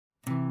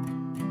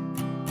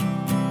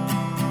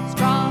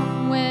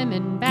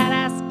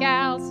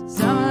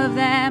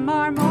them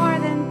are more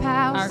than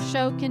pals. Our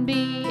show can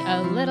be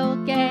a little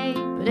gay,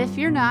 But if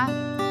you're not,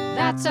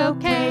 that's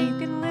okay. You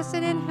can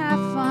listen and have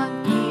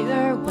fun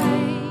either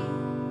way.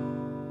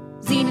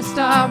 Xena,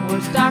 Star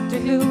Wars, Doctor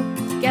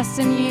Who, guests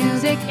and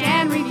music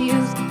and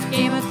reviews.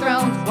 Game of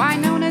Thrones,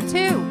 Winona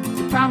too.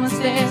 We promise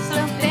there's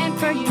something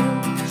for you.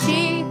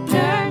 She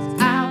nerds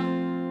out.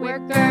 We're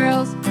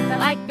girls that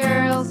like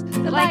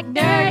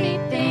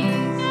nerdy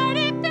things.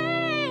 Nerdy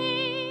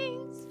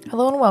things.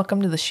 Hello and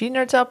welcome to the She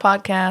Nerds Out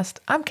podcast.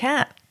 I'm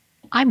Kat.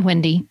 I'm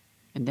Wendy.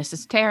 And this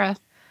is Tara.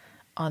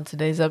 On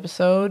today's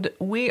episode,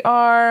 we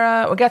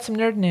got some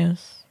nerd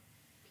news.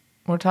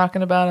 We're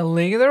talking about A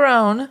League of Their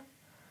Own.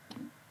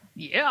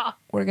 Yeah.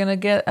 We're gonna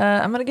get.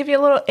 I'm gonna give you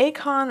a little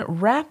Akon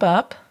wrap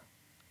up,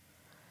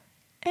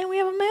 and we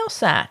have a mail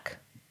sack.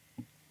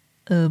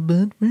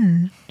 But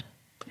first,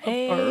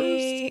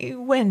 hey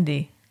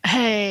Wendy.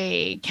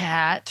 Hey,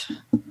 Kat.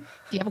 Do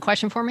you have a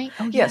question for me?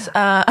 Oh, Yes.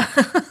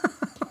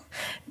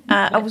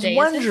 I was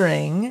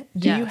wondering,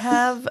 do you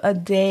have a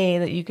day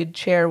that you could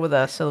share with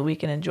us so that we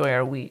can enjoy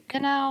our week? You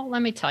know,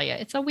 let me tell you,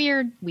 it's a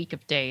weird week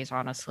of days,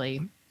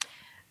 honestly.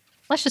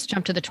 Let's just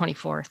jump to the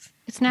 24th.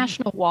 It's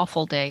National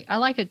Waffle Day. I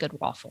like a good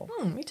waffle.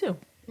 Me too.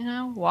 You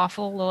know,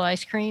 waffle, little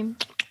ice cream.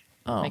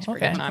 Oh, Makes for a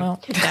okay. good time.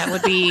 Well, That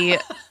would be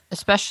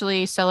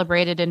especially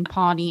celebrated in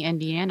Pawnee,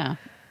 Indiana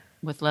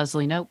with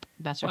Leslie Nope.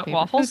 That's her What, favorite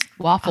waffles? food.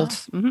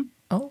 Waffles. Mm-hmm.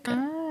 okay.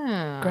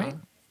 Oh, Great.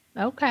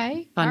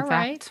 Okay. Fun All fact.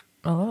 right.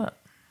 I love it.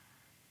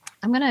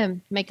 I'm going to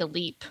make a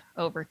leap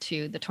over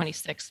to the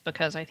 26th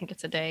because I think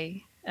it's a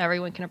day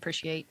everyone can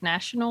appreciate.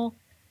 National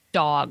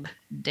Dog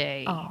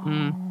Day.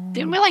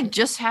 Didn't we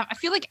just have? I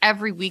feel like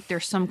every week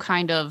there's some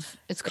kind of.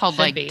 It's called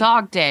should be.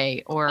 Dog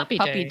Day or Puppy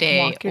Puppy Day. Day,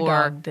 Walk your or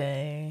dog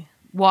day.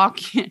 Walk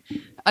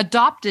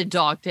Adopted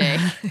Dog Day.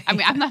 I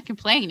mean, I'm not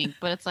complaining,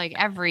 but it's like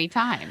every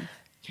time.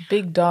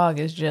 Big dog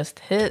is just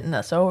hitting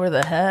us over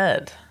the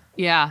head.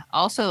 Yeah.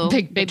 Also,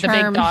 The big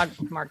dog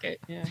market.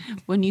 Yeah.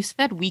 When you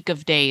said week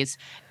of days,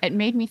 it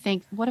made me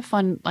think, what a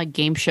fun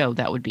game show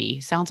that would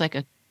be. Sounds like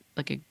a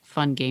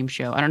fun game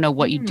show. I don't know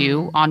what you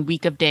do on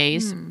week of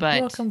days, but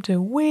Welcome to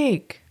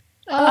Week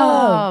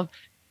oh,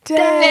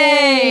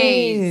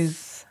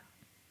 Days.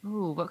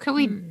 ooh, what could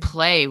we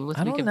play with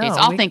I week don't of days?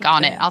 know. I'll Week think of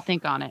on days. it. I'll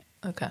think on it.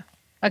 Okay.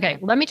 Okay,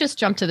 let me just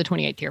jump to the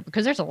 28th here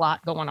because there's a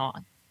lot going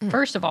on.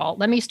 First of all,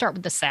 let me start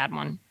with the sad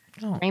one.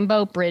 Oh.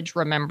 Rainbow Bridge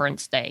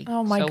Remembrance Day.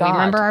 Oh, my so God. we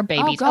remember our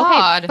babies.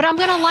 God. Okay, but I'm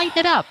going to lighten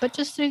it up, but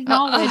just to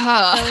acknowledge.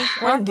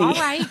 Wendy. All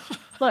right.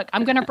 Look,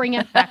 I'm going to bring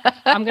it back.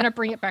 I'm going to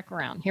bring it back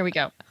around. Here we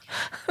go.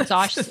 It's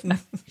also,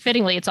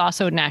 fittingly, it's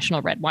also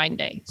National Red Wine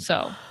Day.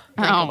 So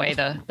drink away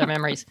the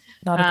memories.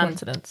 Not a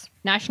coincidence.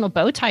 National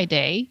Bow Tie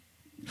Day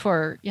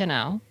for,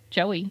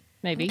 Joey,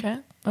 maybe. Okay.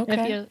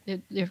 Okay.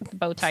 If the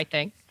bow tie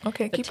thing.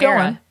 Okay. But Keep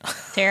Tara, going.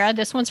 Tara,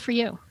 this one's for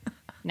you.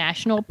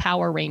 National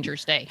Power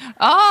Rangers Day.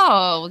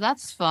 Oh,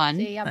 that's fun.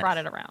 See, I brought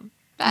it around.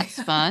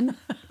 That's fun.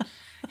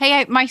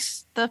 Hey,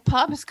 the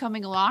pub is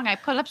coming along. I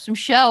put up some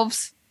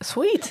shelves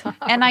Sweet.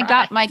 and I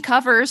got my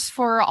covers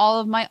for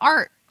all of my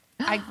art.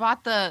 I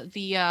bought the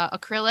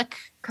acrylic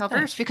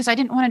covers because I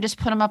didn't want to just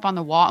put them up on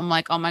the wall. I'm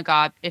like, oh my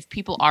God, if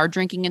people are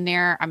drinking in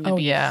there, I'm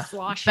going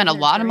to spend a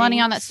lot of money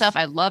on that stuff.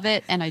 I love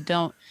it. And I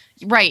don't.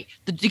 Right.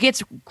 It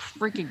gets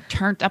freaking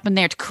turned up in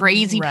there. It's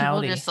crazy.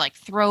 Rowdy. People just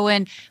throw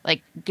in,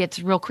 gets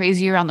real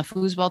crazy around the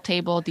foosball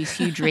table. These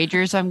huge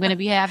ragers I'm going to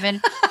be having.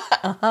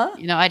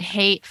 I'd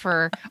hate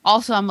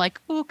also, I'm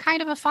like, oh,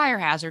 kind of a fire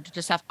hazard to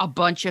just have a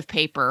bunch of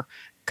paper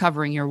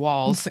covering your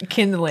walls.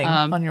 Kindling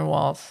on your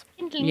walls.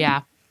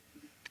 Yeah.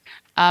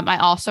 I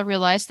also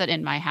realized that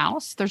in my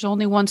house, there's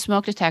only one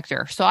smoke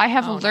detector. So I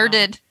have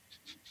alerted.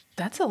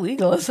 That's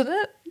illegal, isn't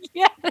it?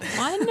 Yeah.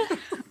 One?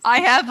 I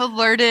have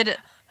alerted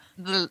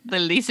the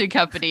leasing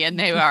company, and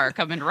they are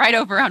coming right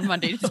over on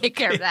Monday to take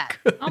care of that.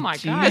 Oh my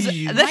God.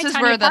 Jeez. My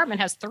tiny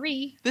apartment has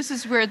 3. This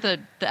is where the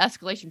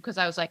escalation, because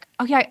I was like,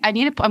 oh yeah, I'm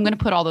going to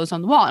put all those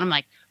on the wall. And I'm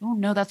like, oh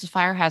no, that's a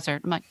fire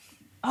hazard. I'm like,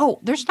 oh,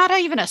 there's not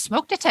even a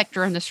smoke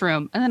detector in this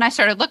room. And then I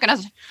started looking, I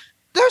was like,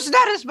 there's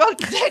not a smoke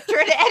detector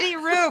in any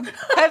room.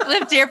 I've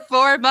lived here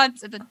 4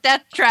 months. It's a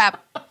death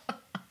trap.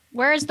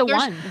 Where is the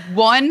There's one?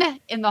 one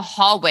in the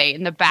hallway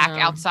in the back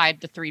outside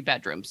the 3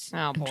 bedrooms.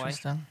 Oh boy.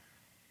 Interesting.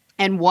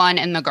 And one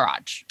in the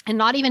garage. And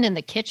not even in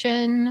the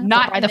kitchen?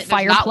 Not by the there's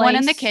fireplace? not one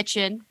in the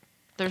kitchen.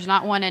 There's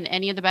not one in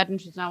any of the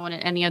bedrooms. There's not one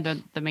in any of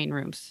the main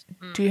rooms.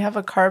 Do you have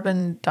a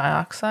carbon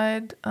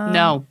dioxide?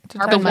 No.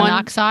 Carbon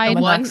monoxide?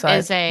 One Monoxide.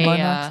 is a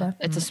Monoxide?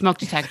 it's a smoke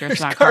detector. It's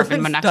There's not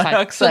carbon monoxide.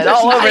 dioxide there's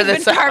all not over even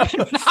this carbon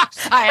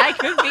monoxide. I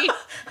could be.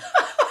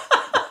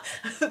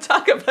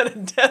 Talk about a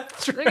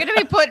death trap. They're gonna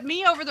be putting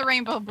me over the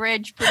Rainbow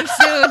Bridge pretty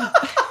soon.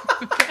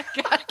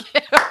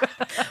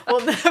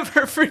 We'll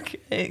never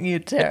forget you,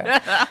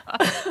 Tara.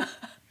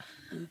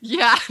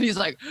 Yeah, he's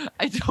like,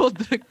 I told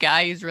the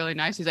guy, he's really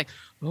nice. He's like,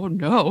 oh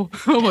no,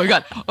 oh my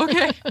God,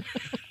 okay.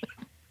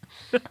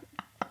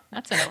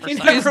 That's an You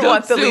oversight. never don't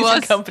want the sue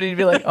leasing us. company to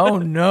be like, oh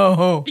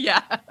no.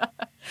 Yeah,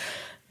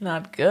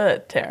 Not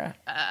good, Tara.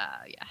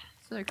 yeah.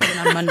 So they're coming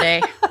on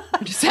Monday.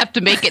 I just have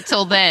to make it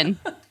till then.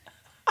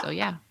 So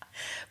yeah.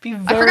 Be I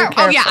very forgot.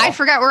 careful. Oh yeah, I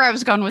forgot where I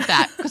was going with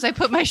that because I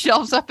put my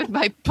shelves up in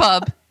my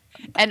pub,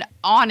 and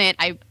on it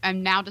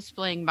I'm now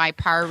displaying my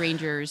Power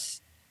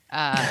Rangers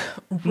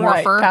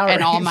morpher Power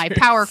and all my Rangers.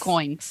 power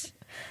coins.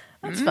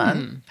 That's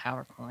fun.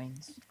 Power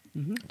coins.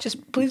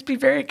 Just please be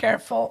very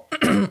careful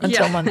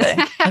until Monday.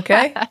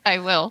 Okay. I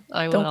will.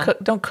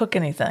 Don't cook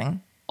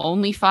anything.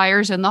 Only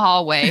fires in the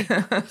hallway.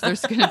 If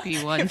there's gonna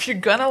be one. If you're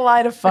gonna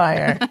light a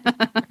fire,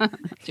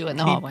 Do it in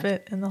the keep hallway.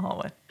 it in the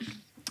hallway.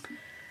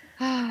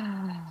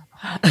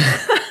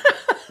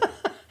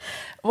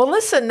 Well,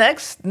 listen,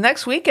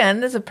 next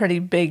weekend is a pretty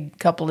big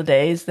couple of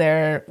days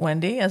there,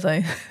 Wendy, as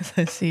I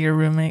see your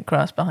roommate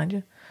cross behind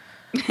you.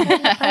 I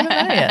haven't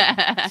met her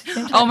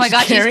yet. Oh my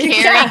God, she's carrying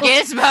carrying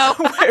cows. Gizmo.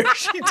 Where is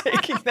she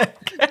taking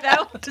that cat?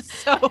 That was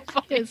so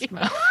funny.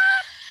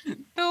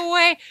 No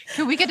way.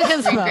 Can we get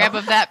a screen grab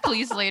of that,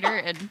 please, later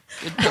and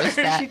post Where is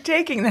she that?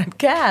 taking that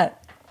cat?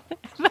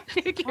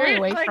 Stay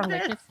away from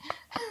it.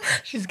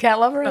 She's a cat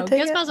lover. I Oh,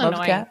 take it? Gizmo's Loves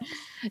annoying. cat.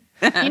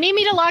 You need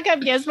me to lock up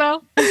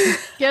Gizmo?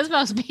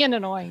 Gizmo's being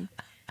annoying.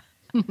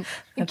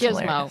 That's Gizmo.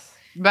 hilarious.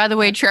 By the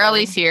way,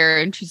 Charlie's here,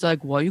 and she's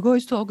like, "Why are you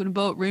guys talking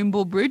about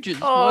rainbow bridges?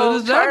 what Oh,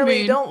 does that Charlie,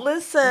 mean?" don't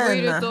listen.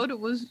 Wait, I thought it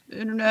was You're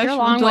a International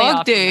long way Dog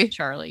off from Day. that,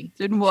 Charlie.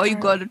 Then why you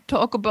gotta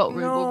talk about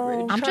Rainbow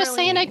No. Bridge? I'm just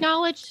saying Charlie.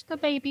 acknowledge the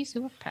babies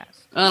who have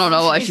passed. I don't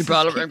know why she Jesus,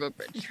 brought up keep- Rainbow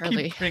Bridge,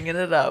 Charlie. Keep bringing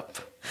it up.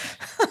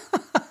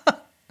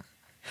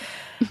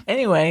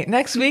 Anyway,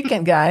 next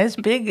weekend, guys,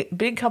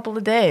 big couple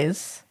of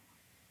days.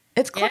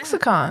 It's Yeah.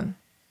 Klexicon.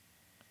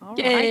 All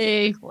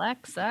Yay. right,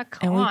 Klexicon.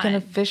 And we can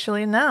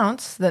officially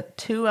announce that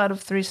 2 out of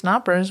 3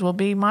 snoppers will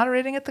be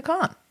moderating at the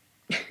con.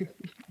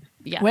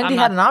 Yeah, Wendy I'm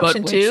had not- an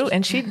option but to, which-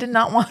 and she did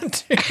not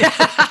want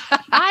to.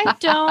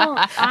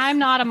 I'm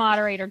not a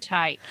moderator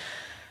type.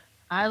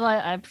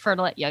 I prefer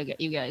to let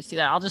you guys do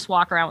that. I'll just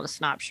walk around with a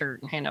snop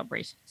shirt and hand out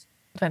bracelets.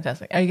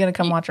 Fantastic. Are you going to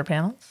come watch our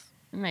panels?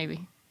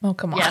 Maybe. Oh,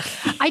 come on.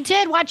 Yes. I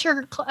did watch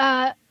your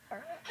AD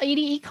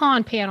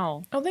Econ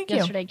panel Oh, thank you.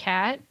 yesterday,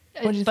 Kat.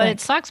 What'd you But think?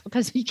 it sucks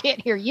because you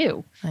can't hear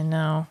you. I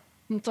know.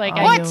 It's like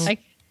What?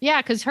 Yeah,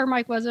 because her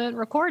mic wasn't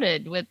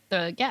recorded with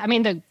the guest. I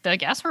mean, the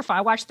guests were fine.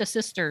 I watched the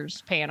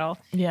sisters panel,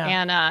 Yeah.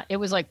 and it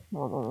was like,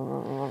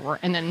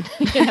 and then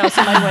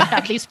somebody would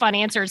have these fun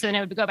answers, and it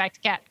would go back to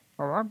Kat.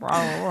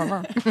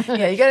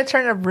 Yeah, you got to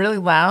turn it up really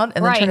loud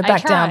and then Right, turn it I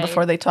back down tried.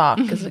 before they talk.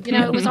 Because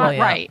It was on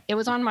right. It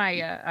was on my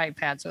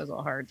iPad, so it was a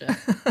little hard to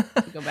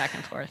go back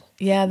and forth.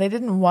 Yeah, they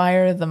didn't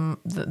wire them.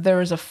 There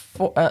was a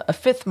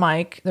fifth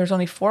mic. There's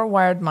only 4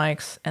 wired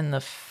mics, and the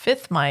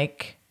 5th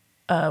mic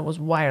was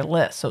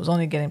wireless, so it was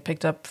only getting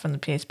picked up from the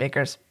PA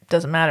speakers.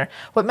 Doesn't matter.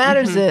 What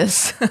matters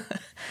is,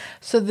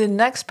 so the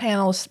next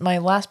panel, my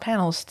last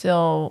panel,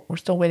 we're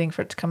still waiting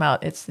for it to come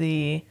out. It's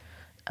the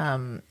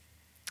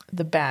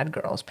Bad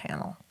Girls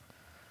panel.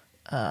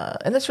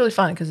 And that's really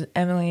fun because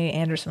Emily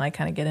Anderson and I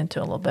kind of get into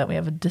it a little bit.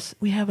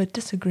 We have a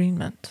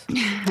disagreement.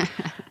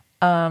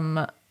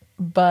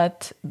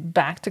 But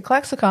back to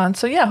Klexicon.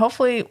 So yeah,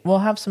 hopefully we'll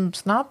have some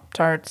snop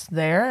tarts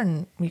there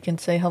and we can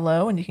say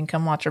hello and you can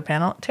come watch our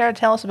panel. Tara,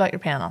 tell us about your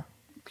panel.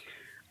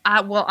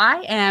 Well,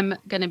 I am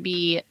going to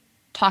be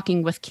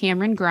talking with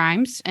Cameron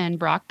Grimes and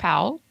Brock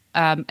Powell.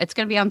 It's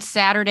going to be on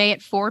Saturday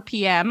at 4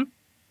 p.m.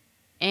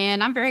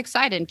 And I'm very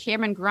excited.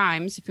 Cameron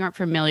Grimes, if you aren't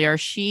familiar,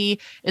 she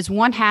is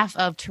one half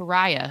of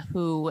Taraya,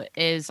 who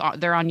is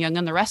they're on Young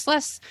and the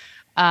Restless,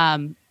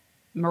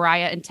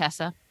 Mariah and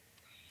Tessa.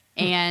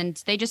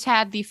 And they just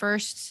had the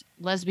first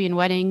lesbian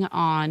wedding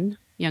on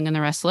Young and the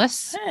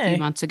Restless a Hey. few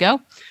months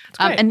ago.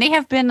 great. And they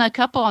have been a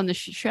couple on the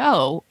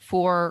show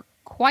for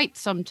quite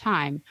some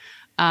time.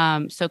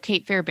 So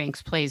Kate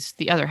Fairbanks plays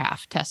the other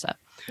half, Tessa.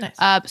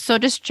 Nice. So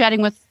just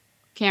chatting with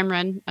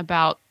Cameron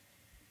about,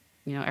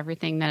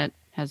 everything that it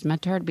has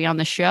meant to her to be on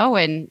the show.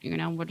 And,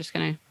 we're just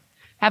going to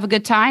have a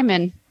good time.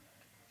 And,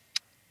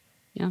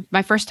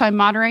 my first time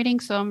moderating.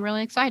 So I'm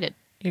really excited.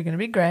 You're going to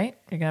be great.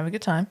 You're going to have a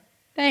good time.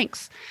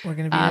 Thanks. We're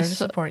going to be there to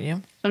so- support you.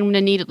 So I'm going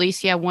to need at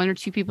least, 1 or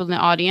 2 people in the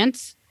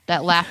audience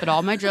that laugh at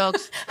all my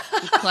jokes,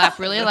 and clap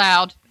really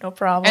loud. No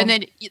problem. And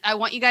then I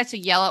want you guys to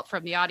yell out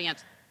from the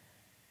audience,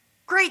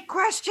 "Great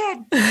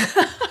question."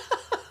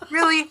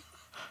 Really,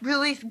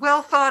 really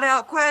well thought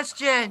out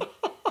question.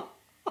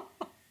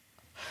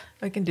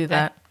 we can do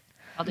that.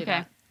 I'll do Okay.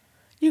 that.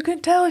 You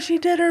can tell she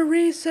did her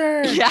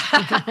research.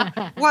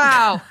 Yeah.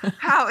 Wow.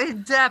 How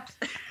in depth.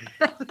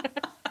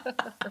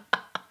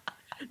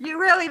 You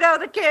really know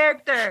the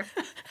character.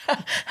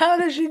 How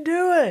does she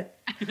do it?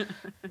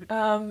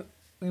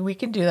 We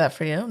can do that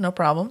for you. No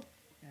problem.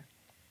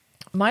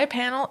 My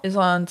panel is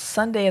on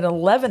Sunday at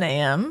 11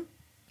 a.m.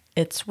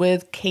 It's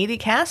with Katie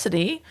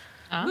Cassidy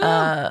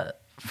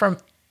from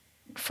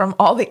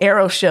all the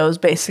Arrow shows,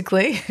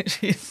 basically.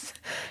 she's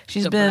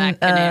The been Black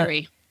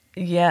Canary.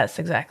 Yes,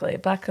 exactly.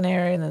 Black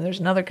Canary, and then there's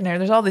another canary.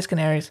 There's all these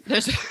canaries.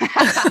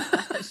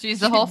 She's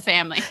the whole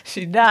family.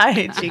 She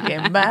died. She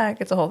came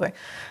back. It's a whole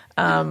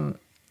thing.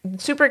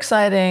 Super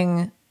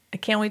exciting. I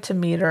can't wait to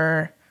meet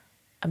her.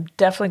 I'm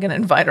definitely going to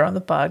invite her on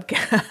the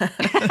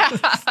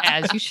podcast.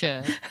 As you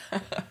should.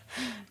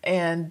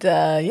 And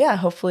yeah,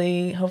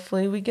 hopefully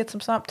we get some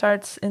Snop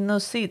Tarts in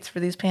those seats for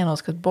these panels,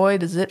 because boy,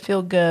 does it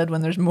feel good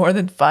when there's more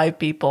than 5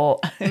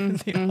 people in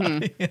the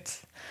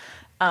audience.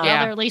 Well,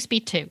 there'll at least be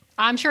 2.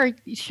 I'm sure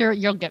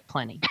you'll get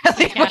plenty.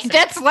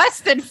 That's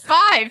less than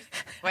 5.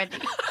 Wendy.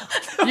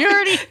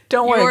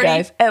 Don't worry,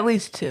 guys. At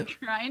least 2.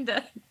 Trying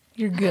to.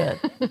 You're good.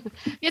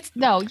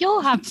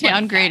 You'll have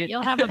plenty. Downgraded.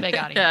 You'll have a big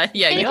audience.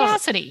 Yeah.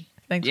 Cassidy.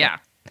 Thanks. Yeah.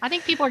 I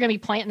think people are going to be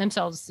planting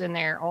themselves in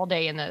there all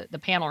day in the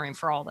panel room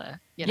for all the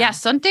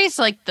Sunday's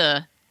like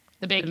the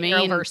big main-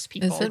 Arrowverse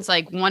people. Is it? it's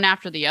like one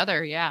after the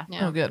other. Yeah.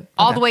 Yeah. Oh, good.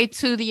 All Okay. the way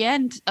to the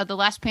end of the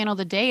last panel of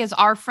the day is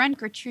our friend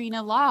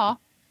Katrina Law.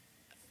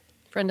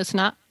 Friend of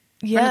Snot.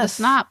 Yes.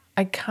 Snop.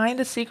 I kind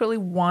of secretly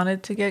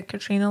wanted to get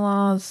Katrina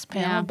Law's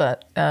panel,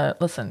 but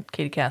listen,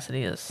 Katie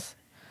Cassidy is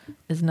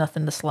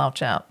nothing to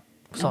slouch out.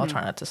 So I'll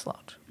try not to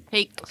slouch.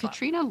 Hey,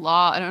 Katrina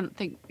Law, I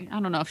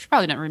don't know if she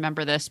probably didn't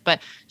remember this, but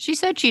she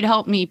said she'd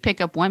help me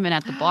pick up women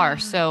at the bar.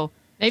 So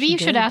Maybe She you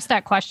did. should ask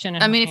that question.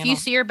 In I her mean, if you panel.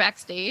 see her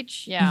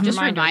backstage, Yeah. just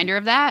Reminder. remind her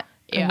of that.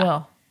 I Yeah.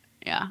 will.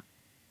 Yeah.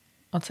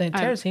 I'll say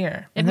Tara's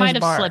here. It and might there's have a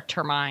bar. slipped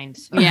her mind.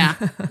 So Yeah.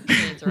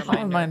 she needs a I'll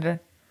reminder. remind her.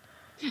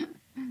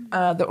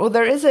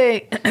 There is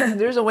a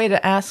there's a way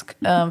to ask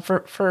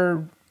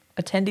for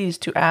attendees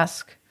to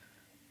ask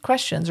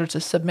questions or to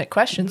submit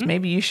questions.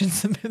 Maybe you should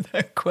submit that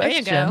There question.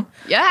 you go.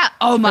 Yeah.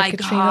 Oh for my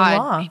Katrina God.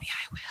 Law. Maybe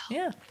I will.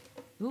 Yeah,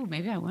 Ooh,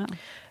 maybe I will.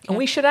 and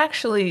we should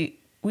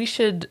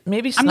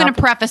maybe. I'm going Snop-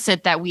 to preface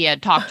it that we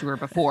had talked to her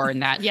before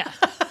and that, Yeah.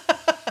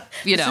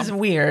 you This know, is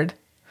weird.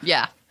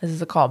 yeah, This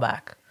is a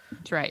callback.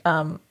 that's right.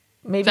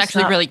 Maybe It's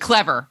actually Snop- really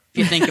clever if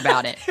you think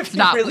about it. It's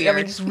not really, weird. I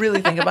mean, just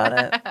really think about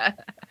it.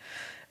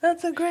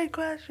 That's a great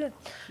question.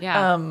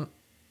 yeah.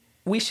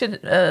 We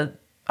should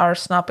our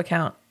Snop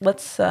account.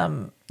 Let's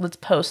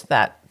post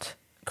that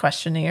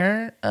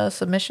questionnaire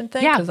submission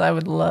thing, Yeah. because I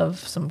would love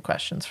some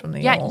questions from the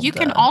Yeah, old, you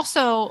can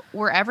also,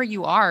 wherever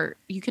you are,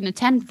 you can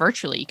attend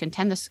virtually. You can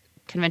attend this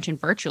convention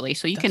virtually.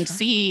 So you can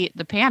see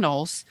the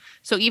panels.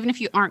 So even if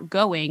you aren't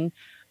going,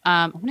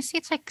 I want to say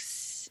it's like,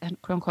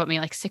 quote unquote, me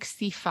like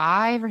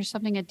 65 or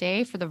something a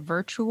day for the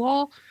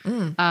virtual.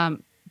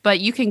 But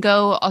you can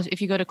go,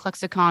 if you go to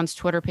Klexicon's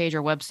Twitter page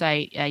or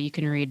website, you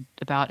can read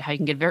about how you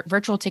can get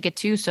virtual ticket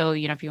too. So,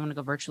 you know, if you want to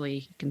go virtually,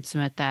 you can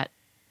submit that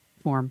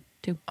form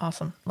too.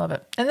 Awesome, love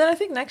it. And then I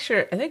think next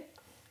year, I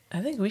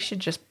think we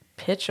should just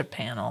pitch a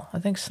panel. I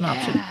think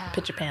Snop should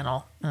pitch a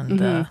panel,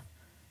 and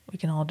we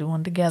can all do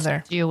one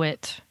together. Do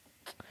it.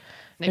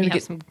 Maybe Maybe have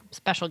get- some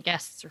special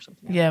guests or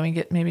something. Yeah,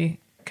 we maybe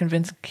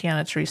convince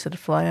Kiana Teresa to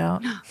fly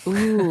out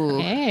Ooh.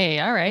 Hey,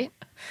 all right.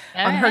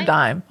 on her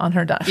dime. On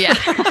her dime. Yeah.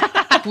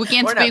 We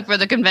can't We're speak not- for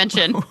the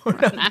convention. We're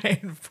not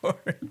paying for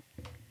it.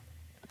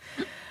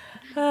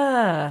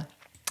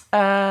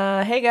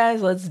 Hey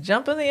guys, let's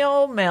jump in the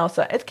old mail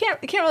sack. You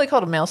can't really call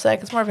it a mail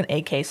sack. It's more of an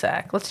AK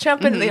sack. Let's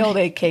jump into the old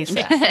AK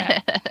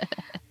sack.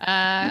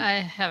 I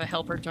have a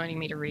helper joining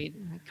me to read.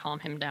 Calm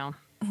him down.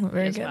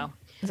 Very as good. well.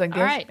 Is that good?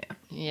 All right.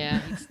 Yeah,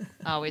 he's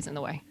always in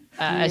the way,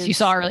 as you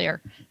saw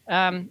earlier.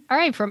 All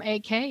right, from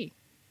AK.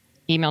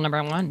 Email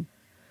number 1.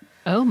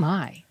 Oh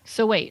my.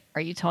 So wait,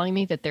 are you telling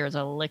me that there's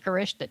a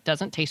licorice that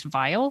doesn't taste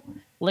vile?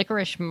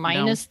 Licorice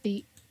minus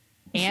the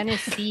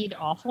aniseed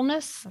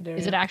awfulness? dare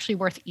Is you. it actually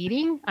worth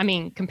eating? I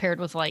mean, compared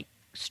with like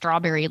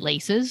strawberry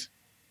laces,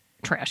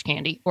 trash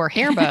candy, or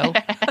Hairbo,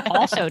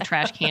 also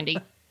trash candy.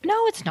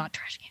 No, it's not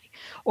trash candy.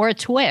 Or a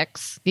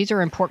Twix. These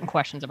are important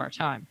questions of our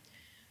time.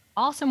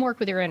 Awesome work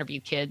with your interview,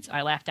 kids.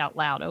 I laughed out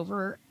loud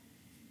over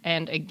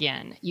and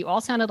again. You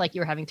all sounded like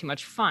you were having too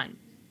much fun.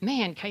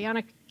 Man,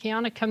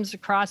 Kiana comes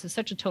across as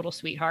such a total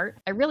sweetheart.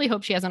 I really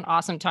hope she has an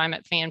awesome time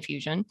at Fan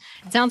Fusion.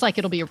 It sounds like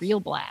it'll be a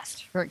real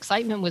blast. Her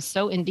excitement was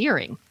so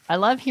endearing. I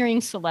love hearing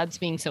celebs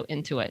being so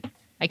into it.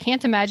 I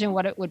can't imagine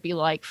what it would be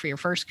like for your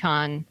first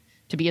con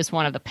to be as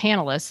one of the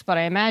panelists, but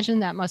I imagine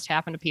that must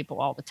happen to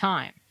people all the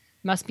time.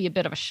 Must be a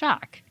bit of a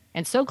shock.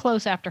 And so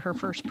close after her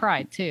first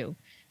Pride, too.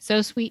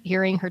 So sweet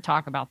hearing her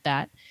talk about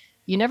that.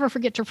 You never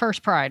forget your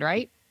first Pride,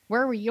 right?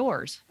 Where were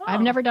yours?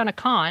 I've never done a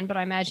con, but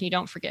I imagine you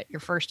don't forget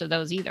your first of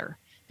those either.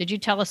 Did you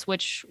tell us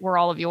which were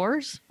all of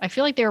yours? I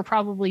feel like they were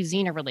probably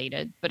Xena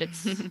related, but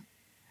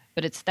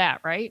it's that,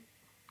 right?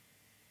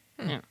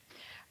 Yeah.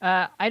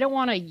 I don't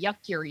want to yuck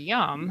your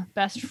yum.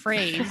 Best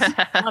phrase.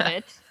 Love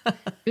it.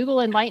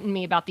 Google enlightened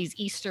me about these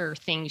Easter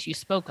things you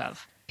spoke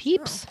of.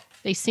 Peeps?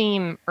 They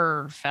seem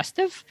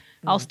festive.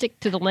 I'll stick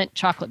to the Lindt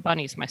chocolate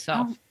bunnies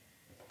myself.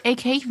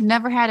 AK, you've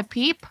never had a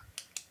peep?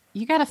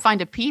 You got to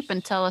find a peep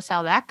and tell us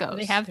how that goes. Do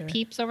they have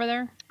peeps over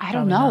there? I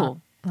don't Probably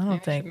know. I don't Maybe I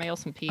should think. mail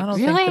some peeps. I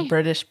don't Really? think the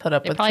British put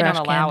up They with probably trash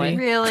don't allow candy. it.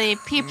 Really?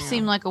 Peeps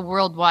seem like a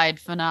worldwide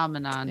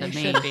phenomenon to They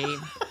me. should be.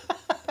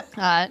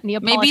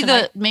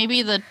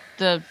 Maybe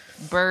the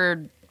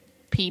bird,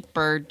 peep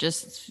bird,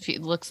 just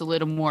looks a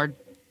little more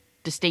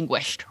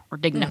distinguished or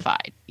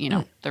dignified. You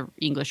know, the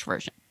English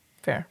version.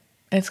 Fair.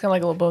 It's got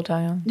like a little bow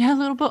tie on. Yeah, a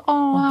little bit.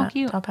 Oh, One how hat,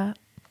 cute. top hat.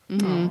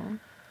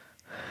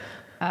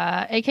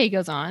 AK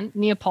goes on.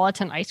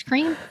 Neapolitan ice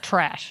cream?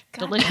 Trash.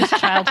 Delicious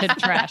childhood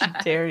trash.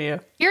 Dare you?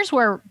 Here's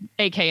where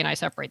AK and I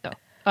separate, though.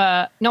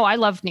 No, I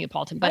love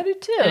Neapolitan, but I do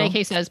too. and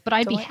AK says, but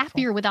I'd be Delightful.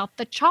 happier without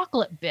the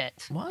chocolate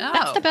bit. What?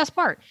 That's Oh. the best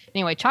part.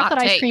 Anyway, chocolate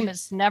Hot ice take. cream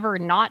is never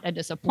not a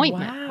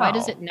disappointment. Why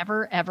does Wow. it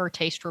never ever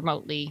taste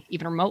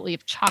even remotely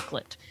of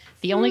chocolate?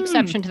 The only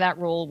exception to that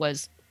rule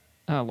was,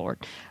 oh Lord,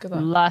 Good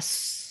luck. La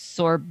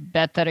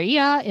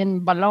Sorbetteria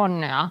in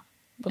Bologna.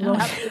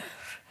 Bologna.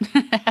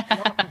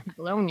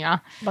 Bologna.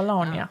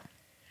 Bologna.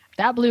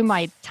 That blew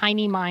my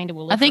tiny mind. And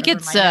will I live think forever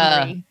it's in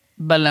my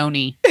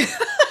memory. baloney.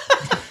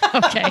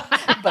 Okay.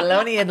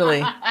 Bologna,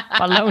 Italy.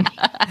 Bologna.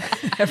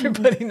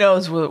 Everybody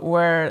knows where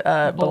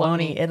Bologna,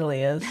 Bologna.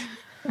 Italy is.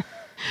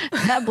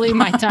 That blew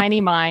my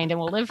tiny mind and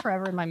will live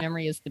forever in my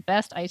memory as the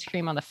best ice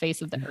cream on the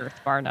face of the earth,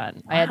 bar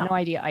none. I had no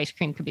idea ice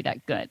cream could be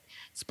that good.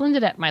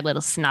 Splendid at my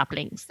little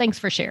snoplings. Thanks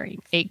for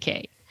sharing.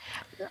 8K.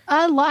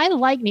 I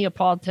like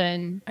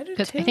Neapolitan I do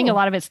because I think too. a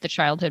lot of it's the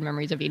childhood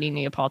memories of eating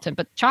Neapolitan.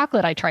 But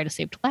chocolate, I try to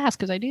save to last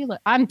because I do.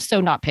 I'm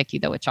so not picky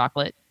though with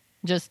chocolate.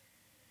 Just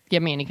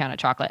give me any kind of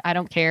chocolate. I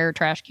don't care.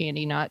 Trash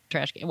candy, not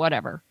trash candy,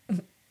 whatever.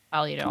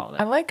 I'll eat all of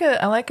I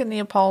it. like a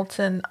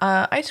Neapolitan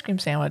ice cream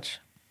sandwich.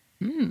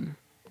 Mm,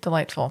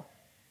 Delightful.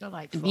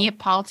 delightful.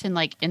 Neapolitan,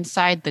 like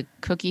inside the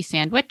cookie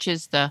sandwich,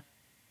 is the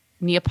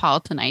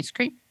Neapolitan ice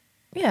cream.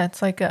 Yeah,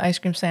 it's like an ice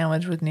cream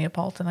sandwich with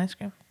Neapolitan ice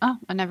cream. Oh,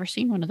 I've never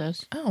seen one of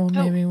those. Oh,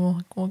 well, maybe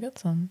we'll get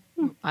some.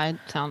 I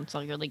sounds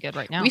like really good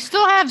right now. We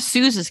still have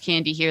Suze's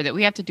candy here that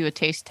we have to do a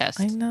taste test.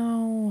 I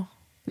know.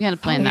 We got to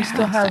plan We that. still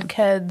next have time.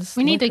 Keds.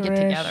 We need to get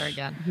licorice. together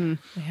again.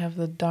 We have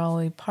the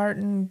Dolly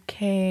Parton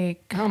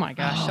cake. Oh my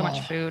gosh, so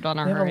much food on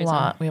our We have horizon. a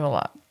lot. We have a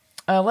lot.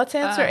 Let's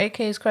answer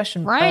AK's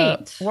question.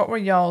 right. What were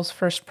y'all's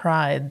first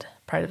Pride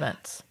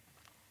events?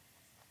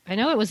 I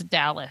know it was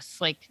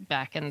Dallas, like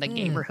back in the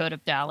neighborhood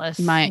of Dallas.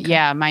 Mine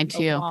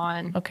too.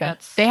 Oakland. Okay.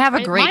 They have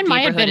a great mine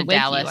might have neighborhood been in with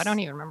Dallas. you. I don't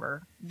even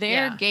remember.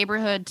 Their Yeah.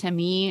 neighborhood to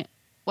me,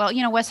 well,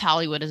 West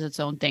Hollywood is its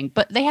own thing,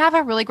 but they have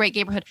a really great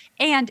neighborhood,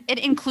 and it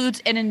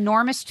includes an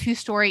enormous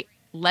 2-story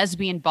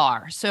lesbian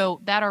bar.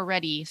 So that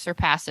already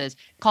surpasses,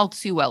 called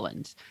Sue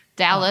Ellen's.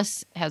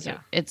 Dallas has yeah.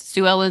 it's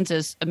Sue Ellen's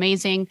is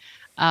amazing,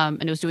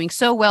 and it was doing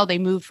so well. They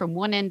moved from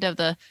one end of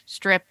the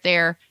strip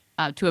there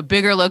to a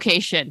bigger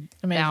location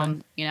Amazing. down.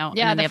 And Yeah,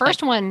 then they the have,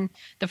 first one,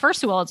 the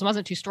first Llewellyn's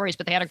wasn't 2 stories,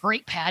 but they had a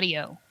great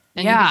patio.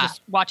 And you Yeah. could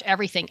just watch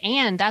everything.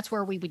 And that's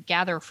where we would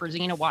gather for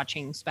Xena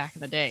watchings back in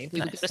the day.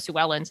 We would go to Sue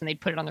Ellen's and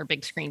they'd put it on their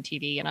big screen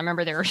TV. And I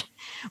remember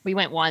we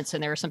went once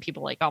and there were some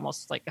people like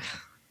almost like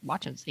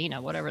watching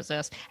Xena, whatever is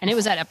this? And it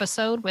was that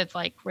episode with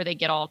like where they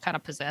get all kind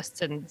of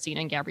possessed and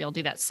Xena and Gabrielle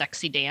do that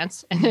sexy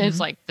dance. And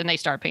it's like, then they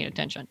start paying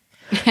attention.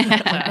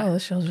 Oh,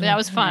 this show's really That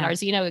was fun. Our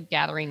Xena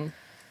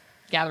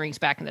gatherings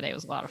back in the day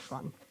was a lot of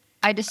fun.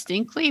 I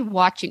distinctly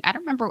watching. I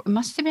don't remember. It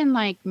must have been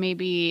like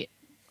maybe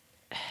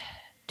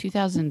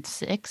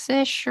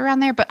 2006-ish around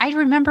there. But I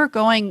remember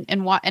going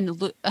and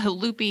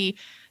Lupe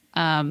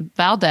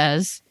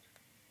Valdez,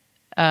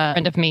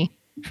 Friend of me.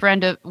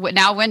 friend of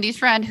now Wendy's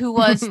friend, who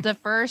was the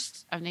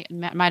first. I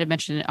might have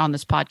mentioned it on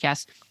this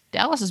podcast.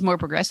 Dallas is more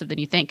progressive than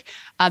you think.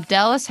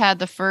 Dallas had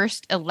the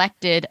first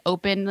elected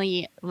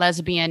openly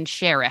lesbian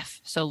sheriff.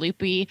 So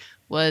Lupe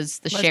was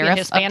the Lesbian sheriff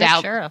Hispanic of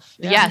Dallas. sheriff.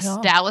 Yeah. Yes, Yeah.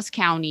 Dallas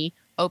County,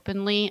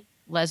 openly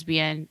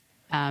lesbian,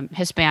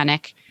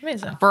 Hispanic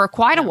amazing. for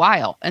quite a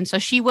while. And so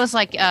she was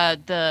like in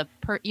the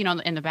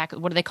back.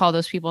 What do they call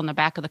those people in the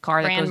back of the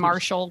car? Grand that goes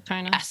Marshal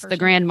kind of. Yes, the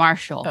Grand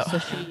Marshal. Oh. So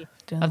she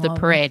Doing of the all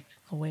parade.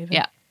 waving.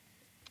 Yeah.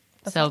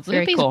 So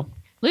very Lupe's- cool.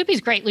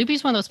 Lupe's great.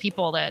 Lupe's one of those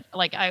people that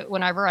like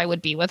whenever I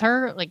would be with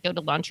her, like go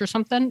to lunch or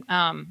something,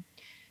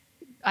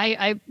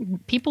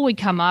 people would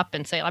come up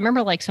and say, I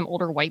remember like some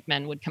older white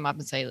men would come up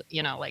and say,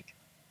 like,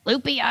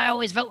 Lupe, I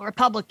always vote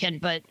Republican,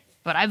 but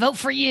I vote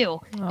for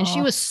you. And she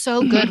Aw. was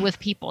so good with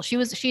people. She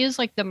is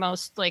like the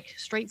most like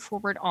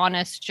straightforward,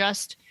 honest,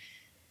 just,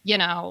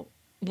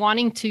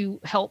 wanting to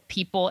help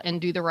people and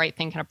do the right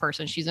thing kind of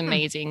person. She's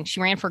amazing. She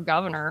ran for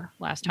governor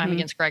last time Mhm.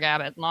 against Greg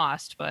Abbott and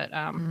lost, but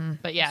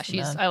yeah, That's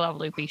bad. I love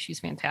Lupe. She's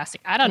fantastic.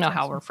 I don't know That's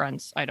how awesome. we're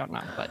friends. I don't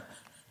know, but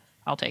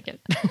I'll take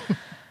it.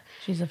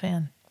 She's a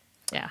fan.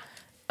 Yeah.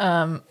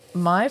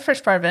 My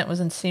first Pride event was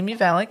in Simi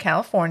Valley,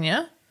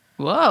 California.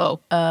 Whoa.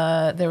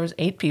 There was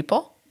 8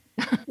 people.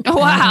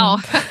 Wow.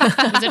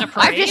 Was it a I'm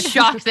parade? just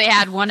shocked they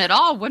had one at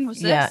all. When was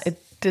this? Yeah, it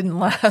didn't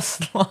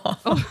last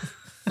long.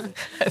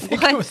 I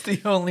think What? it was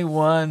the only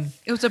one.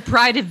 It was a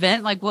pride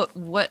event. Like what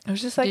It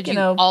was just like, did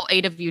all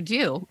 8 of you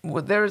do?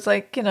 there was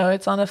like,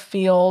 it's on a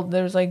field.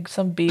 There's like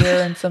some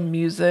beer and some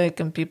music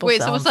and people Wait, so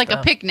it selling was like a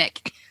stuff.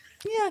 picnic.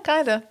 Yeah,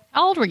 kind of.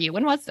 How old were you?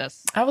 When was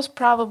this? I was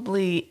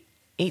probably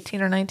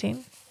 18 or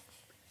 19.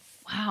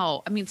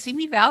 Wow. I mean,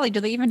 Simi Valley, do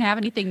they even have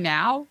anything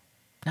now?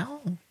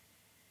 No,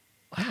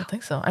 I don't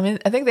think so. I mean,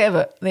 I think they have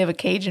a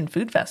Cajun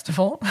food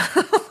festival.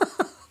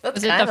 That's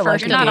Was it the kinda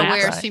first You're to not be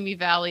aware outside? Simi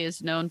Valley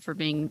is known for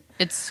being,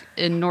 it's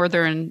in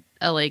northern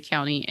LA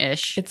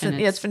County-ish. It's and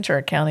it's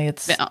Ventura County.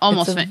 It's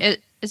almost, it's a-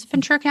 is it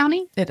Ventura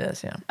County? it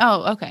is, yeah.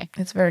 Oh, okay.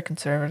 It's a very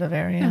conservative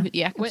area.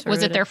 Yeah.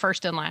 Was it their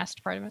first and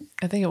last part of it?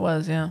 I think it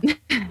was, yeah.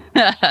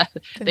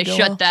 They go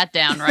shut well. that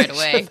down right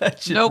away.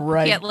 that shit Nope,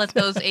 right can't let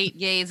those 8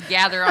 gays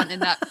gather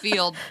in that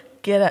field.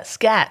 Get a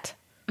scat.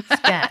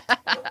 Scat.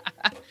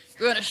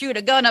 We're gonna shoot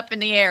a gun up in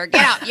the air.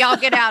 Get out, y'all!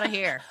 Get out of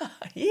here.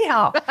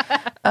 Yeah.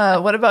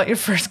 What about your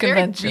first Very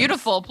convention?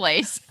 beautiful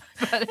place,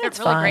 but It's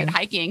really great fine.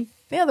 hiking.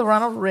 Yeah, the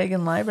Ronald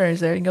Reagan Library is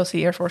there. You can go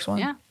see Air Force One.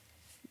 Yeah.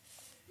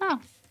 Oh,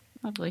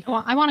 lovely.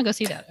 Well, I want to go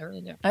see that. I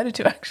really do. I do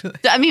too, actually.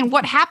 I mean,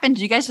 what happened?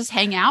 Did you guys just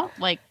hang out?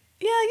 Like,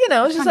 Yeah, you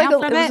know, it's just Hung like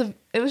out for a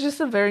it was just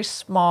a very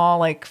small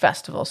like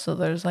festival. So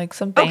there's like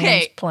some bands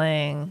Okay.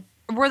 playing.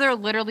 were there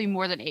literally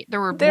more than 8? There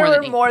were There more were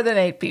than 8. more than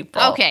 8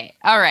 people. Okay,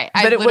 all right.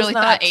 I But it was literally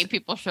not- thought 8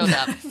 people showed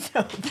up.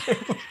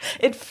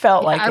 It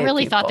felt like I 8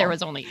 really thought there people.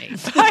 was only 8.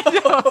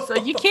 So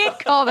you can't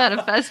call that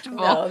a festival.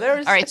 No, there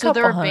was all right. a So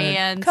there were couple hundred,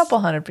 bands. couple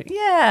hundred people.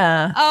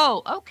 Yeah,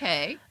 Oh,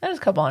 okay. there was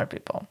a couple hundred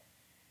people.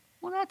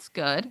 Well, that's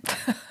good.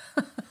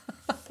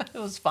 It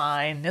was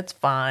fine. It's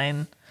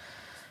fine.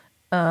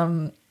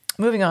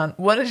 Moving on.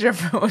 What was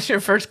your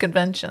first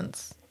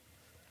conventions?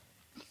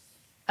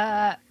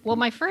 Well,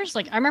 my first,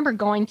 I remember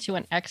going to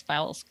an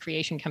X-Files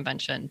creation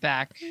convention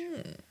back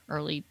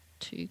late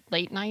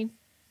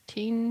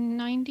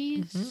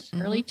 1990s,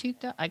 early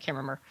 2000. I can't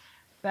remember.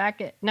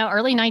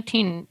 Early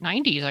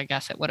 1990s, I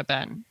guess it would have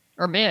been,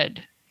 or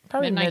mid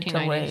Probably mid to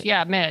 1990s. late.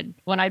 Yeah, mid.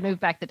 When I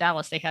moved back to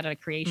Dallas, they had a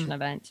creation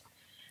event,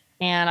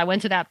 and I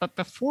went to that. But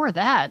before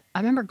that, I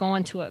remember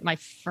going to my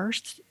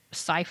first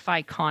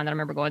sci-fi con that I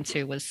remember going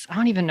to was, I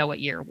don't even know what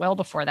year. Well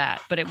before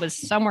that, but it was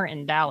somewhere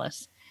in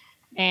Dallas,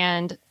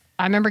 and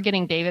I remember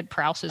getting David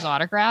Prowse's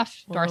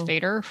autograph, Darth Whoa.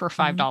 Vader, for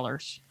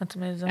 $5. That's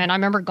amazing. And I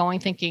remember going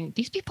thinking,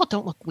 these people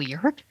don't look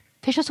weird.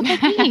 They just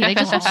look like me. They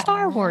just love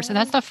Star Wars. And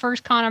that's the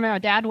first con I remember.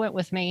 Dad went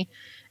with me.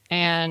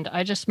 And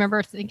I just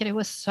remember thinking it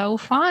was so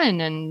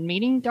fun and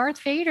meeting Darth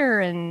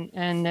Vader. And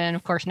then,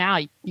 of course, now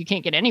you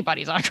can't get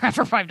anybody's autograph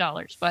for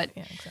 $5. But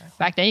yeah, exactly.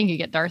 back then, you could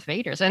get Darth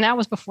Vader's. And that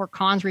was before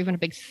cons were even a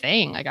big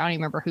thing. I don't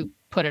even remember who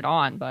put it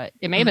on. But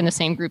it may have been the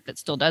same group that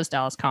still does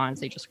Dallas cons.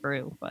 They just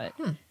grew. But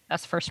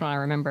that's the first one I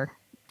remember.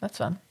 That's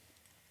fun.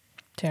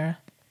 Tara.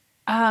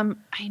 I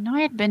know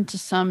I had been to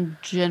some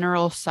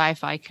general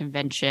sci-fi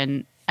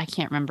convention. I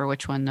can't remember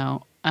which one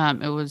though.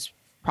 It was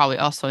probably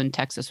also in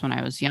Texas when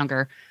I was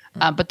younger.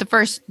 But the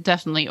first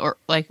definitely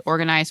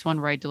organized one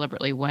where I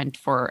deliberately went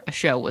for a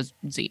show was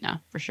Xena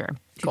for sure.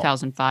 Cool.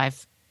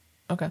 2005.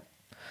 Okay.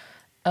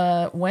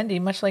 Wendy,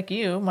 much like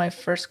you, my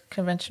first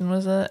convention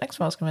was a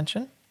X-Files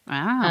convention.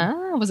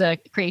 Wow. Was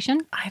it a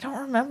creation? I don't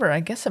remember. I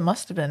guess it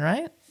must have been,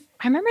 right?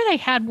 I remember they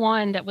had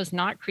one that was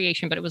not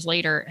creation, but it was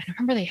later. And I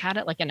remember they had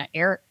it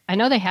I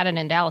know they had it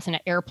in Dallas in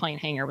an airplane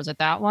hangar. Was it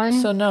that one?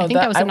 So no, I think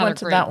that was I another went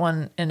to group. that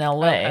one in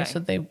LA. Okay. So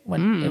they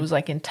went. It was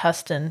like in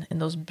Tustin in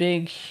those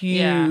big,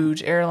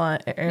 huge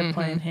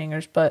airplane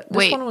hangars. But this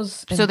Wait, one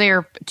was. so they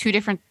are 2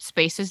 different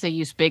spaces. They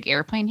use big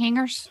airplane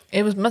hangars.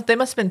 It was. They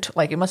must have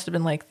been it must have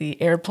been like the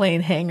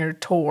airplane hangar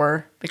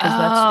tour because it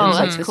Oh, was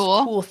like that's this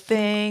cool. cool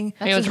thing.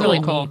 It was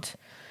really cool. neat.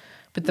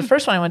 But the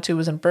first one I went to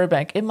was in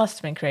Burbank. It must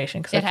have been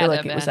creation because It I had feel to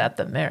like it have was been. at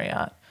the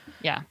Marriott.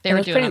 Yeah, they It were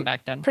was doing them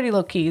back then. Pretty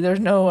low key. There's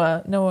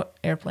no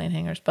airplane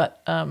hangars,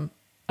 but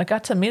I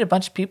got to meet a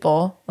bunch of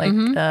people like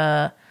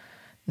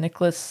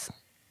Nicholas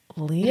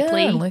Leah. Nick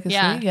Lee? Nicholas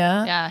Yeah. Lee,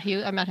 yeah.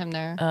 I met him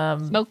there.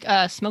 Um,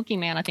 Smoky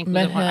Man, I think was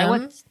met the one. I him.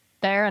 went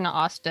there in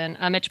Austin.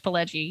 Mitch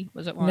Pileggi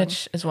was at one.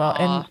 Mitch as well,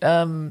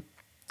 and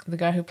the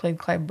guy who played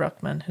Clyde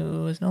Bruckman,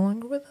 who is no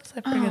longer with us.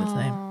 I forget his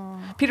name.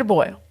 Peter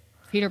Boyle.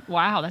 Peter,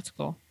 wow, that's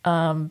cool.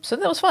 So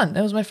that was fun.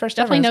 That was my first.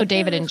 Definitely ever. I no was like,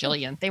 David yeah, and that's cool.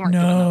 Jillian. They weren't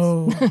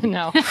No, doing those.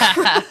 No.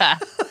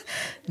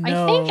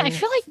 no. I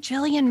feel like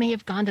Jillian may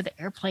have gone to the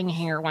airplane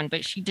hangar one,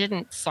 but she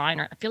didn't sign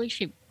her. I feel like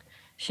she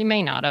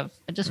may not have.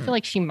 I just feel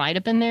like she might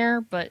have been there,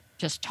 but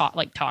just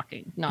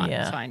talking, not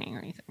Yeah. signing or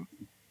anything.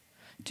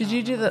 Did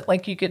you do that?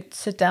 Like you could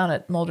sit down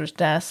at Mulder's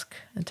desk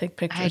and take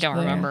pictures. I don't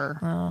there? remember.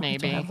 Oh, I don't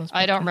Maybe have those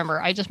I don't pictures.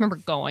 remember. I just remember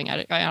going.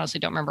 I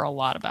honestly don't remember a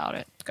lot about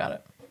it. Got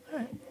it. All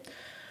right.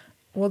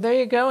 Well, there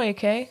you go,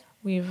 AK.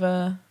 We've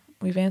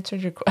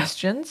answered your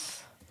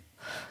questions.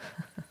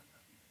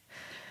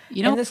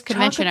 You know, And this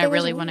convention I chocolate thing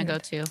is really want to go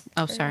weird. to.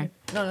 Oh, sorry.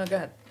 No, go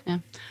ahead. Yeah.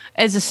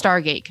 It's a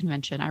Stargate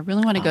convention. I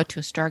really want to go to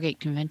a Stargate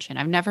convention.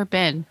 I've never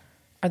been.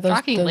 Are those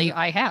Shockingly,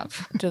 I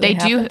have. do they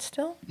they do- happen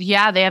still?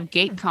 Yeah, they have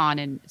GateCon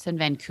and it's in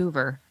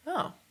Vancouver.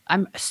 Oh,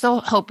 I'm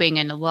still hoping,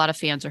 and a lot of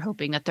fans are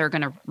hoping that they're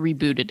going to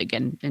reboot it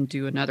again and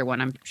do another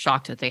one. I'm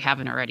shocked that they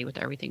haven't already with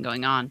everything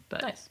going on.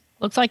 But nice.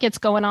 Looks like it's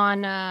going on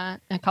in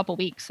a couple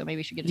weeks, so maybe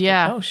we should get.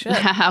 yeah. Oh shit.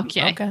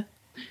 Okay. Okay.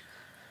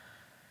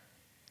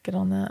 Get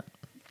on that.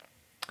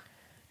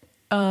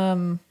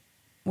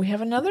 We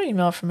have another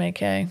email from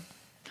AK.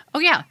 Oh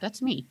yeah,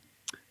 that's me.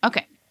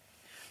 Okay.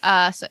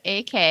 So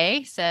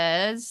AK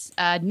says,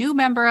 new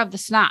member of the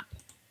SNOP.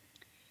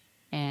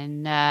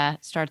 And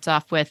starts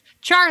off with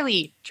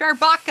Charlie,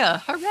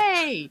 Charbaka,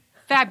 hooray!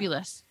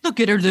 Fabulous. Look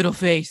at her little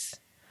face.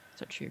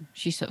 So true.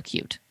 She's so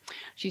cute.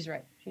 She's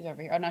right. She's over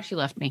here. Oh no, she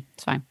left me.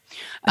 It's fine.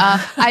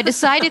 I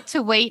decided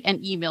to wait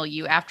and email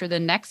you after the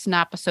next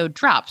episode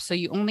drops, so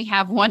you only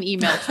have one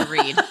email to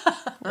read.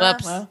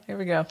 Whoops. Well, here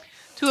we go.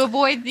 To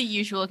avoid the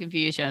usual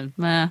confusion.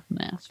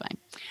 It's fine.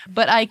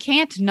 But I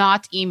can't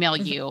not email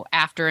you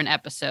after an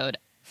episode.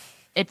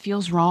 It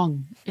feels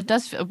wrong. It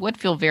would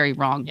feel very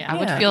wrong. Yeah. I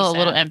would Yeah. feel a Sad.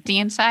 little empty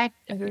inside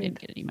if I Agreed. didn't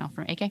get an email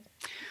from AK.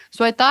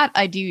 So I thought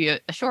I'd do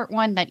a short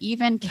one that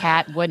even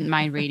Kat wouldn't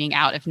mind reading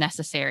out if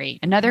necessary.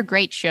 Another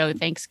great show.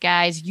 Thanks,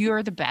 guys.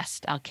 You're the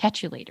best. I'll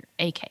catch you later.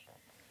 AK.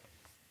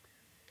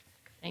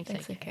 Thanks,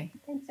 Thanks, AK. AK.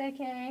 Thanks,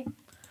 AK.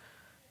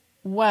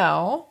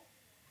 Well,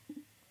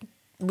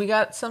 we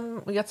got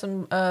some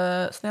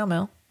snail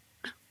mail.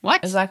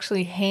 What? It's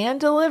actually hand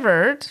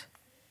delivered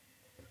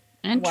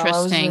while I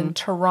was in Interesting.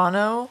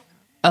 Toronto.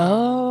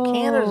 Oh,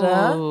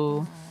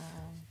 Canada.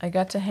 I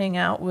got to hang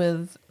out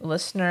with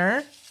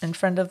listener and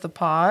friend of the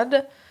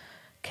pod,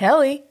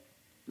 Kelly.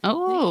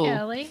 Oh,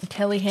 Kelly.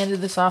 Kelly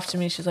handed this off to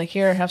me. She's like,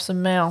 "Here, have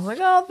some mail." I was like,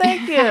 "Oh,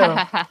 thank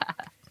you."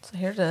 So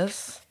here it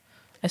is.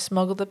 I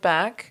smuggled it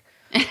back.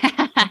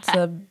 It's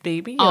a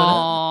baby Yoda.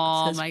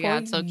 Oh, It says, my "For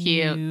God, so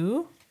cute."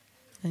 you."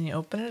 And you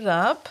open it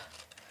up,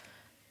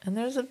 and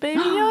there's a baby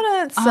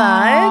Yoda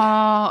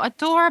inside. Oh,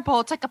 adorable.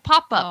 It's like a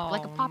pop-up,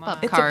 like a Oh, pop-up my.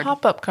 It's card. a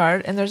pop-up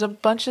card, and there's a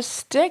bunch of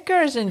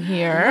stickers in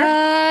here.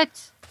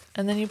 What?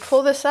 And then you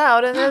pull this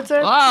out, and there's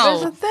a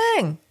Whoa.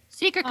 thing.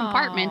 Secret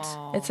compartment.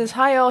 Aw. It says,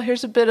 "Hi all,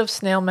 here's a bit of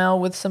snail mail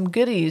with some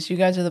goodies. You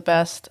guys are the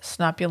best.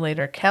 Snap you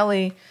later,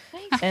 Kelly."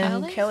 Thanks,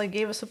 And Kelly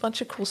gave us a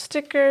bunch of cool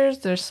stickers.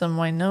 There's some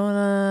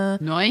Winona,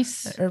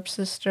 Nice. Herb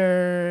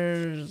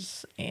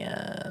Sisters,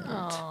 and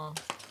Aw.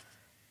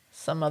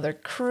 some other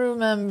crew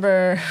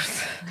members.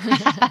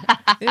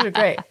 These are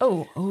great.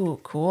 Oh,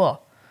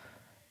 cool.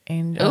 Dark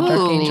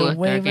Ooh, Angel Dark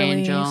Waverly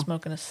Angel.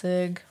 smoking a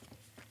cig.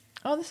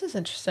 Oh, this is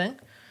interesting.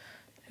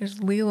 Here's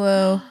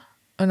Lilo.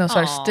 Oh no,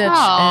 sorry, Aw. Stitch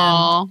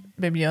Aw. and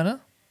Baby Yoda.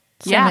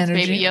 Same Yeah, it's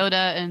energy. Baby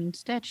Yoda and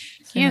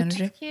Stitch. Same Cute.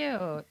 energy.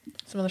 Cute.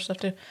 Some other stuff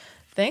too.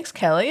 Thanks,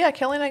 Kelly. Yeah,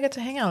 Kelly and I get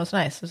to hang out. It was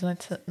nice. It was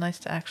nice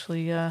to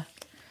actually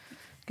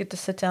get to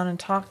sit down and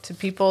talk to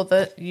people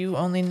that you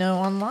only know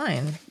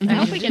online. I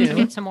hope we get to do.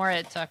 meet some more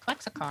at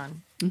Klexicon.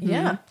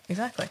 Yeah,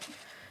 exactly.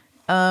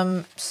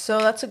 So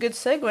that's a good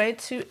segue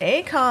to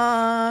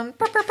Akon.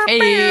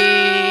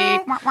 Hey.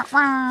 Wah, wah,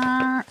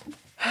 wah.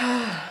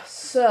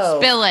 So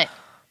Spill it.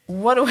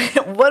 what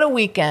a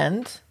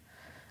weekend.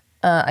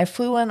 I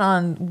flew in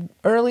on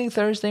early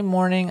Thursday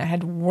morning. I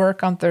had to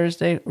work on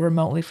Thursday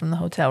remotely from the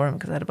hotel room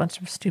because I had a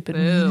bunch of stupid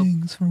Boo.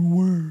 meetings for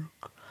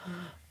work.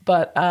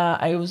 But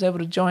I was able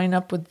to join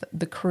up with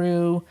the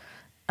crew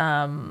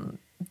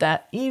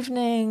that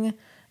evening.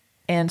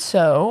 And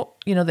so,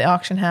 the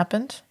auction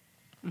happened.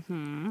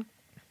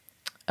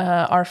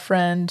 Our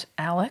friend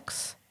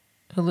Alex,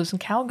 who lives in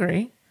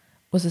Calgary,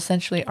 was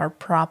essentially our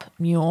prop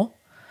mule.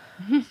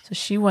 So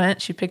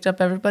she picked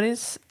up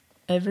everybody's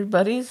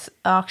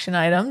auction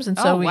items, and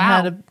so Oh, we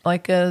wow. had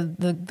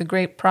the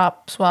great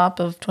prop swap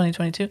of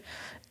 2022,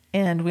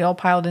 and we all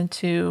piled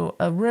into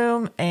a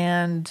room.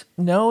 And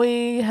Noe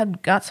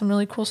had got some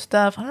really cool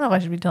stuff. I don't know if I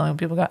should be telling what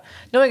people got.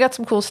 Noe got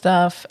some cool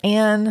stuff.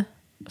 Anne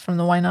from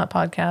the Why Not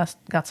podcast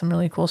got some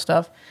really cool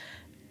stuff,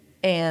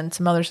 and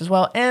some others as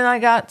well. And I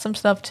got some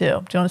stuff too. Do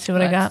you want to see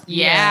what I got?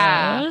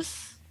 Yeah.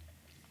 Yes.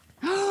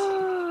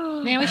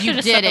 Man, we You should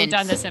have didn't.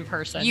 done this in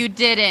person. You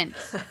didn't.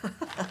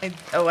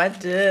 I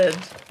did.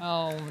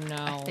 Oh no.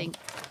 I think.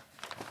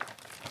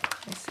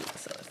 Let's see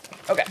this other thing.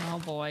 Okay, Oh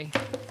boy.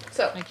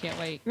 so I can't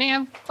wait.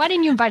 Man, why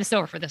didn't you invite us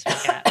over for this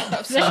weekend? don't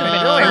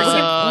worry,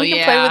 we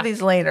can play yeah. with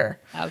these later.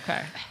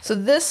 Okay. So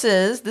this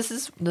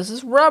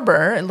is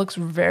rubber. It looks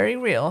very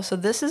real. So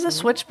this is a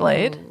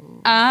switchblade,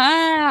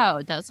 Oh,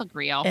 it does look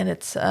real. and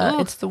it's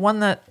the one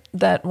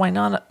that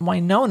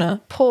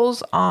Winona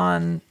pulls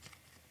on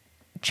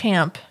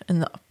Champ in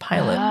the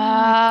pilot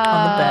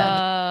on the bed.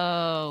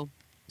 Oh.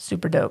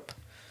 Super dope.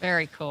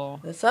 Very cool.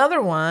 This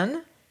other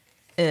one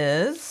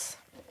is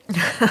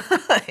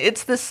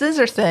it's the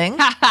scissor thing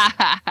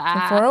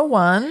from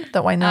 401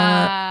 that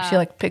Winona she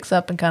picks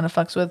up and kind of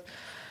fucks with.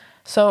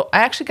 So I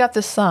actually got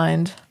this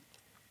signed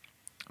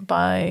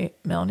by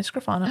Melanie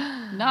Scrofano.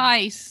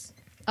 Nice.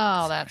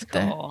 Oh, that's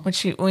cool.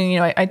 When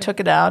I took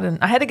it out, and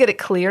I had to get it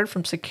cleared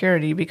from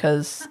security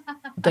because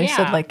they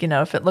said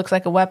Yeah. if it looks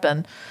like a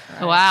weapon.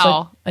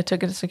 Wow. So I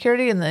took it to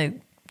security,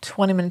 and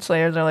 20 minutes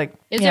later they're like,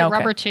 Is yeah, it okay.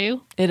 rubber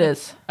too? It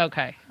is.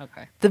 Okay.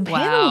 Okay. The handle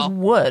is Wow.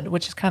 wood,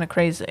 which is kind of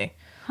crazy.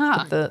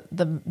 Huh. But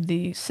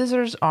the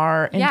scissors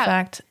are in Yeah.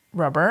 fact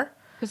rubber.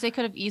 Because they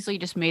could have easily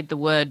just made the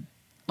wood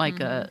like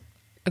a,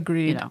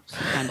 Agreed. some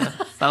kind of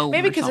foam.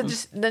 Maybe or because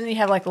something. then you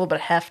have a little bit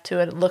of heft to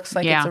it. It looks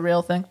like Yeah. it's a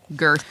real thing.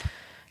 girth.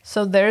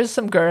 So there's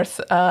some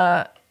girth.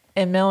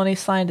 And Melanie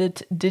signed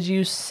it. Did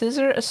you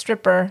scissor a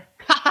stripper?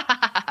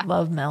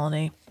 Love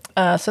Melanie.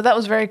 So that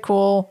was very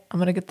cool. I'm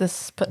gonna get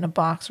this put in a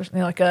box or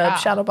something, like a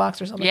shadow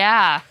box or something.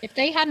 Yeah. If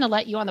they hadn't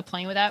let you on the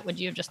plane with that, would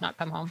you have just not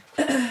come home?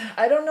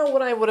 I don't know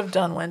what I would have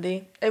done,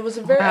 Wendy. It was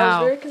I Wow.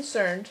 was very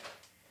concerned.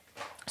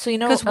 So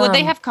Because would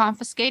they have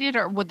confiscated,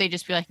 or would they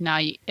just be like, "No,"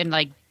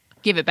 and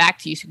give it back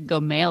to you so you can go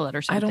mail it or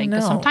I don't something?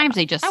 Because know. sometimes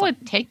they just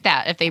take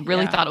that if they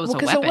really Yeah. thought it was a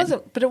because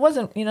weapon. it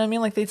wasn't. You know what I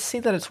mean? Like they'd see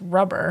that it's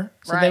rubber,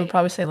 so they would Right.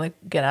 probably say like,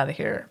 "Get out of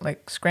here!"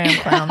 Like, "Scram,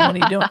 clown! What are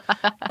you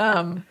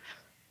doing?"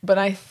 But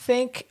I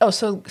think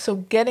so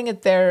getting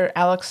it there,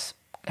 Alex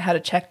had a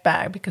checked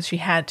bag because she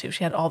had to.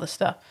 She had all the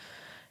stuff,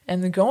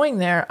 And then going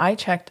there,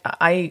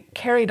 I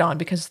carried on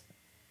because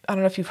I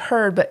don't know if you've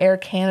heard, but Air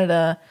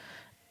Canada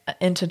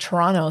into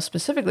Toronto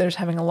specifically is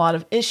having a lot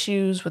of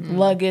issues with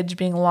luggage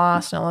being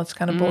lost and all this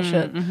kind of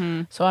bullshit.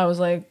 So I was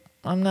like,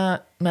 I'm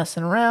not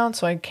messing around.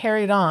 So I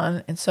carried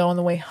on. And so on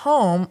the way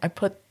home,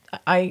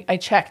 I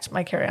checked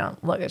my carry-on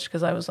luggage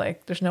because I was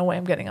like, there's no way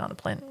I'm getting on a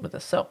plane with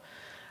this. So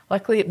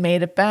luckily it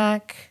made it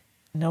back.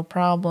 No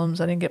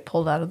problems. I didn't get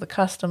pulled out of the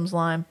customs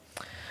line.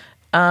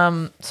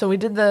 So we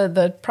did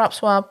the prop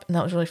swap, and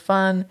that was really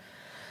fun.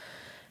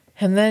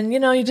 And then,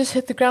 you just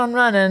hit the ground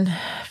running.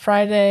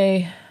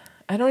 Friday,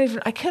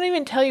 I can't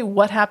even tell you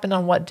what happened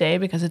on what day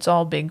because it's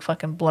all big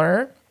fucking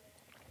blur.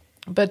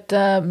 But,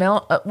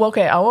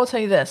 okay, I will tell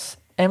you this.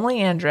 Emily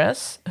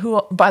Andress,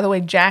 who, by the way,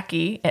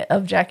 Jackie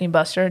of Jackie and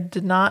Buster,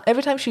 did not,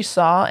 every time she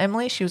saw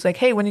Emily, she was like,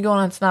 hey, when you going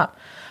on Snop?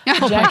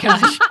 Jackie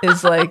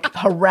is like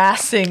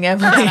harassing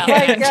Emily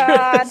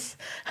Andress.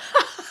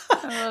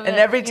 And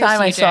every time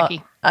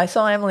I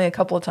saw Emily a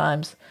couple of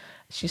times.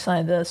 She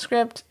signed the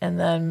script, and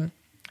then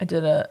I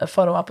did a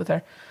photo op with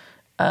her.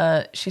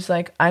 She's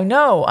like, I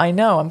know,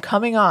 I'm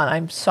coming on.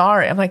 I'm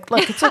sorry. I'm like,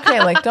 look, it's okay.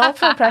 Like, don't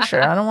feel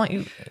pressure. I don't want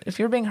you, if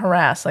you're being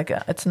harassed, like,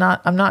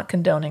 I'm not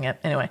condoning it.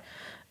 Anyway,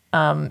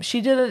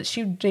 she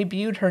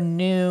debuted her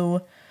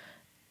new,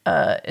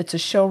 it's a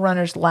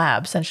showrunner's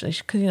lab, essentially,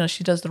 because,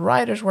 she does the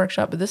writer's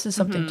workshop, but this is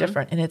something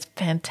different, and it's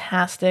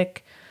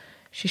fantastic.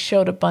 She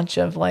showed a bunch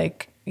of,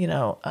 like,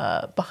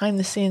 behind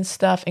the scenes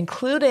stuff,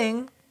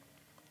 including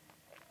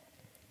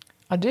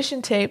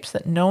audition tapes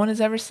that no one has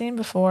ever seen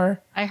before.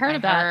 I heard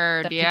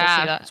about that. Yeah. People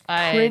see that.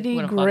 I Pretty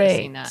would have loved to great.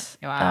 seen that.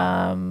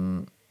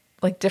 Wow.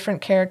 Like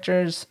different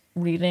characters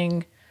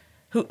reading,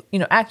 who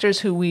actors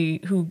who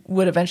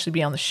would eventually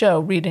be on the show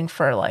reading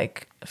for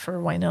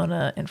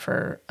Winona and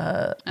for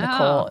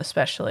Nicole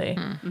especially.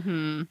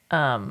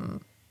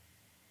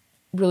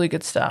 Really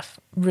good stuff.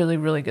 Really,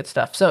 really good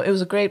stuff. So it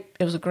was a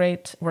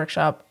great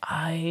workshop.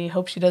 I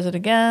hope she does it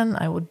again.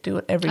 I would do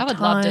it every time. I would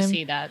love to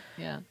see that.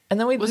 Yeah. And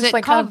then we Was just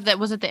it called kind that?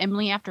 Was it the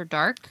Emily After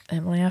Dark? of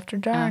Emily After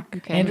Dark. Oh,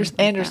 okay.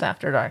 Andress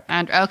After Dark.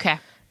 And okay.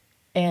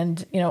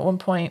 And at one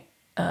point,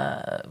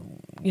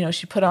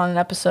 she put on an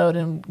episode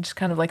and just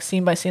kind of like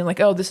scene by scene,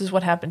 like, oh, this is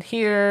what happened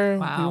here.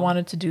 Wow. We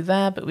wanted to do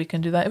that, but we can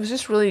do that. It was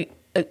just really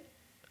a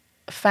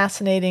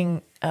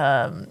fascinating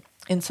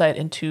insight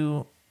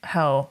into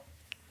how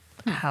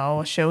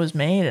a show is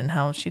made and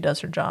how she does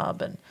her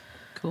job. And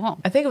Cool.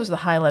 I think it was the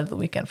highlight of the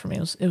weekend for me.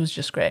 It was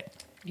just great.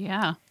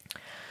 Yeah.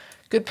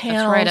 Good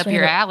panels. That's right up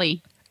your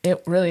alley.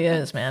 It really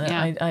is, man.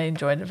 Yeah. I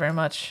enjoyed it very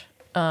much.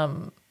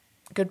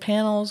 Good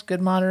panels,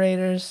 good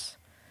moderators.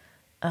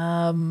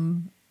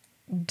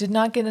 Did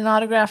not get an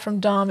autograph from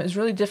Dom. It was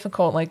really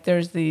difficult. Like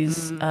there's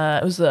these,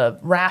 it was a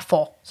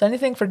raffle. So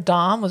anything for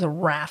Dom was a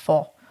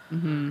raffle.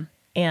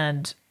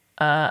 And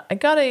I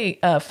got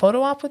a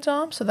photo op with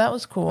Dom, so that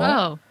was cool.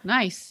 Oh,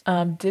 nice.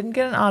 Didn't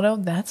get an auto.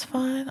 That's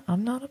fine.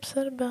 I'm not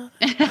upset about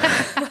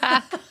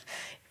it.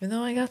 Even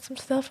though I got some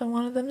stuff I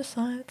wanted them to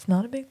sign, it's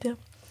not a big deal.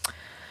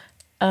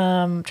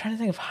 Trying to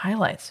think of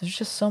highlights. It was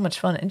just so much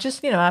fun. And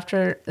just,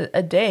 after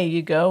a day,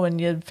 you go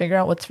and you figure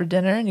out what's for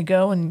dinner, and you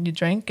go and you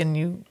drink and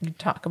you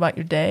talk about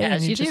your day.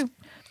 As and you just do.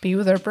 be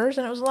with Earpers,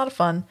 and it was a lot of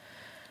fun.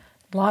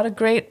 A lot of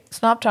great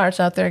Snop Tarts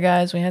out there,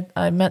 guys.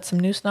 I met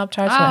some new Snop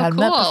Tarts that I hadn't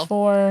met cool.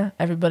 before.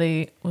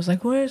 Everybody was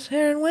like, "Where's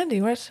Sarah and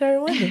Wendy? Where's Sarah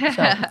and Wendy?"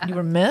 So you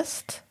were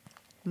missed.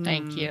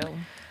 Thank you.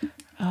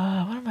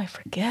 What am I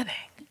forgetting?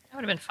 That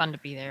would have been fun to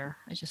be there.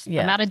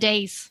 Yeah. I'm out of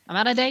days. I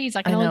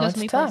can I only know go it's so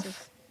many tough.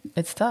 places.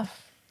 It's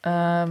tough.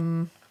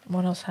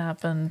 What else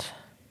happened?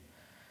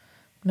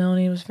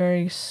 Melanie was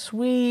very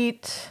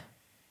sweet.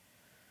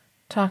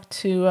 Talked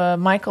to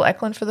Michael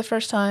Eklund for the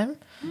first time.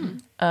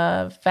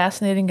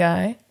 Fascinating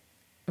guy.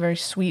 Very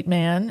sweet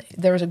man.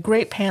 There was a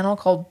great panel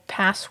called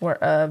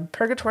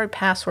Purgatory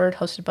Password,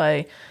 hosted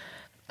by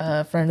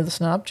a friend of the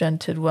Snob, Jen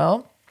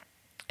Tidwell.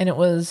 And it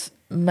was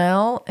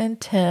Mel and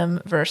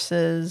Tim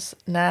versus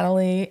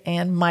Natalie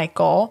and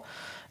Michael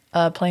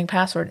playing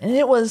Password. And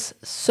it was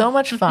so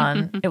much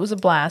fun. It was a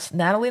blast.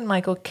 Natalie and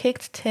Michael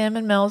kicked Tim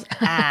and Mel's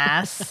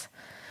ass.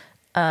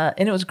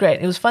 And it was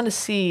great. It was fun to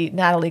see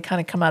Natalie kind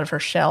of come out of her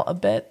shell a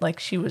bit. Like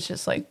she was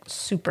just like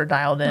super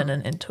dialed in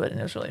and into it. And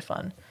it was really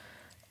fun.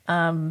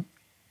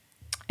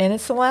 And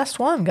it's the last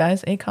one,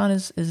 guys. Akon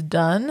is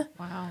done.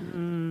 Wow.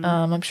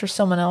 I'm sure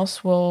someone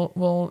else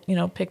will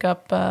pick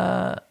up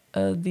the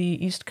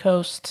East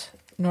Coast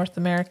North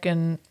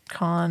American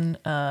con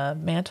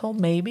mantle,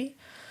 maybe.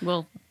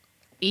 Well,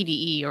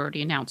 EDE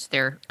already announced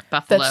their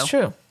Buffalo.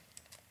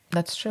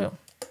 That's true.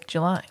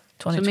 July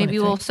 2023. So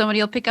maybe somebody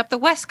will pick up the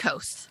West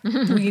Coast.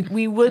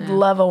 we would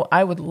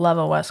I would love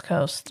a West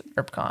Coast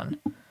ErpCon.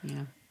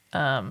 Yeah.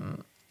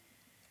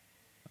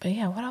 But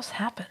yeah, what else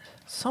happened?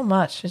 So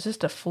much. It's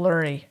just a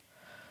flurry.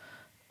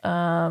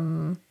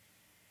 Mel,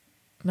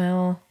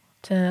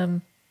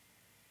 Tim,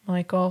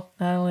 Michael,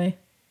 Natalie.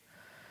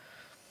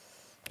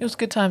 It was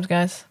good times,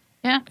 guys.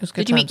 Yeah. It was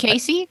good Did you meet times.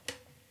 Casey?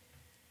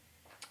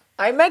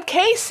 I met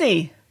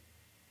Casey.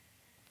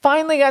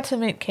 Finally got to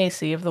meet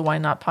Casey of the Why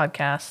Not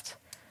podcast.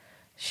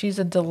 She's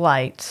a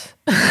delight.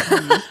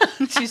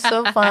 She's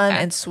so fun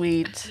and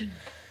sweet.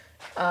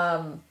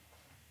 And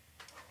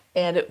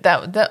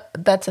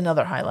that's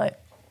another highlight.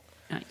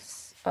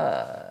 Nice.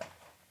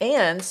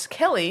 And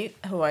Kelly,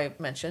 who I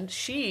mentioned,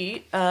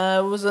 she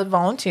was a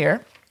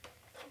volunteer.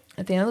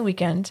 At the end of the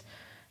weekend,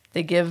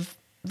 they give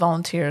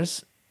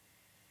volunteers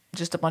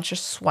just a bunch of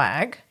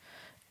swag.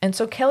 And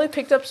so Kelly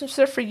picked up some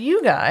stuff for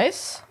you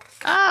guys.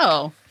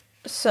 Oh.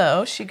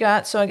 So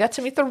I got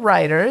to meet the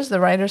writers. The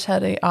writers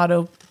had a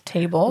auto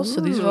table. So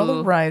these are all the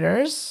Ooh.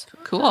 writers.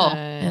 Cool.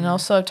 And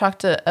also I've talked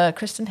to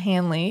Kristen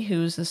Hanley,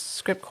 who's the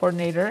script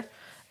coordinator.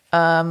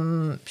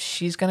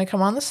 She's going to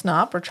come on the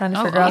Snop. We're trying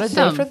to Oh, figure out a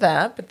day awesome. for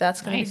that, but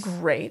that's going Nice. to be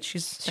great.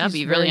 She's That'd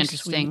be really very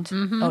interesting.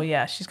 sweet. Oh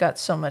yeah, she's got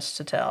so much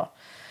to tell.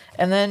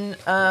 And then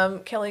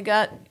Kelly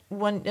got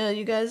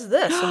you guys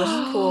this. So this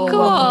is cool. Cool.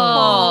 Welcome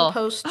home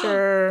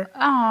poster.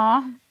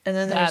 Aw. And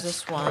then there's That's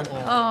this one.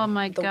 cool. Oh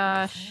my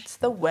gosh. It's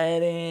the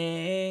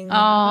wedding.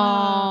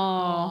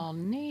 Oh. Oh,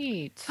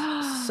 neat.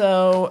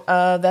 So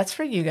that's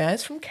for you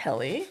guys from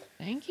Kelly.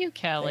 Thank you, Thank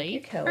Kelly.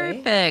 you, Kelly.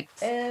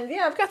 Perfect. And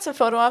yeah, I've got some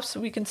photo ops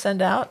we can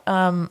send out.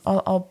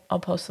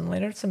 I'll post them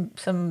later.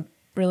 Some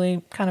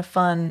really kind of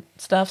fun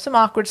stuff, some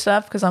awkward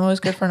stuff because I'm always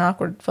good for an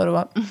awkward photo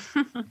op.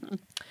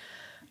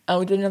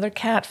 We did another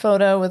cat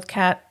photo with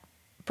Kat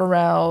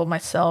Burrell,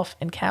 myself,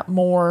 and Kat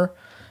Moore,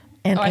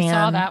 and Oh, I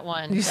saw Ann. that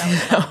one. You That see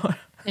was that one?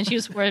 And she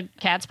was where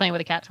cats playing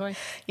with a cat toy.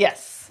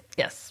 Yes.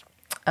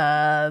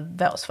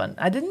 That was fun.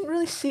 I didn't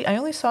really see. I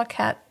only saw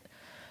Kat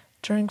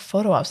during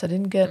photo ops. I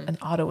didn't get an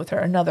auto with her.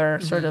 Another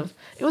sort of.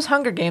 It was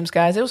Hunger Games,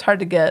 guys. It was hard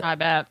to get. I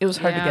bet. It was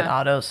hard to get Yeah.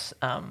 autos.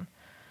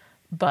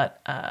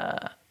 But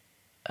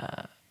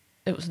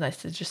it was nice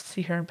to just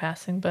see her in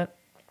passing. But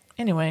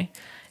anyway,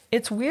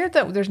 it's weird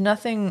that there's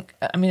nothing.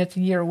 I mean, it's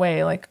a year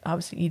away. Like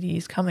obviously EDE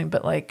is coming,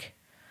 but like.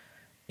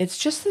 It's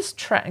just this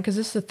because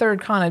this is the third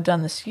con I've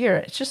done this year.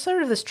 It's just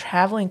sort of this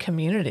traveling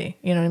community.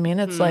 You know what I mean?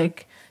 It's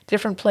like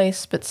different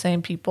place, but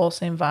same people,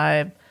 same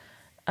vibe.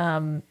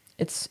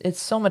 It's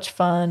so much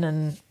fun,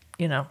 and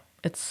you know,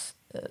 it's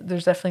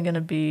there's definitely going to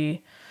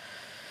be,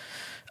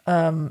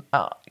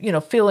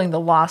 feeling the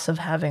loss of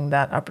having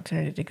that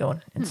opportunity to go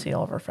and see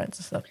all of our friends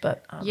and stuff.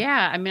 But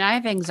Yeah, I mean, I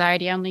have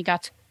anxiety. I only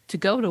got to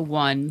go to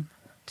one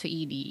to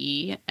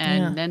EDE,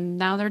 and Yeah. then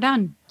now they're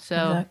done.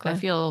 So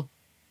Exactly.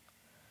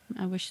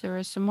 I wish there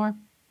was some more.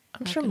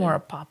 I'm sure more will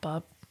pop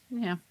up.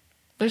 Yeah,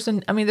 There's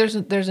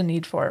a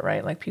need for it,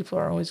 right? Like people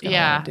are always going to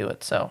Yeah. want to do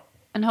it. So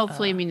and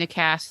hopefully, I mean, the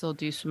cast will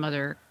do some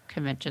other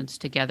conventions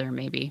together.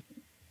 Maybe.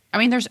 I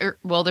mean, there's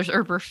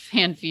Urber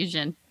Fan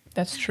Fusion,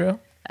 that's true.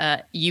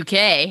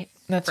 UK.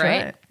 That's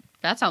right. right.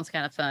 That sounds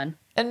kind of fun.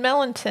 And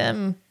Mel and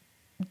Tim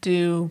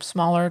do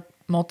smaller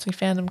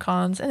multi-fandom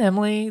cons, and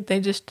Emily, they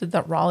just did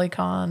that Raleigh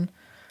con,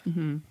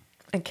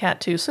 and Kat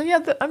too. So yeah,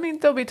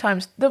 there'll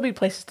be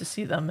places to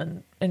see them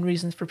and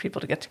reasons for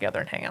people to get together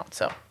and hang out.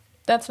 So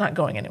that's not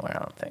going anywhere, I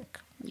don't think.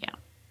 Yeah.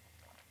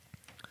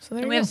 So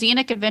there And you we go. have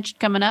Xena convention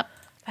coming up.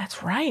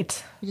 That's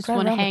right. You just Right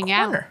wanna around the hang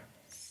out. corner.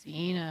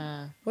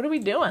 Cena. What are we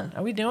doing?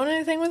 Are we doing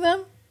anything with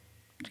them?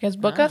 Did you guys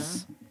book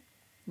us?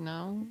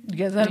 No. You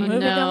guys have a movie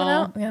No. coming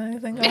out? You got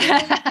anything going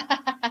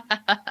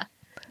on?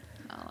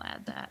 I'll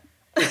add that.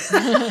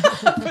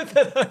 Put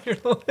that on your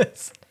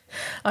list.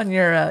 On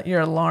your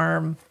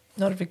alarm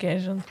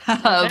notification.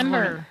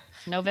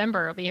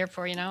 November. I'll be here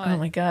before you know it. Oh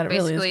my god, it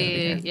really is gonna be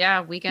Basically, here.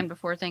 yeah, weekend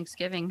before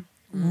Thanksgiving.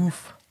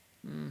 Oof.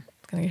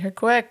 It's gonna get here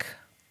quick.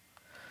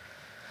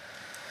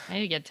 I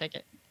need to get a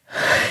ticket.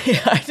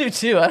 Yeah, I do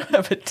too. I don't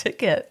have a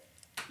ticket.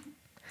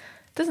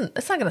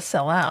 It's not gonna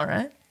sell out,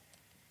 right?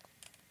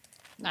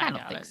 I don't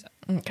doubt think it. so.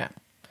 Okay.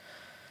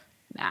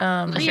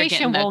 Nah, unless you're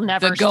Creation getting will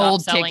never the stop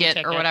gold selling ticket or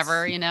tickets.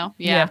 whatever, you know?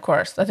 Yeah, of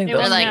course. I think It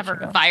those will They're like, never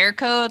go. fire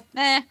code,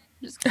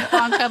 just keep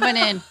on coming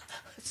in.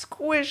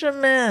 Squish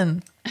them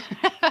in.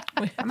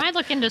 I might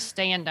look into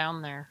staying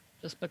down there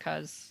just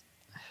because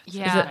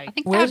Yeah, it- I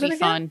think where that is would it be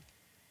again? fun.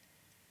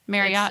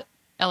 Marriott,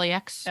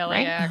 LAX, right?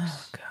 LAX.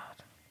 Oh god.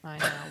 I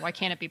know. Why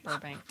can't it be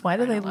Burbank? Why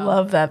do I they don't know.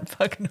 love that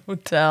fucking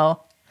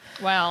hotel?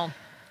 Well,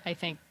 I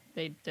think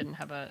they didn't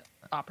have a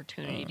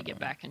opportunity to get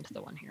back into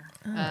the one here.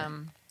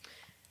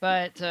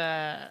 But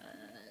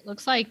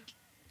looks like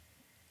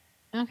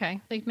okay,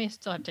 they may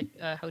still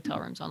have hotel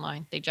rooms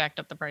online. They jacked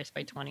up the price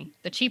by 20.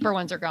 The cheaper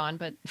ones are gone,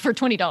 but for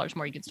 $20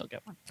 more, you can still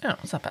get one. Oh,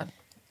 it's not bad.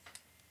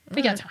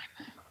 We got time.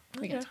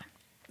 We got Okay. time.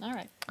 All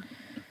right.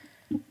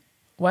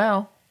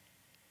 Well,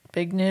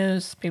 big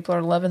news. People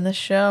are loving this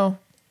show.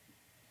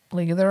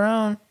 League of Their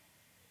Own.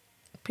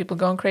 People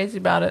going crazy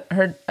about it.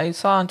 I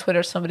saw on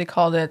Twitter somebody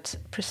called it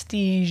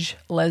prestige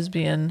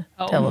lesbian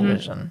Oh.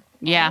 television.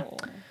 Yeah,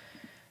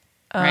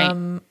 Oh.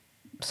 right.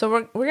 So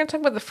we're gonna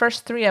talk about the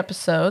first 3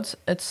 episodes.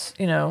 It's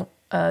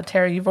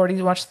Terry, you've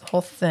already watched the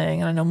whole thing,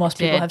 and I know most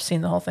people did. have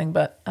seen the whole thing,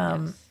 but I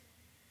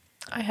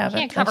You haven't.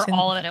 can't cover I've seen-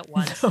 all of it at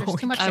once. No, There's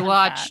too much. I to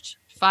watched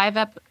five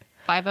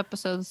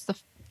episodes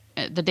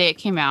the day it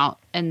came out,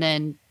 and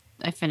then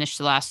I finished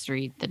the last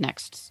 3 the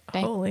next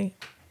day. Holy,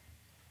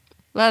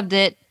 Loved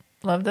it.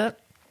 loved it.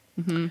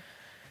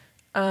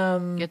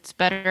 Gets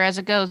better as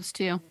it goes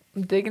too.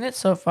 I'm digging it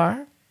so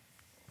far.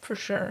 For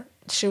sure.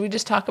 Should we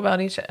just talk about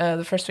each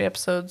the first 3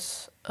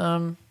 episodes a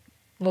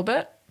little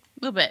bit? A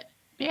little bit.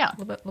 Yeah. A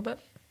little bit.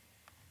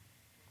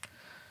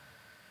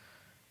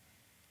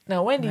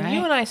 Now, Wendy, Right.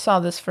 you and I saw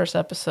this first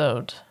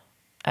episode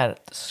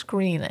at the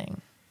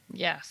screening.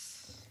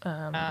 Yes.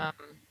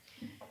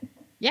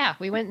 Yeah,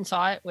 we went and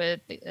saw it with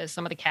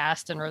some of the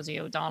cast, and Rosie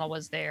O'Donnell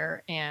was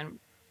there, and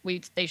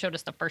they showed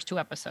us the first 2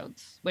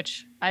 episodes,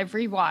 which I've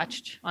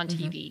rewatched on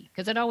TV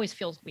because it always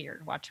feels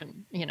weird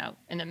watching,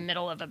 in the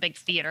middle of a big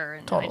theater,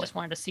 and Totally. I just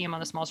wanted to see them on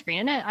the small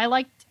screen, and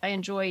I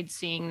enjoyed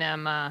seeing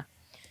them,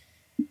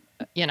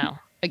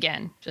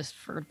 again, just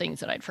for things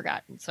that I'd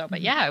forgotten. So,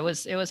 but yeah, it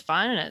was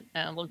fun, and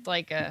it looked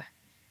like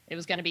it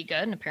was going to be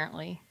good, and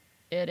apparently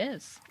it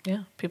is.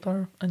 Yeah, people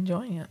are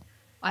enjoying it.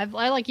 I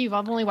like you.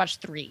 I've only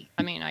watched 3.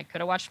 I mean, I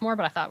could have watched more,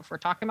 but I thought if we're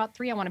talking about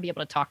 3, I want to be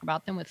able to talk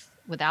about them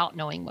without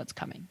knowing what's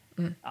coming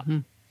up.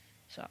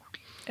 So,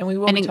 And we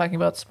will be talking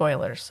about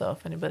spoilers, so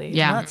if anybody has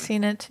Yeah. not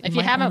seen it, if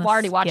you might haven't wanna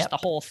already watched skip. the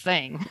whole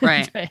thing,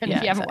 Right. and Yeah,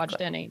 if you haven't exactly.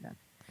 watched any, then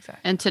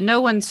And to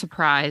no one's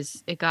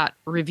surprise, it got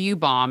review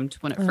bombed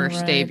when it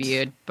first Right.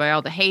 debuted by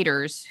all the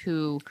haters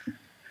who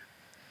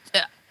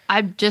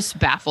I'm just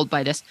baffled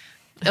by this.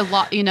 A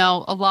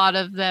lot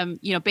of them,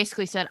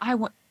 basically said,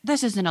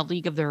 this isn't a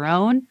league of their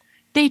own.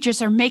 They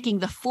just are making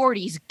the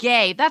 40s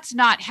gay. That's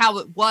not how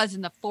it was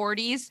in the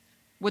 40s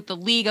with the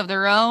league of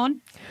their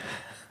own.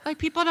 Like,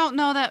 people don't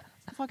know that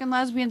fucking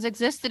lesbians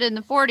existed in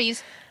the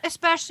 40s,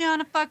 especially on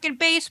a fucking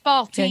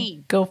baseball Yeah,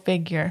 team. go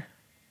figure.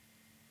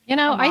 Come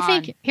I on.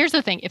 think here's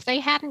the thing: if they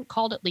hadn't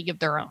called it League of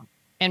Their Own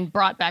and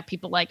brought back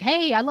people like,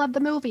 "Hey, I love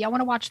the movie. I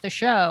want to watch the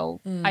show,"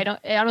 I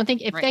don't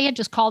think if Right. they had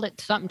just called it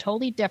something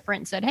totally different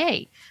and said,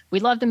 "Hey, we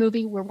love the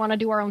movie. We want to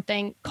do our own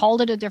thing,"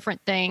 called it a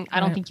different thing, I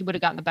don't Right. think you would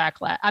have gotten the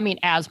backlash. I mean,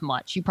 as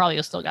much. You probably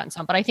have still gotten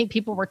some, but I think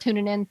people were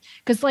tuning in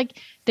because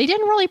they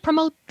didn't really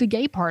promote the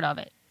gay part of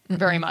it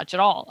very much at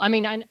all. I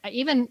mean,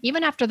 even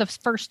after the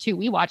first 2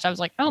 we watched, I was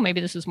like, oh, maybe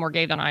this is more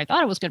gay than I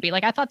thought it was going to be.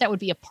 Like, I thought that would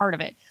be a part of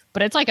it,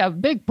 but it's like a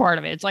big part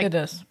of it. It's like It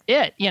is.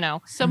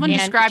 Someone And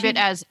described she- it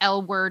as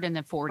L word in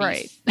the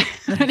 40s.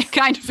 And it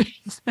kind of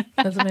is.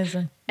 That's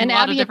amazing. And A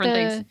lot of Abby at different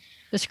things.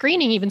 the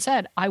screening even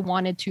said, I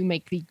wanted to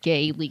make the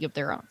gay League of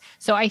Their Own.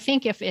 So I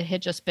think if it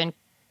had just been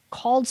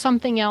called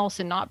something else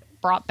and not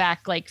brought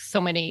back like so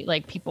many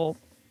like people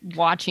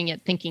watching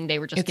it thinking they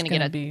were just It's going to get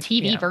gonna a be-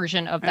 TV yeah.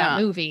 version of that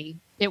Yeah. movie,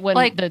 it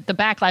wouldn't the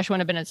backlash wouldn't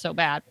have been so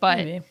bad. But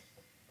Maybe.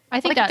 I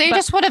think Like, that they but,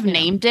 just would have you know,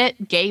 named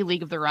it Gay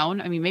League of Their Own.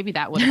 I mean, maybe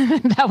that would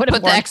have that would have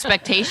put the worked.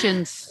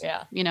 expectations,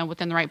 Yeah.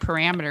 within the right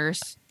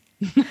parameters.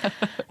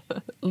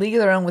 League of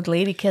Their Own with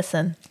lady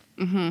kissing.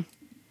 Mm-hmm.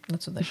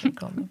 That's what they should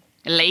call them.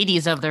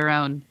 Ladies of their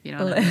own, There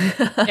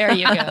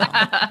you go.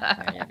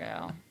 There you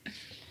go.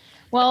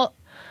 Well,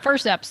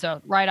 first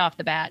episode, right off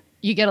the bat,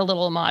 you get a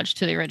little homage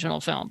to the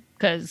original film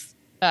because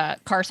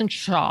Carson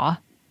Shaw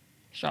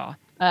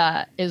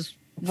is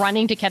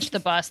running to catch the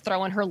bus,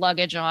 throwing her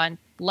luggage on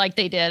like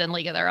they did in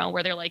League of Their Own,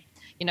 where they're like,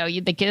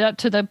 they get up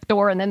to the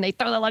door and then they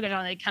throw the luggage on,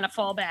 and they kind of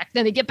fall back.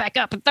 Then they get back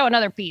up and throw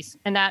another piece.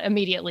 And that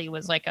immediately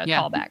was like a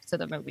Yeah. callback to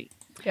the movie.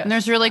 Yes. And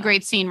there's a really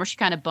great scene where she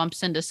kind of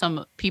bumps into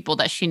some people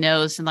that she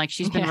knows, and like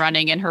she's been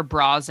running and her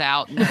bra's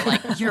out, and they're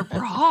like, "Your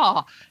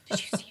bra? Did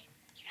you see?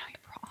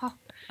 Your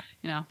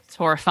bra?" It's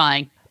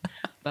horrifying,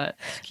 but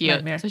it's cute.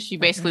 Nightmare. So she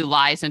basically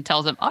lies and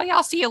tells them, "Oh yeah,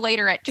 I'll see you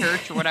later at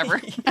church or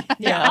whatever."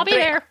 Yeah, I'll be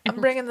there.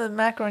 I'm bringing the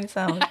macaroni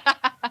salad.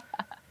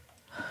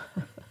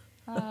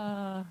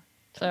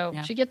 So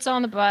Yeah. she gets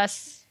on the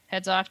bus,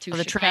 heads off to Or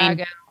the train.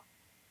 Chicago.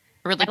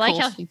 Really I like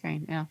cool how-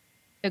 scene. Yeah.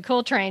 A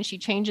cool train. She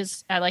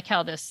changes. I like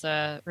how this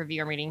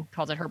review I'm reading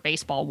calls it her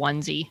baseball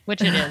onesie,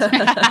 which it is.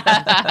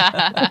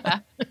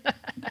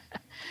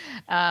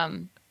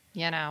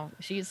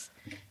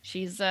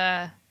 She's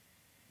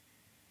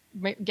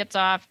gets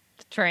off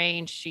the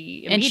train.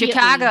 She In immediately-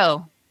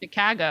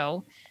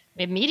 Chicago.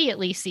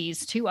 immediately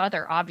sees 2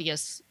 other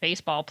obvious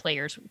baseball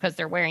players because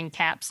they're wearing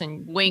caps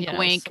and Wink,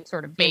 wink, some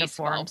sort of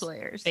baseball uniforms.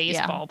 players.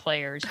 Baseball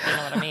players, you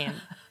know what I mean?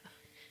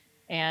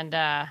 And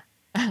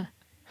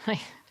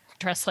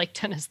dressed like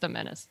Dennis the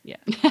Menace. Yeah.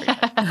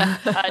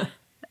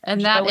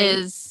 And that Joey-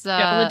 is Joe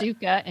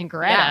LaDuca and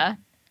Greta.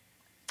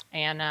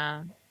 And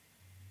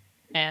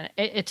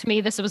it to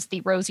me, this was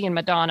the Rosie and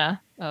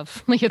Madonna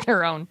of League of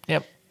Their Own,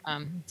 Yep.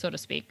 so to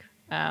speak.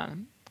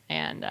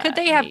 Could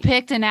they have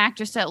picked an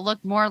actress that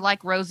looked more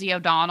like Rosie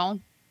O'Donnell?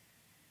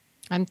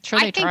 I'm sure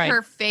they I think tried.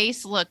 her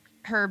face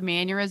her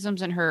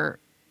mannerisms and her,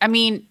 I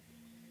mean,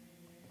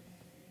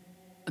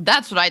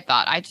 that's what I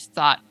thought. I just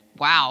thought,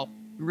 wow,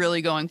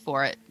 really going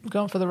for it.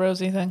 Going for the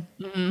Rosie thing.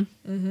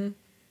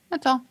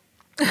 That's all.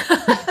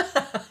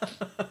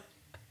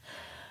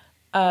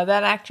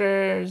 That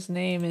actor's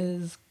name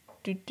is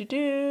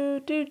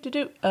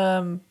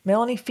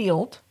Melanie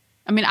Field.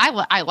 I mean,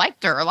 I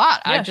liked her a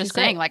lot. Yeah, I'm she's just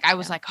saying, great. like, I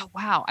was like, oh,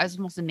 wow. I was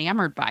almost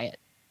enamored by it.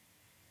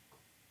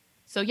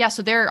 So, yeah,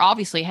 so they're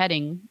obviously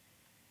heading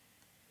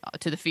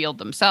to the field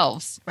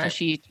themselves. So Right.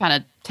 she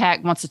kind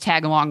of wants to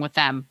tag along with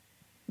them.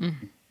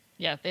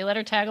 Yeah, they let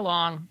her tag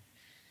along.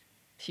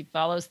 She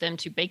follows them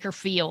to Baker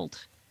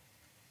Field.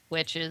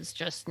 which is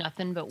just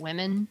nothing but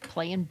women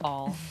playing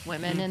ball,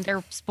 women in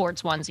their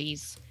sports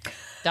onesies,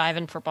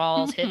 diving for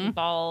balls, hitting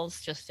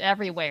balls, just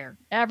everywhere,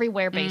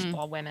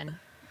 baseball women.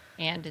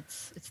 And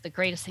it's the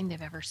greatest thing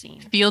they've ever seen.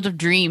 Field of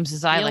Dreams,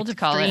 as I like to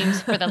call Field of Dreams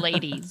it. for the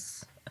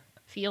ladies.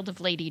 Field of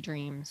Lady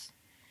Dreams.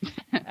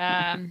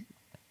 They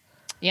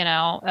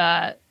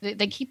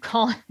keep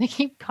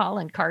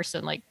calling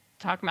Carson, like,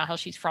 talking about how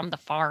she's from the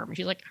farm.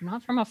 She's like, I'm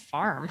not from a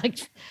farm. Like,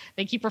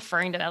 they keep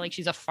referring to that like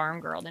she's a farm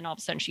girl. Then all of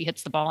a sudden she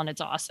hits the ball and it's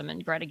awesome.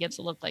 And Greta gives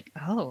a look like,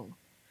 oh,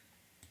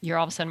 you're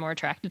all of a sudden more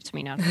attractive to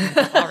me now. You hit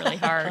the ball really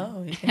hard.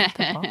 Oh, you hit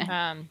the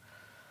ball.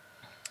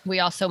 We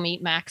also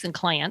meet Max and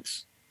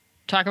Clance.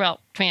 Talk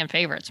about fan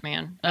favorites,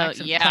 man. Max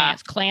and yeah.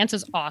 Clance. Clance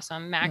is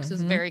awesome. Max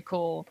is very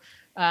cool.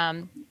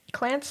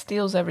 Clance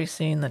steals every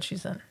scene that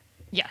she's in.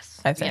 Yes.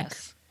 I think.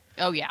 Yes,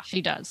 Oh, yeah.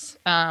 she does.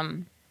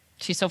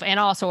 She's and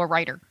also a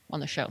writer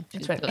on the show.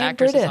 That's right. The And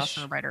actress is British.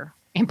 also a writer.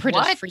 And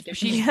British. What? freaking-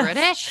 She's Yes.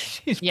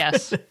 British? She's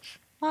Yes. British.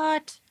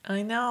 What?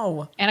 I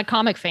know. And a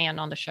comic fan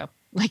on the show.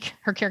 Like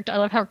her character. I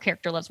love how her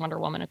character loves Wonder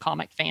Woman, a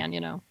comic fan,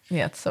 Yeah,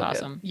 it's so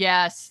awesome.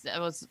 Yes, that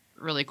was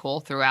really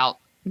cool throughout.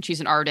 And she's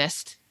an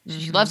artist.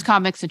 She loves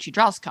comics and she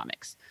draws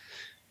comics.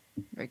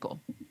 Very cool.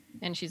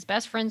 And she's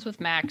best friends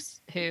with Max,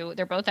 who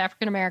they're both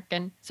African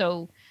American.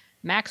 So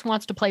Max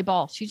wants to play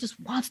ball. She just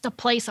wants to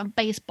play some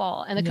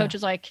baseball. And the coach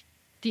is like,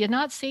 do you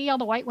not see all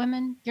the white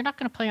women? You're not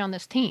going to play on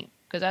this team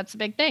because that's the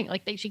big thing.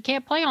 Like she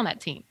can't play on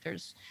that team.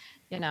 There's,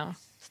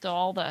 still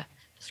all the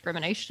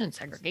discrimination and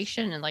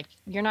segregation. And like,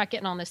 you're not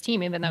getting on this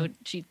team, even though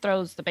she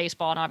throws the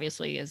baseball and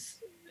obviously is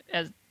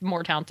as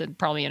more talented than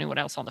probably anyone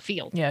else on the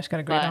field. Yeah, she's got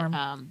a great But,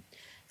 arm.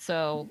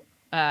 So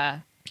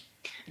that's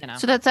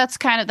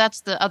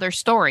the other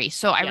story.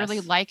 So I really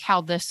Yes. like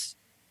how the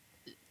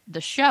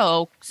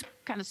show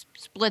kind of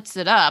splits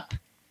it up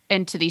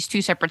into these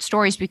two separate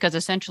stories because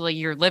essentially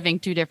you're living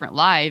two different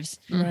lives.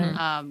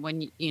 Right.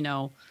 When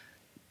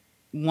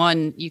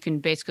one you can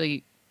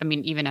basically, I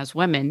mean, even as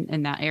women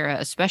in that era,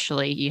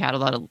 especially, you had a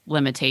lot of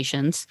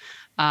limitations.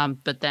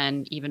 But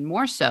then even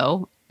more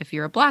so if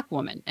you're a Black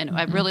woman. And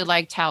I really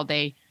liked how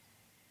they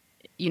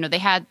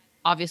had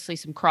obviously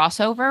some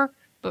crossover,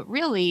 but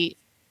really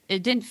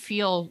it didn't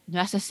feel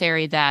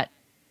necessary that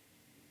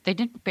they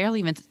didn't barely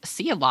even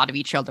see a lot of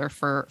each other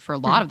for a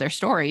lot of their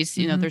stories.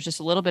 There's just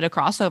a little bit of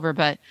crossover,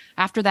 but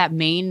after that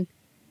main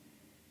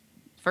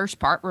first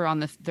part,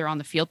 they're on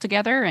the field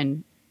together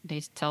and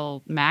they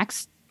tell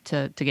Max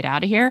to get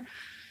out of here.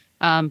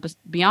 But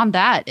beyond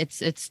that,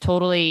 it's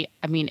totally,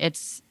 I mean,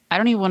 I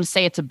don't even want to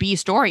say it's a B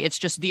story. It's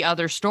just the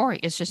other story.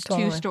 It's just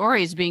two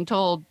stories being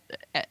told,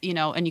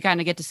 and you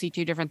kind of get to see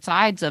two different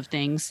sides of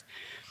things.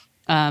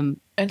 And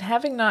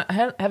having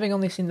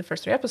only seen the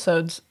first 3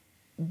 episodes,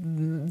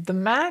 the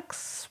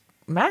Max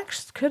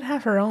could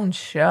have her own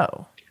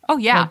show. Oh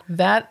yeah,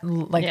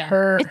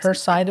 her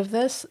side of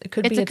this, it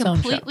could be its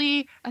own show.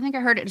 I think I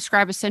heard it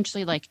described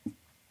essentially like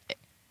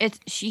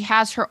she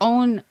has her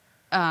own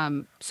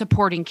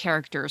supporting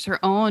characters,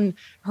 her own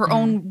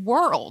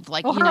world.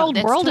 Like her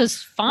own world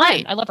is fun.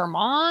 Right. I love her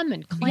mom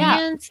and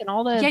Clance and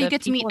all the you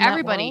get to meet people in that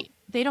everybody. world.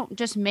 They don't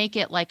just make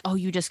it like, oh,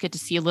 you just get to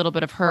see a little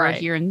bit of her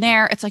here and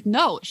there. It's like,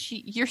 no,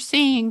 you're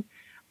seeing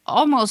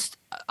almost,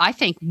 I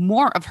think,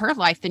 more of her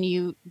life than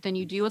you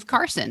do with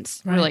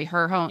Carson's. Right. Really,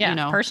 her home,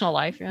 personal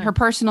life, her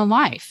personal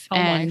life, Home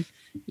and life.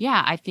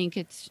 yeah, I think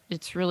it's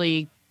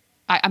really.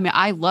 I mean,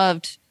 I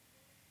loved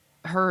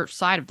her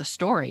side of the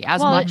story as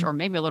much, or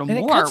maybe a little And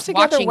more. it cuts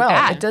together watching well.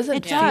 that. It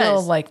doesn't feel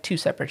does. like 2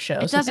 separate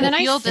shows. It doesn't And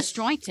then feel I-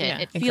 disjointed. yeah,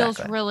 It feels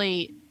exactly.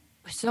 really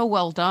so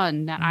well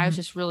done that I was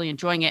just really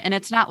enjoying it. And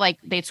it's not like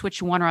they'd switch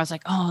to one where I was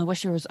like, oh,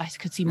 I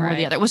could see more of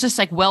the Right. other. It was just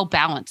like well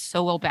balanced,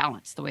 so well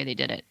balanced the way they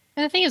did it.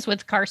 And the thing is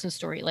with Carson's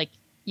story, like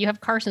you have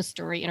Carson's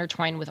story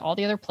intertwined with all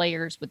the other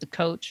players, with the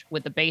coach,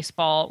 with the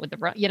baseball, with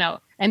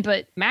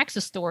but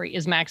Max's story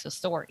is Max's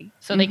story.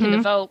 So they can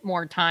devote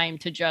more time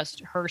to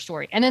just her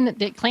story. And then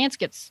the Clance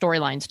gets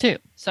storylines too.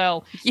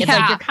 So it's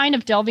like you're kind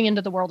of delving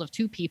into the world of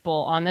 2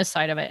 people on this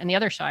side of it. And the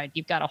other side,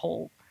 you've got a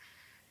whole,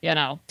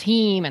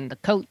 team and the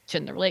coach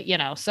and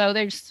so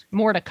there's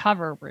more to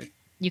cover where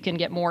you can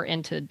get more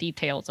into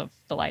details of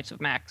the lives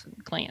of Max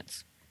and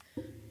Clance,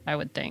 I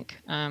would think.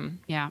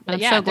 Yeah, But I'm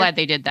yeah, so glad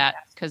they did that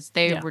because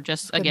they Yeah. were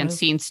just, Good again, move.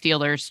 scene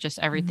stealers, just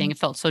everything. It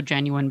felt so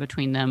genuine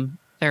between them.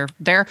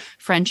 Their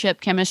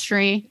friendship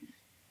chemistry,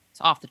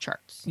 it's off the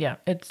charts. Yeah,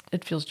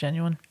 it feels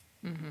genuine.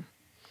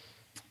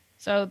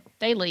 So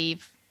they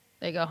leave,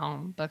 they go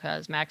home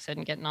because Max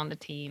isn't getting on the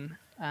team.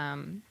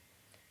 And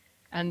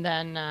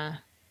then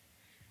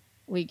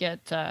we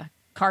get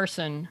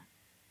Carson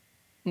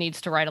needs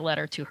to write a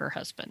letter to her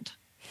husband.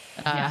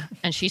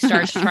 And she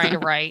starts trying to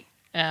write.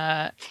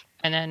 And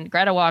then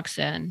Greta walks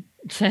in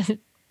and says,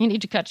 you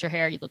need to cut your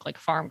hair. You look like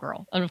a farm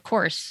girl. And of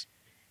course,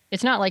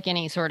 it's not like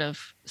any sort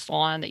of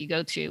salon that you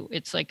go to.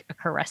 It's like a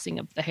caressing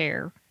of the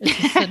hair.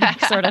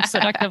 It's a sort of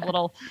seductive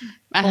little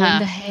pulling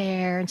the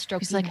hair and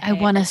stroking. He's like, the I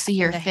want to hair, see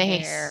your the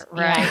face. hair.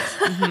 Right.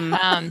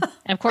 And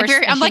of course,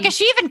 I'm like, is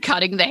she even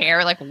cutting the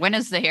hair? Like, when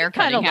is the hair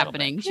Cut a cutting little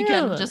happening? bit. She Yeah,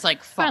 kind of just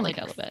like finally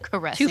like a little bit.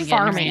 caressing Too it in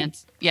her farmy.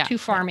 hands. Yeah. Too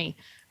farmy.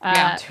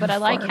 Yeah. Too But I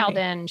like how funny.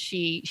 then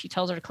she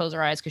tells her to close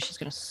her eyes because she's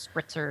going to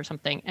spritz her or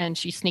something, and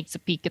she sneaks a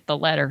peek at the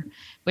letter,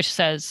 which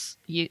says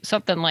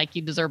something like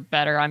 "You deserve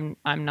better." I'm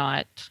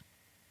not.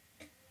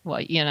 Well,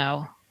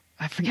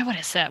 I forget what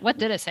it said. What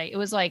did it say? It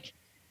was like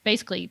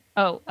basically,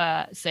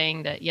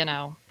 saying that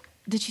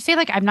Did she say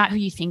like I'm not who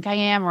you think I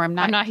am, or I'm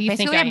not who you think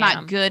basically I I'm am.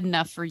 not good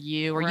enough for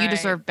you, or you Right.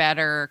 deserve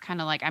better,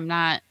 kind of like I'm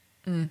not.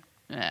 Mm.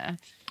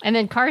 And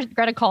then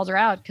Greta calls her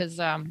out because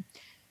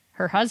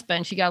her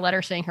husband, she got a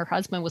letter saying her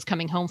husband was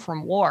coming home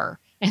from war.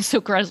 And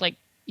so Greta's like,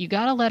 you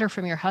got a letter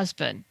from your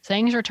husband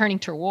saying he's returning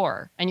to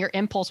war. And your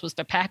impulse was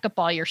to pack up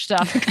all your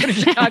stuff and go to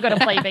Chicago to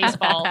play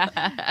baseball.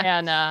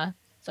 And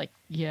it's like,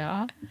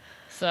 yeah.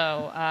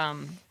 So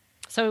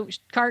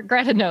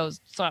Greta knows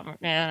something.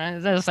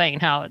 And they're saying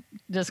how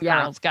this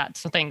girl's got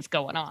some things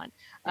going on.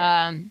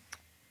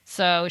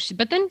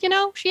 But then,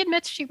 she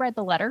admits she read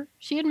the letter.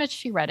 She admits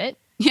she read it.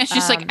 Yeah,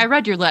 she's like, I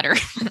read your letter.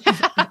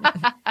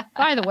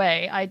 By the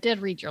way, I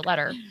did read your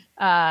letter.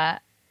 So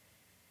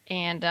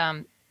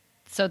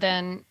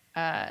then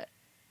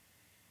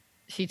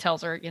she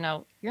tells her,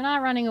 you're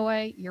not running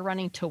away, you're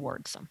running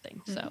towards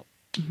something. So,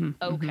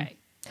 okay.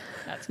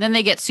 Then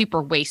they get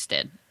super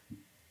wasted.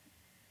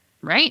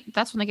 Right?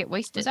 That's when they get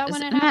wasted. Is that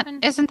when it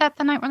happened? Isn't that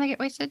the night when they get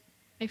wasted?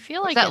 I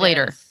feel like that it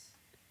later? is.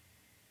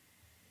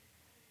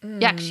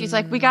 Yeah, she's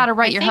like, we got to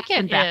write your think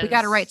husband it back. We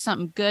got to is. write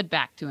something good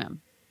back to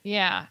him.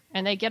 Yeah.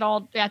 And they get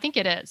all, I think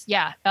it is.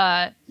 Yeah.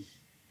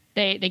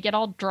 They get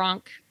all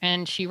drunk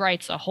and she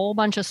writes a whole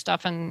bunch of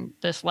stuff in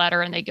this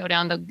letter, and they go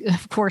down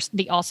of course,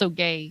 the also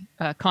gay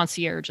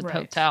concierge at the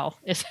hotel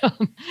is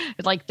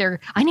like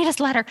I need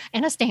a letter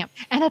and a stamp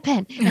and a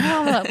pen and an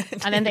envelope.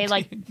 And then they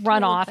like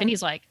run off and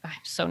he's like, I'm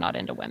so not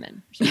into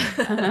women.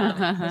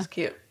 That's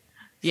cute.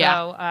 Yeah.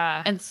 So,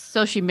 And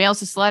so she mails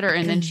this letter,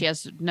 and then she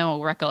has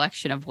no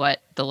recollection of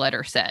what the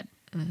letter said.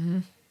 Mm-hmm.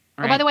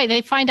 Oh, by the way,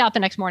 they find out the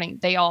next morning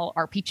they all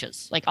are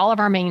Peaches. Like all of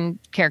our main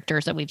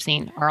characters that we've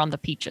seen are on the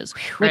Peaches,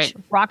 which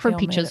Rockford They all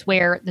made Peaches,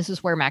 it. this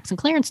is where Max and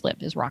Clarence live,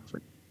 is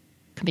Rockford,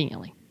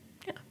 conveniently.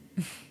 Yeah,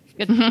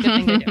 good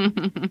thing they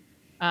do.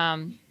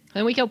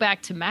 Then we go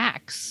back to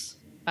Max,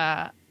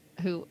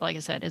 who, like I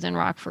said, is in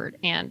Rockford,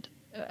 and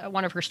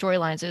one of her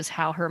storylines is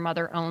how her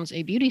mother owns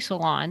a beauty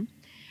salon.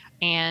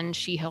 And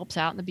she helps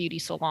out in the beauty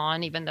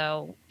salon, even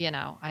though,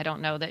 I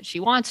don't know that she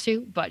wants to,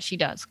 but she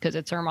does because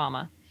it's her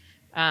mama.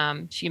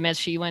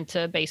 She went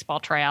to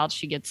baseball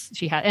tryouts.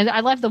 And I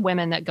love the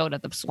women that go to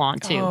the salon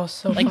too. Oh,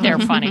 so like fun. they're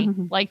funny.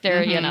 Like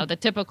they're, the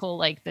typical,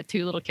 like the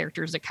two little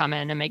characters that come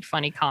in and make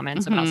funny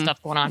comments about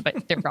stuff going on,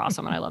 but they're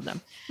awesome and I love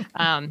them.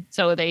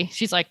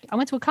 She's like, I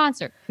went to a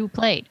concert. Who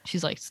played?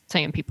 She's like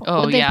saying people,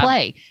 what did they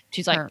play?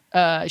 She's like,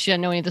 she didn't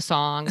know any of the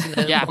songs. And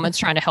the woman's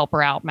trying to help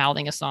her out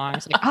mouthing a song.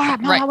 It's like, oh,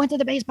 no, I went to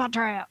the baseball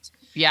tryouts.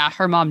 Yeah,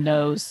 her mom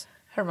knows.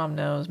 Her mom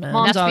knows, man.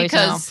 Moms That's always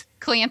because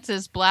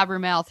Clance's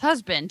blabbermouth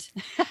husband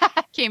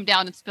came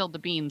down and spilled the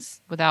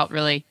beans without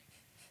really,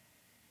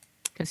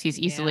 because he's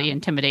easily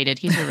intimidated.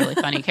 He's a really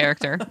funny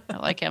character. I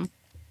like him.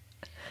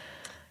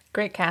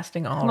 Great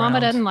casting all Mama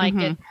around. doesn't like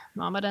it.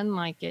 Mama doesn't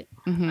like it.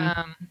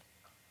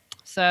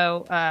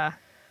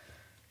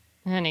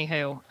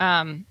 Anywho,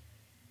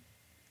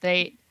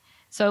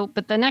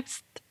 but the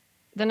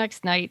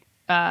next night,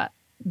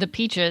 the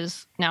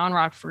Peaches, now in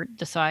Rockford,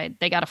 decide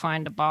they got to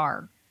find a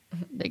bar.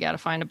 They got to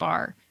find a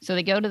bar. So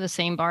they go to the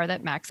same bar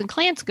that Max and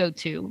Clance go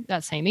to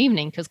that same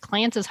evening because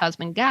Clance's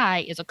husband,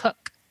 Guy, is a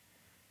cook.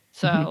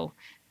 So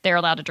they're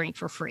allowed to drink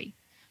for free.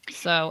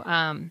 So,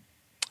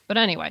 but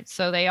anyway,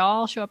 so they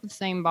all show up at the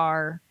same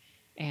bar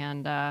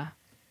and,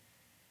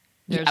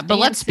 but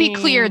let's be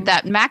clear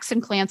that Max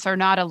and Clance are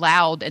not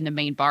allowed in the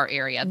main bar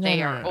area. No,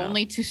 They no, are no.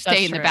 only to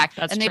stay in the back.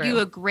 That's and they true. do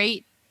a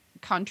great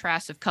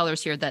contrast of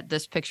colors here that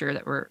this picture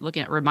that we're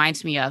looking at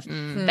reminds me of.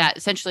 That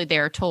essentially they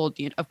are told,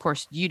 of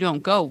course, you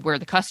don't go where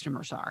the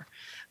customers are.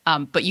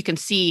 But you can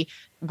see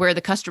where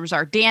the customers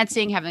are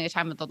dancing, having a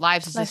time of their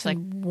lives. It's Nice just like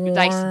and warm.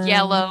 nice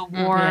yellow,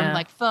 warm, Yeah.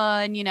 like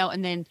fun,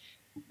 and then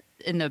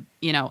in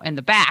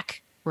the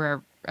back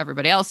where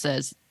everybody else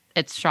is,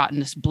 it's shot in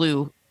this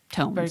blue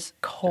tones. Very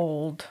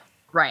cold,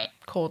 Right.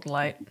 cold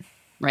light.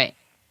 Right.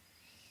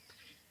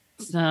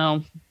 So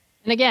And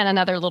again,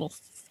 another little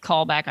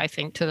callback, I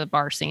think, to the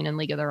bar scene in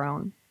League of Their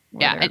Own.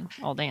 where Yeah, they're and-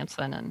 all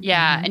dancing and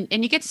yeah,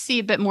 and you get to see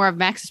a bit more of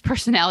Max's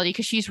personality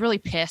because she's really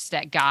pissed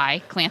at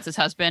Guy, Clance's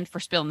husband, for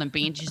spilling the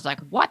beans. She's like,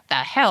 "What the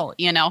hell?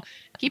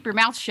 Keep your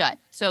mouth shut."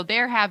 So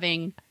they're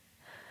having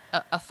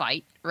a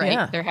fight, right?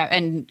 Yeah. They're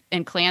and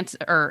Clance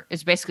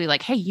is basically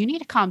like, "Hey, you need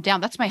to calm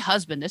down. That's my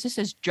husband. This is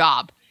his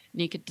job."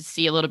 And you get to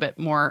see a little bit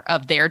more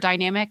of their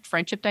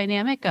friendship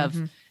dynamic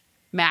of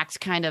Max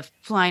kind of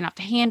flying off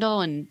the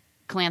handle and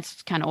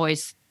Clance kind of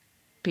always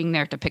being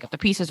there to pick up the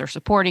pieces or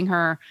supporting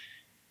her.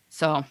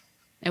 So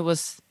it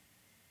was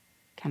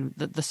kind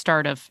of the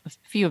start of a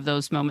few of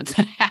those moments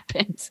that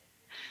happened.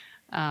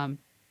 And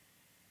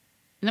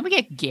then we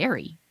get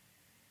Gary.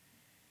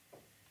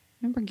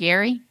 Remember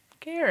Gary?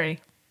 Gary.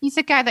 He's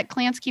the guy that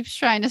Clance keeps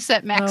trying to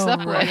set Max Oh, up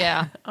right. with.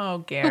 yeah. Oh,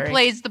 Who Gary.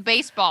 plays the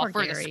baseball Poor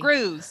for the Gary.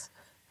 Screws.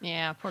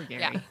 Yeah, poor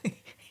Gary.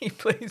 Yeah. He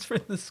plays for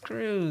the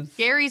Screws.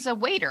 Gary's a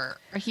waiter.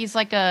 He's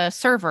like a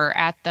server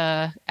at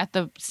the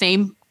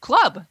same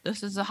club.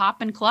 This is a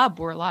hopping club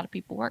where a lot of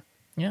people work.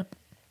 Yeah.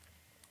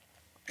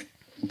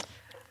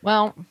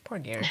 Well, Poor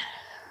Gary.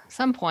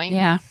 some point,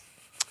 Yeah.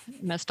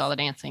 missed all the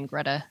dancing.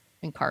 Greta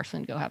and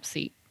Carson go have a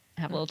seat,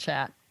 have a little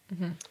chat.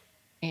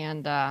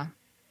 And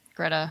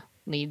Greta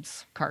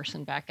leads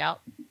Carson back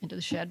out into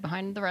the shed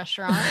behind the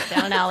restaurant,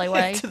 down an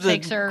alleyway, To the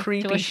takes her to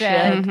creepy a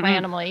shed shed.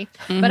 randomly.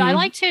 But I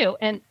like too.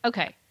 And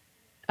okay.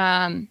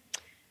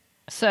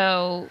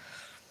 So,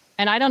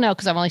 and I don't know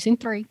because I've only seen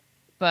 3,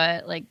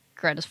 but like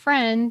Greta's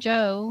friend,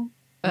 Joey,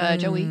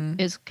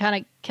 is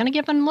kind of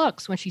giving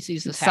looks when she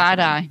sees this Side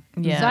eye.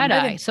 Yeah. Side I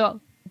eye. think So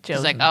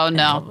Joe's like, in- oh, in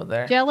no. love with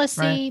her.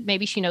 jealousy. Right.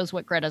 Maybe she knows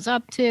what Greta's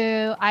up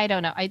to. I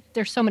don't know.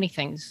 There's so many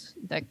things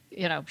that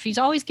she's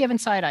always given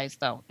side eyes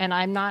though, and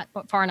I'm not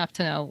far enough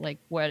to know like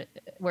where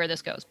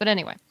this goes. But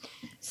anyway,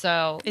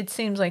 so It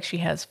seems like she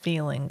has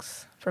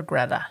feelings for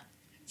Greta.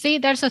 see,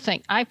 there's the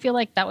thing. I feel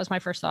like that was my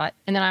first thought,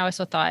 and then I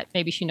also thought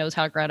maybe she knows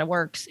how Greta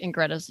works, and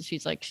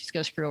she's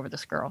gonna screw over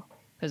this girl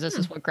because this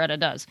is what Greta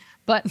does.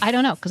 But I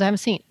don't know because I haven't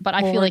seen. But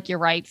I Well, feel like you're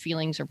right.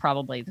 Feelings are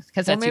probably because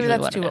Well, that's maybe usually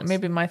that's what too. it is.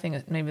 Maybe my thing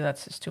is maybe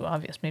that's just too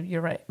obvious. Maybe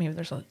you're right. Maybe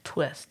there's a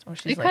twist, or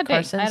she's It like, could be.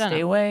 Carson, I don't stay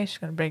know. away. She's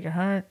gonna break your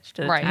heart. She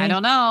did it Right. to me. I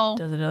don't know.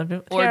 Does it to other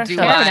people? Or Tara, do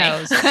shut Who up. I?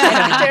 knows?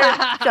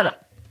 Tara, shut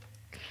up.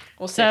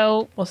 We'll see.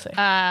 So We'll see.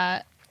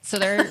 So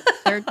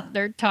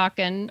they're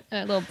talking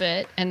a little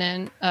bit, and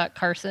then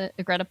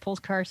Greta pulls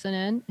Carson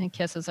in and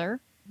kisses her,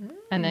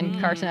 and then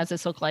Carson has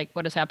this look like,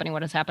 "What is happening?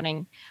 What is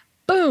happening?"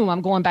 Boom!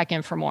 I'm going back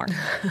in for more.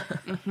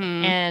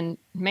 And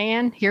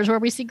man, here's where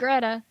we see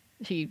Greta.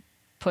 She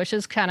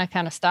pushes, kind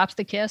of stops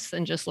the kiss,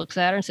 and just looks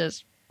at her and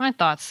says, "I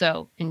thought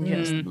so," and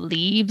just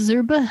leaves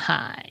her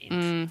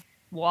behind,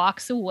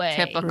 walks away.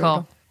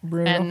 Typical.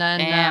 Brutal. And then,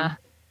 Damn.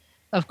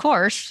 of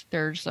course,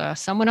 there's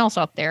someone else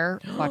out there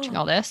watching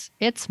all this.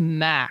 It's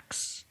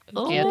Max. It's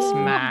Oh.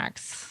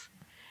 Max.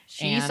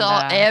 She And,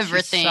 saw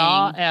everything. She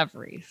saw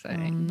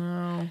everything.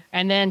 No.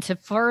 And then to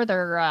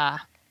further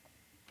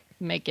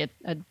make it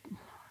a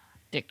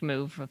dick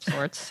move of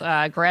sorts,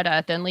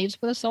 Greta then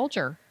leaves with a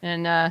soldier.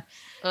 And, Ugh.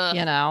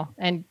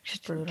 and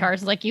Brutal.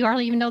 Carson's like, "You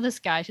hardly even know this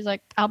guy." She's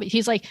like, I'm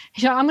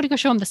going to go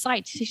show him the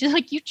sights. She's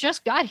like, "You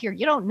just got here.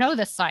 You don't know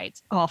the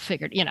sights." "Oh, I'll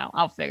figure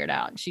it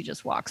out." And she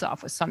just walks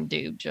off with some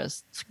dude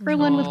just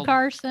screwing with Oh,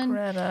 Carson.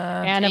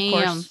 Greta. And of Damn.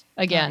 course,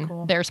 again,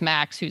 cool. there's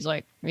Max, who's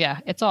like, "Yeah,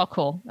 it's all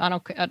cool. I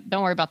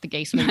don't worry about the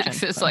gay smooching."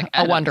 Max is like,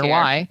 I "I don't wonder care."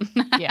 why.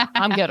 Yeah,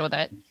 I'm good with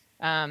it.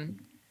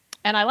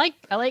 And I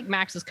like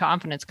Max's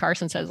confidence.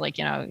 Carson says, like,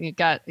 you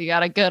got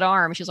a good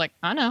arm. She's like,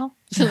 "I know."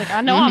 She's like,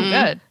 "I know I'm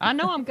good. I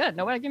know I'm good.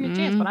 Nobody give me a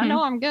chance, but I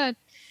know I'm good."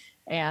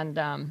 And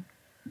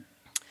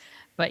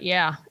but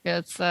yeah,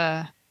 it's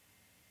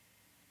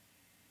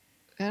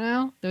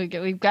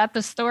we've got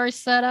the story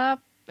set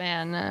up,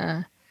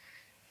 and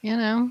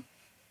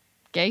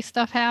gay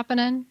stuff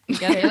happening. We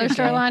got the other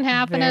storyline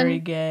happening. Very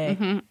gay.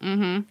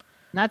 And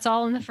that's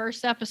all in the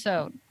first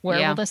episode. Where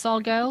Yeah. will this all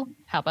go?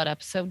 How about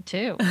episode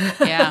 2?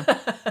 Yeah.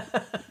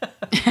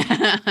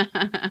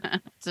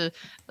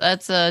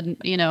 That's a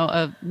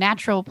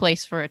natural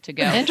place for it to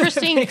go.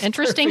 Interesting Makes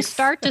perfect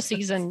start to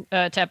season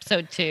to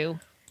episode 2,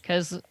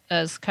 because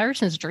as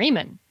Carson's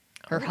dreaming,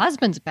 her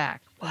husband's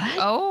back. What?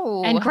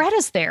 Oh. And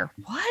Greta's there.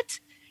 What?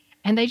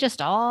 And they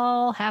just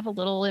all have a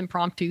little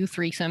impromptu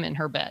threesome in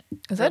her bed.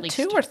 Is Or at that least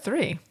 2 or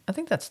 3? I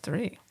think that's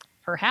 3.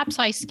 Perhaps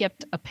I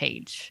skipped a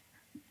page.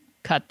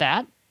 Cut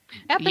that.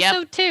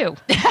 Episode 2.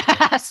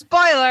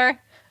 Spoiler.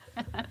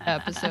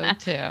 Episode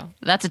 2.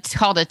 That's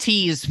called a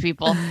tease,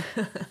 people.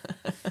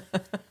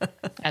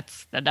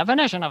 That's the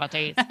definition of a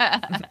tease.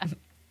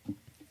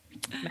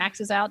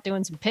 Max is out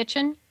doing some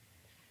pitching,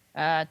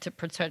 to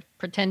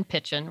pretend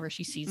pitching, where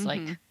she sees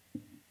like,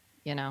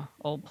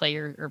 old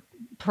players or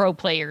pro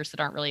players that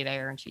aren't really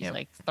there, and she's Yep.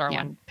 like throwing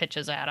Yeah.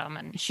 pitches at them,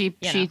 and She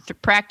You she know.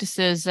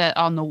 practices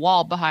on the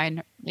wall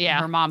behind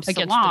her mom's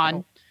against the salon.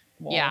 little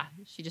wall. Yeah,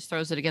 she just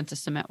throws it against a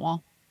cement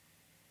wall.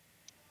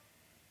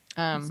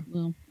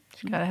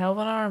 She's got a hell of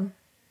an arm.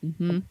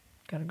 Mm-hmm.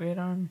 Got a great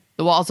arm.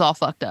 The wall's all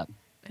fucked up.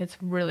 It's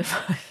really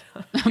fun.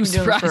 I'm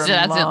surprised it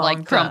hasn't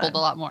like crumbled a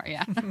lot more.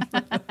 Yeah.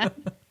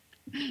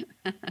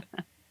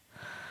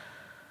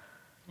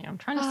 Yeah, I'm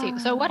trying to see.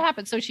 So what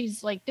happened? So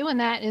she's like doing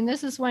that, and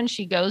this is when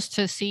she goes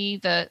to see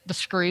the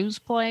screws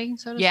play,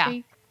 so to Yeah.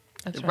 speak.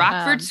 That's The right.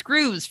 Rockford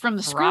Screws from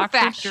the Screw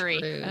Rockford Factory.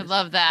 Screws. I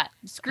love that.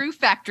 Screw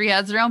Factory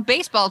has their own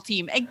baseball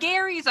team, and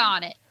Gary's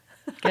on it.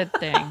 Good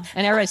thing.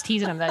 And everybody's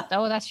teasing him that,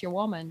 "Oh, that's your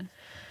woman."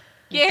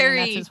 He's saying Gary.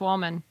 That's his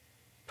woman.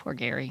 Poor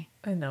Gary.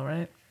 I know,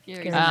 right?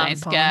 Gary's Gary's a a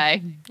nice pawn.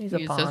 guy. He's a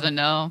He pawn. doesn't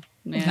know.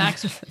 Yeah.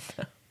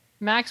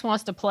 Max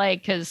wants to play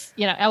because,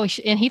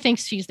 and he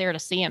thinks she's there to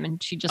see him,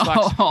 and she just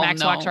walks. Oh, Max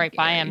no, walks right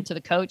by Gary. him to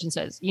the coach and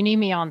says, "You need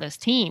me on this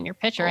team. Your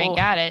pitcher ain't Oh.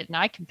 got it, and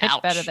I can pitch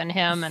Ouch. better than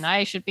him, and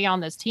I should be on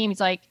this team." He's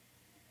like,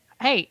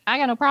 "Hey, I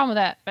got no problem with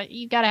that, but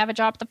you got to have a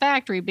job at the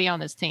factory to be on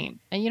this team,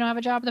 and you don't have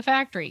a job at the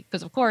factory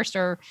because, of course,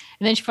 and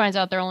then she finds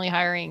out they're only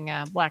hiring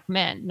black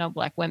men, no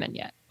black women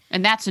yet.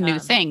 And that's a new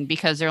thing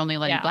because they're only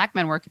letting yeah. black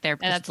men work there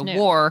because of that's the new.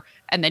 war,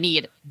 and they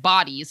need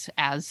bodies,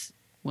 as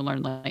we'll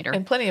learn later.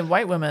 And plenty of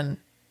white women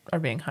are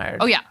being hired.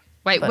 Oh yeah,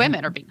 white But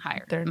women are being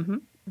hired.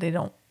 They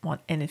don't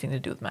want anything to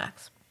do with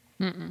Max.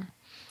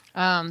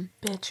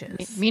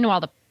 Bitches.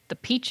 Meanwhile, the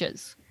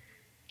Peaches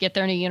get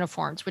their new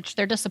uniforms, which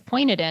they're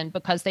disappointed in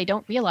because they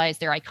don't realize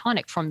they're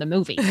iconic from the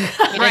movie.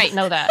 They Right. didn't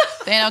know that.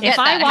 They don't If get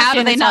I that. walked How do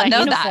in they and not saw a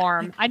know that?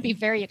 uniform, I'd be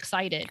very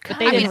excited. But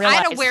they I didn't mean, realize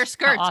I don't wear how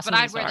skirts, awesome but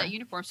I'd these wear are. that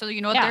uniform. So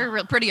you know what? Yeah.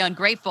 They're pretty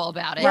ungrateful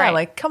about it. Yeah, Right.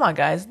 like, come on,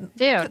 guys. Dude,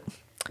 Those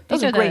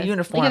these are great They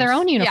uniforms. get their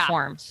own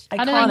uniforms. How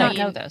do they not Iconic.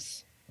 know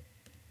this?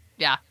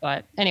 Yeah.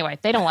 But anyway,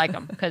 they don't like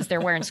them because they're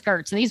wearing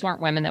skirts, and these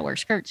weren't women that wear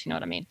skirts. You know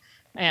what I mean?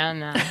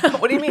 And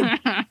What do you mean?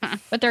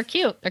 but they're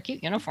cute. They're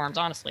cute uniforms,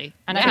 honestly.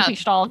 And I Yeah. think we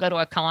should all go to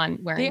a con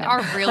wearing They them.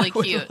 are really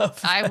would cute. love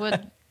I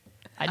would.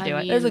 I'd do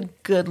I it. There's a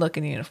good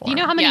looking uniform. Do you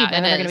know how many Yeah,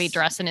 women it are going to be is.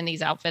 dressing in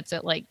these outfits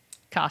at like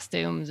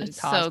costumes and It's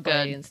so cosplay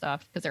good. and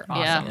stuff because they're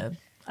Yeah. awesome. Good.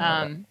 I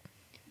love it.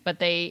 But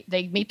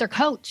they meet their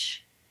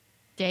coach,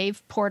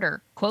 Dave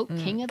Porter, quote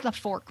King of the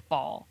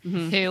Forkball,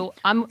 who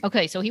I'm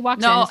okay. So he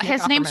walks in. No, as Nick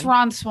his name's Offerman.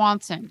 Ron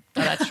Swanson.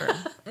 Oh, that's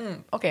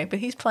true. Okay, but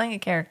he's playing a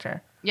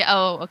character. Yeah.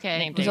 Oh, okay.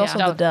 Named He's Dave. also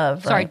the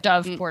Dove, Sorry, right?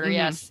 Dove Porter. mhm.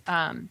 Yes.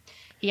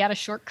 He had a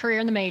short career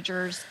in the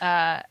majors.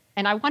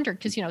 And I wondered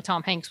because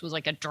Tom Hanks was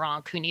like a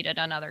drunk who needed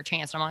another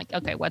chance. And I'm like,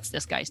 okay, what's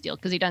this guy's deal?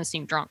 Because he doesn't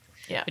seem drunk.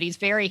 Yeah. But he's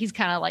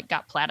kind of like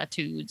got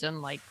platitudes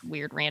and like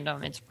weird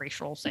random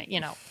inspirational saying,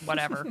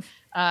 whatever.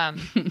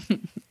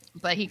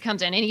 But he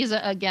comes in and he's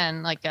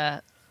again like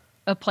a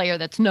player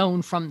that's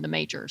known from the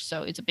majors.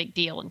 So it's a big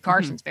deal. And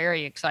Carson's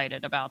very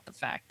excited about the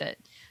fact that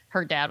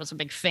her dad was a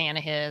big fan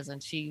of his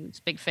and she was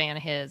a big fan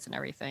of his and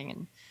everything,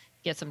 and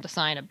gets him to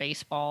sign a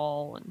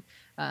baseball.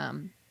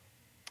 And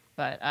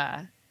but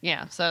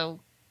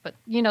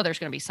there's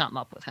going to be something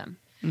up with him.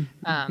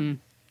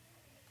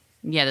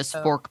 Yeah, this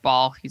fork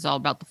ball. He's all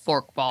about the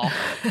fork ball.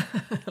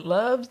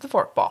 Loves the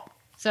forkball.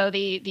 So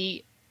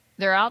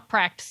they're out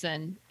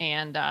practicing,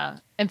 and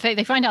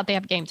they find out they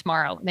have a game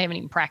tomorrow. And they haven't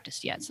even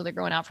practiced yet, so they're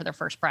going out for their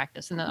first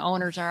practice. And the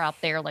owners are out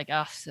there like,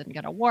 "Oh, this isn't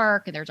going to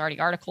work." And there's already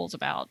articles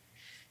about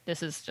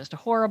this is just a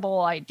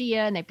horrible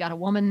idea. And they've got a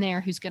woman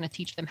there who's going to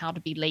teach them how to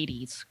be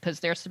ladies,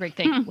 because there's the big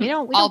thing. We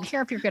don't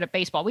care if you're good at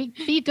baseball. We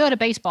be good at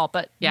baseball,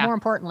 but more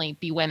importantly,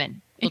 be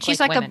women. And Look she's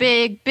like a women.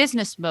 big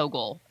business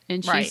mogul.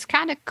 And she's Right.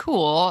 kind of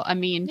cool. I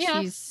mean,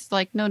 Yeah. she's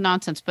like no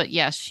nonsense. But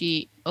yes,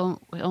 she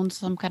owns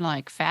some kind of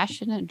like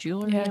fashion and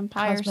jewelry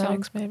empire.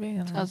 Cosmetics, maybe. I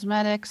don't know.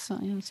 Cosmetics.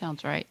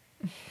 Sounds right.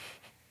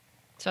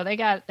 So they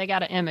got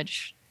an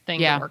image thing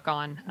Yeah. to work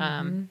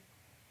on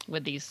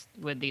with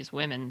these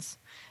women's.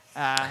 You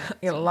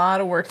got a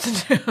lot of work to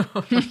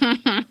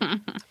do.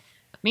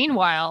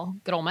 Meanwhile,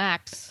 good old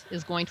Max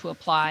is going to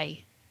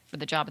apply for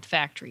the job at the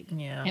factory.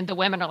 Yeah. And the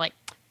women are like,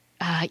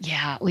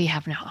 yeah, we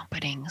have no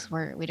openings.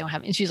 We don't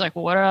have. And she's like,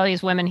 well, what are all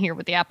these women here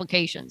with the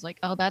applications? Like,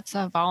 oh, that's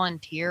a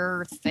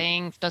volunteer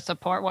thing to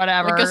support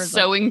whatever. Like a It's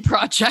sewing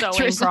project. or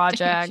sewing something,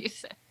 project. she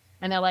said.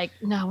 And they're like,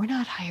 no, we're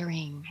not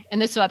hiring. And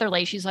this other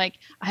lady, she's like,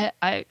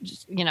 I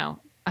just,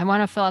 I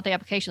want to fill out the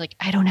application. Like,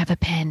 I don't have a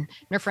pen. And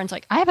her friend's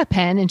like, I have a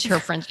pen. And her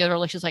friends get her,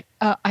 like, she's like,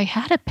 I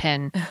had a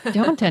pen.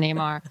 Don't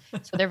anymore.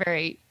 So they're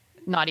very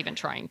not even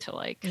trying to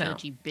like No,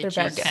 bitchy they're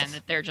bad pretend guys.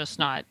 that they're just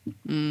not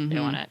Mhm.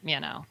 doing it,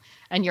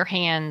 And your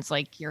hands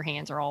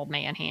are all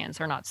man hands.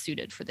 They're not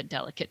suited for the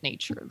delicate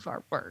nature of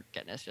our work.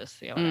 And it's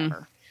just,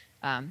 whatever.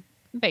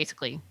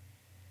 Basically,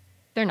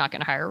 they're not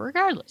going to hire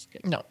regardless.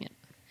 'Cause,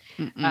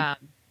 No.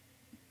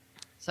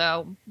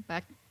 So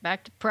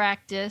back to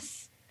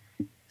practice.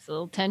 It's a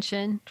little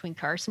tension between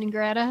Carson and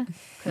Greta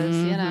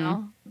because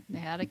they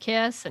had a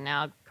kiss, and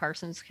now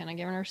Carson's kind of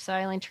giving her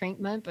silent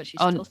treatment, but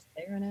she's still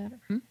staring at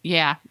her.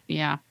 Yeah.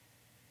 Yeah.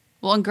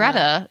 Well, and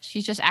Greta,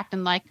 she's just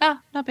acting like, no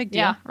big deal,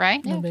 Yeah.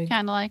 right? No big.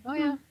 Kind of like, Oh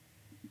yeah,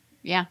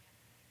 yeah.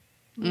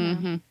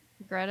 Mm-hmm.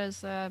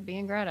 Greta's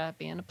being Greta,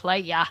 being a play.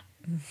 Yeah,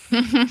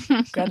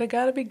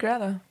 Gotta be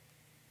Greta.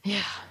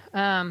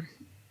 yeah.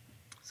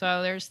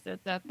 So there's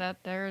that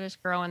there it is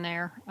growing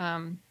there.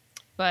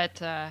 But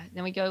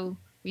then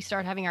we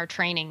start having our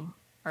training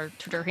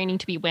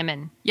to be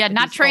women. Yeah, With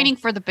not these training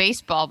for the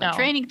baseball, but No,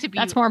 training to be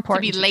that's more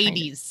important to be to training.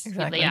 ladies.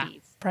 Exactly.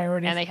 ladies.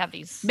 Priorities. And they have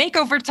these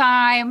Makeover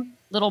time.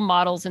 little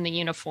models in the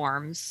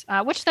uniforms,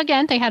 which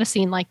again they had a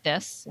scene like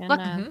this in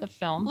Look- the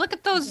film. Look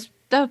at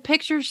the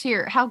pictures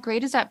here. How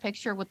great is that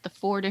picture with the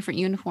 4 different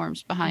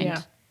uniforms behind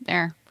Yeah.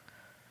 there?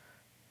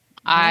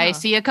 I Yeah.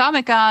 see a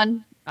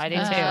Comic-Con. I do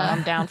too.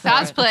 I'm down for it.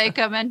 Cosplay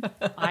coming.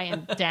 I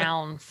am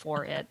down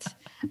for it.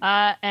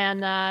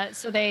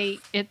 So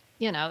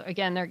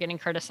again, they're getting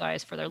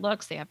criticized for their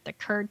looks. They have to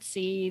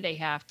curtsy. They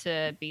have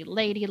to be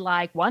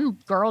ladylike. One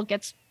girl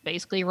gets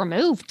basically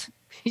removed.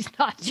 She's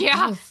not.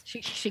 Yeah.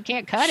 She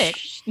can't cut it.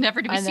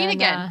 Never to be And seen then,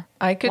 again.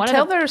 I could one of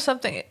tell the- there was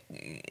something.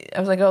 I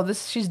was like, "Oh,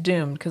 she's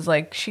doomed," because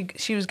like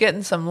she was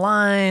getting some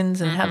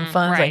lines and having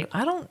fun. I was right.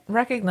 like, I don't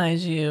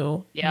recognize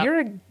you. Yep. You're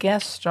a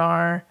guest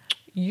star.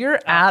 You're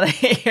out of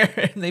here.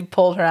 And they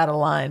pulled her out of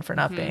line for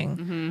not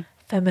being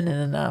feminine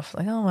enough.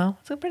 Like, oh well,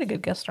 it's a pretty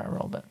good guest star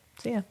role, but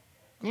see ya.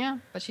 Yeah,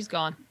 but she's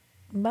gone.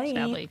 Bye.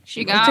 Sadly,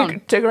 She They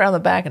gone. took her on the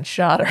back and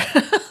shot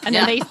her. and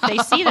then they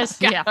see this.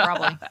 Yeah,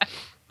 probably.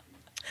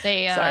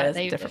 They Sorry, that's a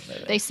they different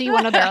movie. they see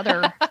one of their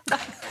other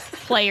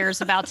players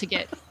about to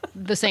get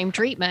the same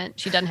treatment.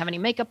 She doesn't have any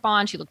makeup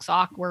on. She looks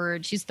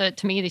awkward. She's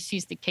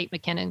she's the Kate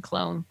McKinnon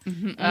clone.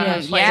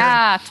 Yeah, player.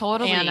 Yeah,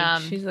 totally.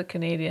 And She's a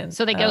Canadian.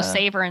 so they go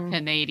save her and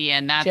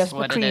Canadian. That's Jess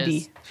what McCready.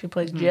 it is. She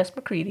plays Jess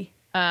McCready.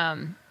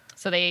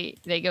 so they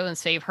go and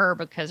save her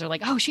because they're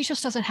like, oh, she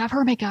just doesn't have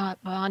her makeup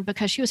on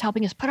because she was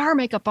helping us put our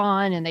makeup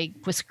on, and they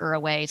whisk her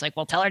away. It's like,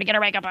 well, tell her to get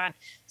her makeup on.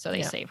 So they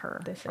Yeah, save her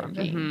they from saved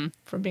her. being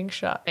From being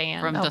shot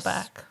banned. From out the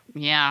back.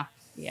 Yeah.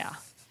 Yeah.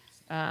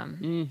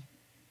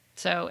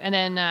 So and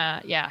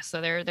then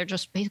so they're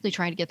just basically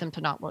trying to get them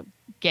to not look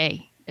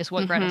gay is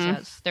what Greta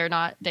says. They're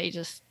not. They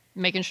just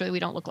making sure that we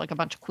don't look like a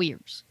bunch of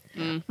queers.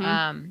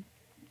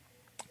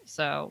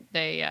 So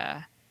they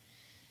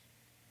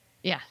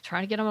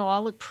trying to get them to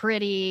all look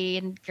pretty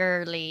and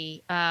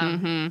girly.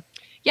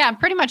 Yeah,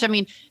 pretty much. I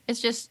mean,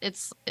 it's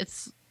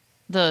the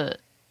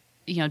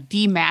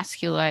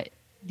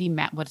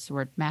what's the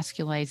word?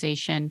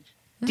 Masculization.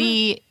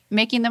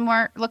 Making them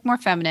look more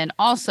feminine.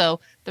 Also,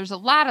 there's a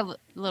lot of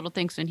little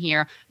things in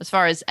here as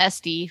far as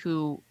Esty,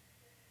 who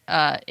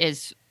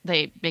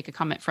they make a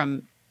comment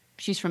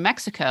she's from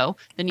Mexico.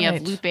 Then you have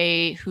Right.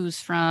 Lupe, who's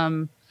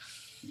from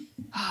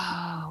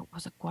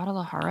was it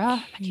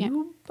Guadalajara?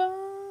 Cuba?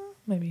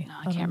 Maybe. No,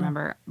 I don't can't know.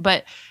 remember.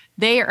 But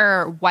they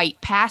are white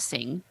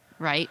passing,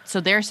 right?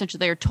 So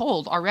they're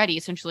told already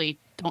essentially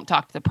don't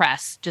talk to the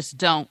press. Just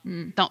don't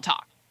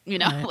talk.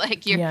 Right.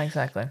 Like you're Yeah,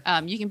 exactly.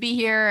 you can be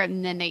here,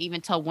 and then they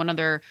even tell one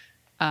other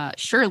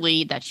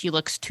Shirley that she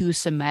looks too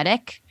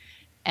Semitic,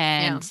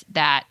 and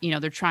that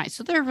they're trying.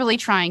 So they're really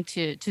trying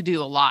to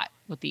do a lot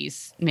with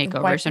these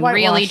makeovers and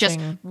really just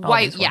whitewashing all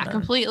these women.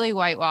 completely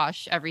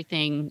whitewash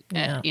everything.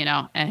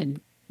 Yeah.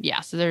 And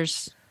so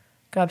there's.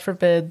 God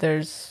forbid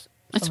there's.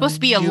 It's supposed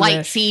to be a light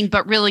Jewish- scene,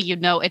 but really,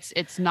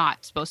 it's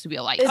not supposed to be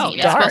a light It's scene.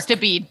 It's dark. supposed to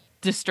be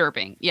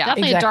disturbing. Yeah.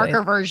 Definitely Exactly. a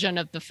darker version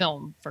of the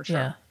film for sure.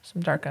 Yeah,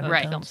 some dark Right.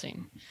 undertones.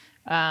 Film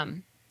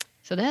scene.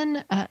 So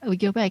then we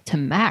go back to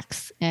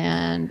Max,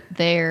 and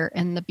they're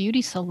in the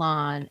beauty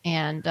salon,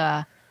 and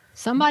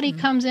somebody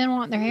comes in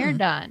wanting their hair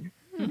done.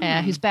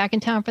 Who's back in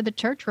town for the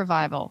church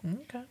revival?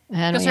 Okay.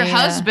 And Because her we,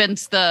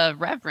 husband's the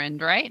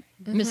Reverend, right?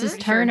 Mrs.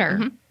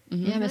 Turner.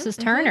 Yeah, Mrs.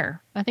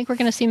 Turner. I think we're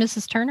going to see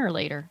Mrs. Turner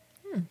later.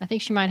 I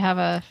think she might have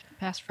a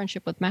past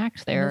friendship with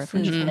Max there. if Mrs.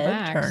 it's from Ed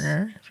Max.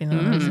 Turner, if you know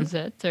what I mean. Mrs.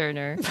 Ed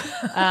Turner.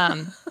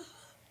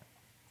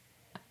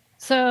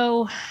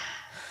 So,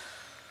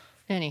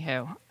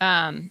 anywho,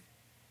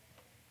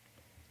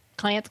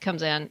 Clance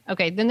comes in.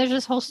 Okay, then there's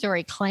this whole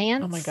story.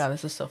 Clance Oh my God,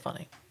 this is so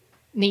funny.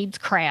 needs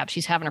crabs.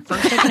 She's having her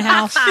first open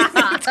house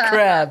It's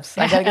crabs.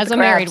 I gotta get as the a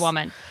married crabs.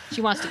 woman.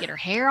 She wants to get her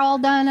hair all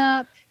done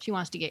up. She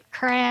wants to get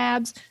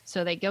crabs.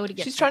 So they go to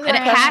get She's some trying to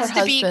And it impress has her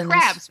to be husband's-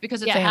 crabs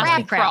because it's Yeah, a it has to crab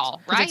be crabs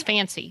crawl, 'cause right? it's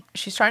fancy.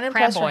 She's trying to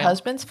Crab impress her boil.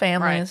 husband's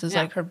family. Right, This is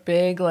yeah. like her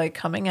big, like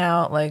coming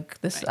out, like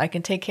this. I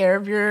can take care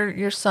of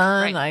your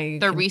son. Right. I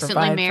They're can recently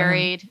provide for him."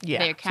 married. Yeah,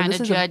 They're so kind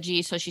this of is a-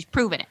 judgy, so she's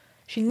proving it.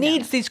 She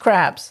needs these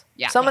crabs.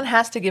 Yeah. Someone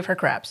has to give her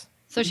crabs.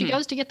 So she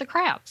goes to get the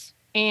crabs,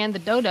 and the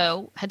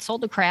dodo had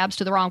sold the crabs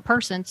to the wrong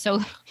person. So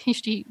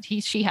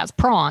she has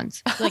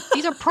prawns. She's like,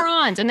 these are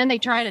prawns, and then they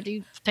try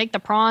to take the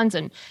prawns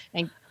and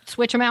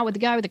switch them out with the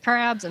guy with the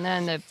crabs, and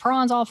then the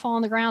prawns all fall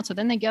on the ground. So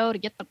then they go to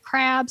get the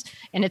crabs,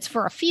 and it's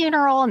for a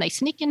funeral, and they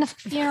sneak into the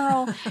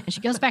funeral, and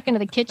she goes back into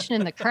the kitchen,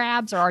 and the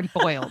crabs are already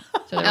boiled,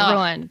 so they're Oh.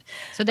 ruined.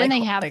 So then they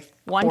have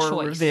one horror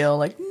choice. reveal.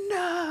 Like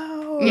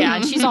no. Yeah,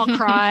 and she's all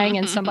crying,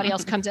 and somebody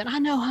else comes in. I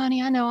know,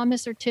 honey, I know, I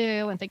miss her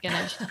too, and thinking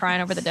that she's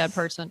crying over the dead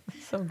person.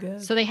 So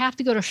good. So they have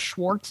to go to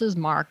Schwartz's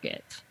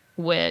Market,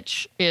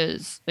 which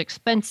is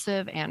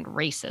expensive and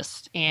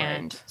racist,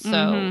 and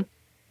so,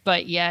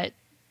 but yet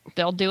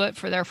they'll do it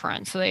for their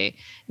friends. So they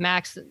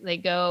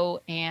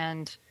go,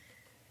 and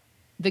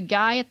the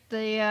guy at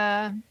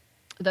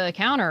the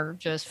counter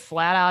just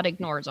flat out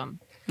ignores them,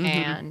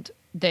 and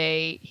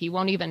he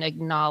won't even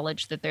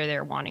acknowledge that they're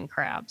there wanting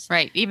crabs.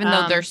 Right. Even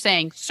though they're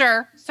saying,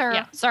 sir,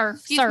 Yeah, sir,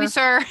 excuse me,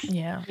 sir.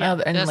 Yeah. Yeah,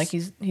 and just- like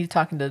he's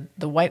talking to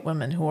the white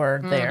women who are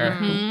there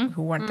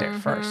who weren't there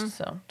first.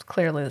 So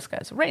clearly this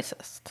guy's a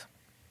racist.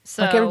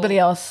 So Like everybody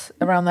else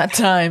around that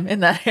time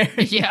in that area.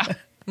 Yeah.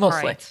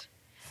 Mostly.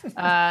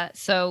 Right.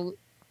 So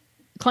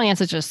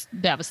Clance is just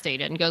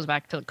devastated and goes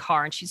back to the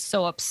car, and she's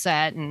so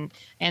upset, and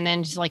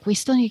then she's like, we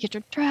still need to get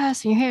your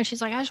dress and your hair.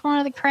 She's like, I just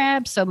wanted the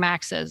crabs. So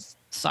Max says,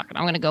 suck it,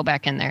 I'm going to go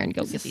back in there and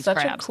go get these Such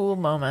crabs. a cool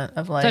moment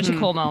of like Such a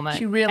cool moment.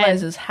 she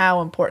realizes how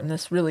important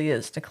this really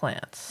is to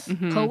Clance.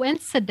 And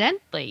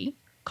coincidentally,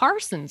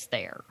 Carson's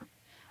there.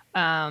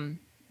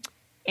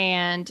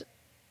 And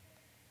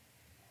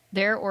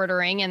they're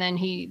ordering, and then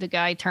the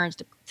guy turns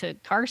to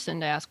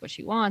Carson to ask what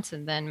she wants,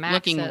 and then Max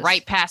Looking says,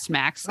 right past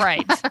Max.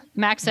 Right.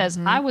 Max says,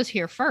 I was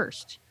here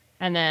first.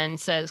 And then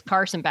says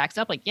Carson backs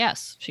up like,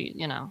 yes, she,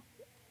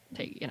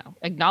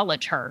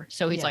 acknowledge her.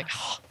 So he's Yeah. like,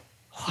 oh,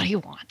 what do you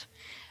want?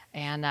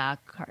 And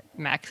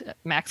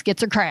Max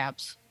gets her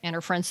crabs, and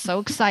her friend's so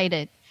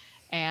excited.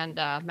 And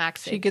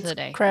Max She saves gets the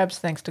day. crabs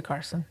thanks to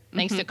Carson.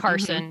 Thanks to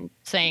Carson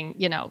saying,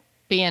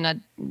 being a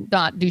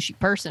not douchey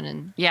person.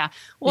 And Yeah.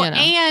 Well, You know.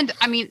 and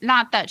I mean,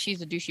 not that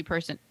she's a douchey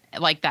person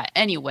like that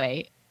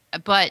anyway,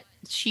 but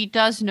she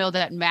does know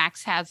that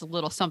Max has a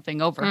little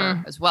something over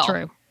her as well.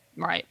 True.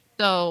 Right.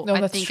 So No,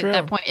 I that's think true. at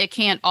that point, it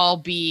can't all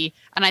be,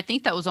 and I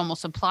think that was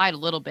almost implied a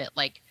little bit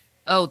like,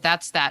 oh,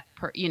 that's that,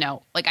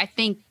 like I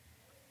think,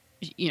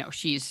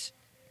 she's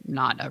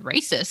not a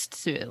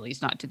racist, at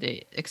least not to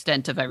the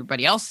extent of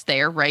everybody else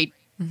there, right?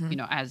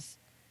 As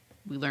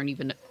we learn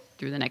even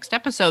through the next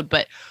episode,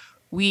 but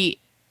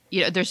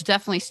there's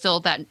definitely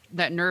still that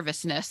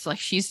nervousness. Like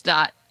she's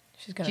not,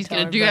 She's gonna she's tell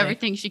going to do everybody.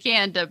 everything she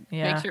can to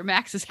Yeah. make sure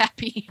Max is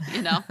happy,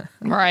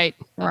 Right.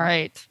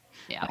 Right.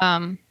 Yeah.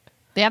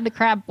 They have the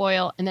crab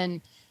boil, and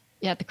then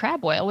the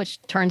crab boil,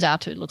 which turns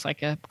out to looks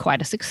like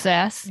quite a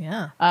success.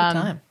 Yeah, good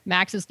time.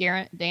 Max is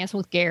dancing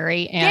with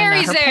Gary, and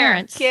Gary's her there!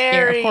 parents. Yeah,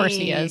 of course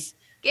he Gary! is.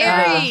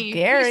 Gary,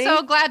 Gary. he's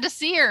so glad to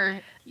see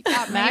her. You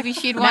thought maybe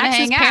she'd want to Max's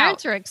hang out.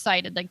 parents are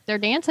excited, like they're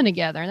dancing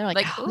together, and they're like,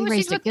 Like, "Oh, ooh, we she's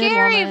raised a with good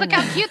Gary. woman." Look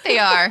how cute they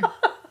are.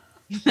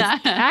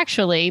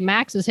 Actually,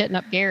 Max is hitting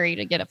up Gary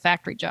to get a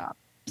factory job.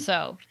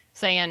 So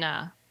saying,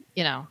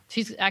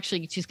 she's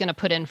going to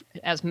put in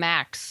as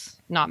Max,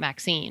 not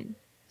Maxine.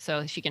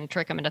 So she can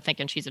trick him into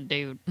thinking she's a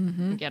dude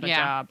and get a Yeah.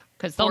 job.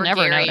 Because they'll Poor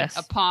never Gary, notice.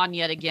 a pawn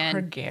yet Poor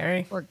again.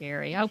 Gary. Poor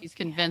Gary. Oh, She's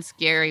convinced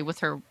Gary with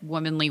her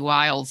womanly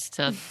wiles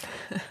to,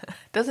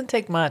 Doesn't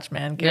take much,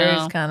 man.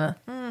 Gary's No. kind of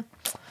a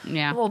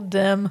yeah. little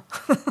dim.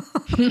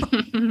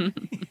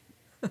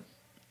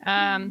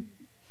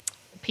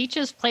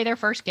 Peaches play their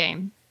first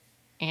game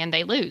and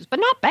they lose, but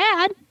not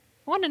bad.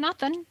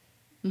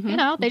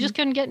 1-0. They just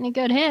couldn't get any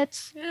good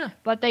hits. Yeah.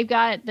 But they've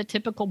got the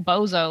typical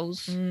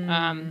bozos.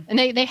 And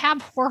they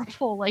have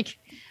horrible, like,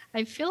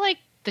 I feel like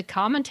the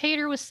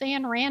commentator was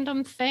saying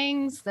random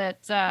things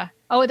that,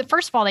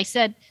 first of all,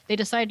 they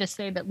decided to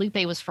say that Lupe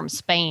was from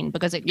Spain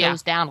because it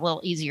goes down a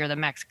little easier than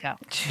Mexico.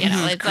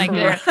 It's like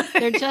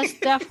they're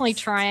just definitely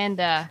trying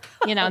to,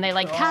 and they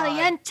like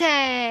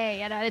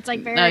caliente. It's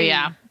like very, Oh,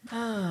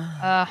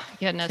 yeah.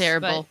 Goodness.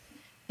 Terrible. But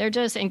they're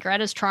just, and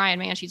Greta's trying,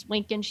 man. She's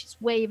winking, she's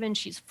waving,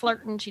 she's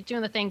flirting, she's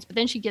doing the things, but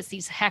then she gets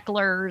these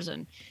hecklers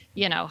and,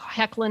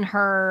 heckling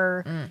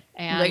her.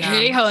 And Like,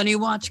 hey, honey,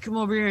 why don't you come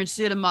over here and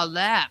sit in my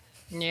lap?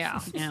 yeah,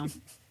 Kind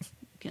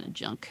of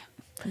junk.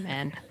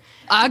 man.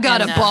 I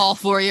got And, a ball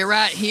for you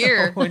right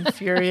here. So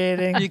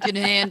infuriating. You can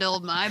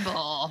handle my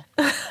ball.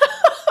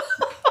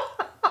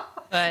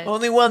 But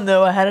Only one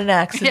though. I had an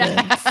accident.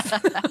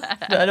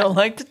 I don't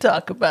like to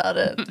talk about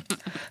it.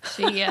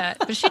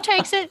 but she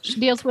takes it. She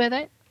deals with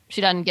it. She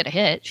doesn't get a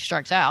hit. She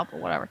strikes out, but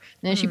whatever.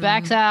 And then she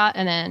backs out,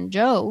 and then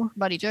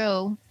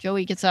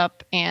Joey gets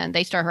up, and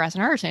they start harassing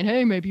her, saying,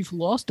 "Hey, maybe you've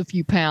lost a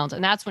few pounds."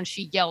 And that's when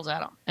she yells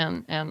at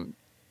him and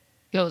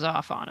goes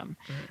off on him.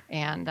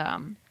 And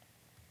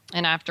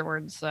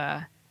afterwards,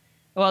 then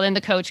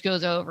the coach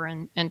goes over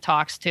and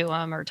talks to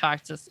him or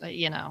talks to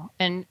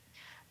and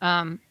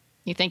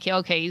you think,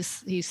 okay,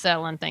 he's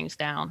settling things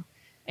down,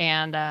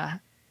 and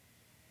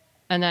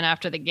then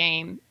after the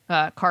game,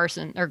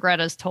 Carson or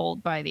Greta's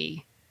told by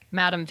the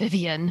Madam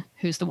Vivian,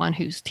 who's the one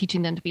who's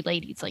teaching them to be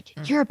ladies,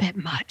 like, you're a bit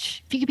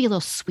much. If you could be a little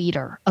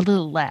sweeter, a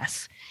little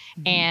less.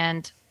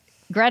 And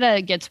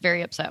Greta gets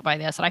very upset by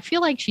this, and I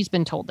feel like she's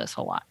been told this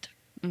a lot.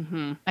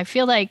 I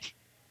feel like,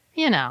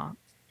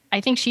 I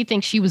think she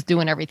thinks she was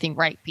doing everything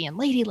right, being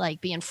ladylike,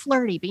 being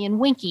flirty, being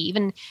winky.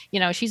 Even,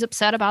 she's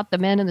upset about the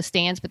men in the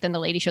stands, but then the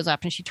lady shows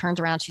up and she turns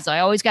around. She's like, I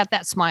always got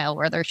that smile,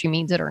 whether she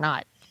means it or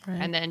not. Right.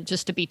 And then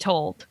just to be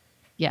told,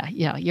 yeah,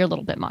 you're a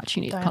little bit much.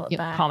 You need Dial to it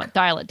back.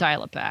 dial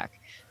it back.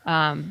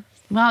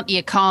 Well,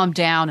 you calm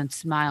down and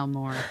smile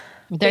more.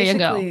 There you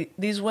go. Basically,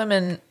 these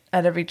women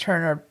at every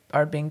turn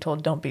are being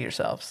told, don't be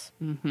yourselves.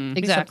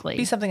 Exactly.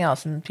 Be something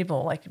else, and people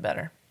will like you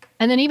better.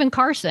 And then even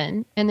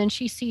Carson, and then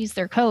she sees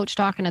their coach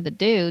talking to the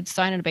dudes,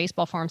 signing a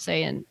baseball form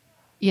saying,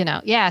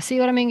 yeah, see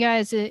what I mean,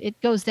 guys? It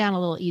goes down a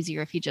little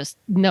easier if you just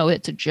know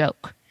it's a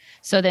joke.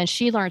 So then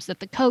she learns that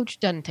the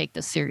coach doesn't take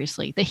this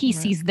seriously, that he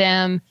sees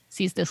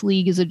this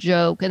league as a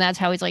joke. And that's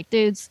how he's like,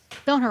 dudes,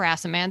 don't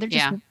harass them, man. They're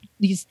just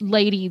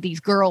these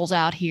girls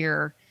out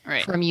here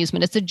for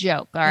amusement. It's a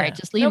joke. All right,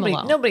 just leave them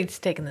alone. Nobody's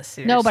taking this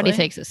seriously. Nobody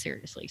takes it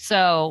seriously.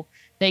 So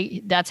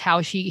that's how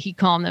he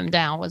calmed them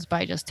down, was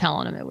by just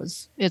telling them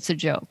it's a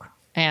joke.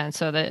 And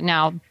so that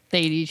now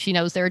she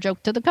knows they're a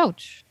joke to the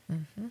coach.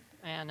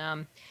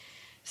 And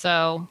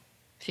so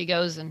she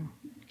goes and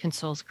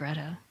consoles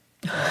Greta.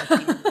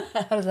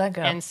 How does that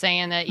go? And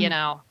saying that,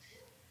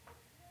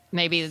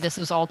 maybe this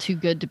was all too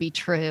good to be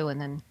true. And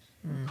then,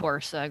 of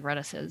course,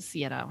 Greta says,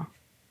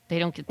 they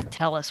don't get to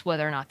tell us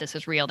whether or not this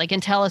is real. They can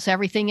tell us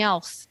everything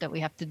else that we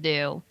have to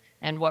do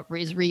and what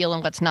is real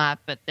and what's not.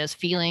 But this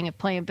feeling of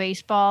playing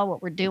baseball,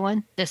 what we're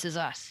doing, this is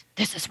us.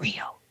 This is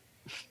real.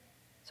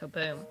 So,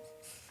 boom.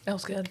 That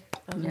was good.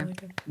 That was really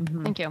good.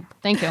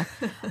 Thank you.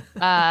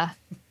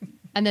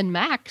 And then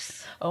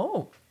Max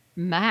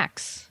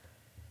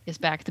is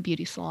back at the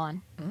beauty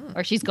salon,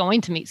 or she's going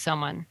to meet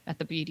someone at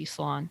the beauty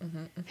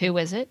salon. Who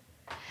is it?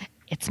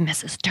 It's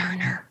Mrs.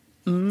 Turner.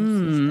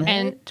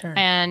 Mm.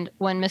 And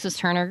when Mrs.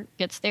 Turner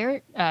gets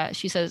there,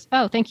 she says,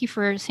 "Oh, thank you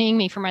for seeing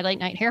me for my late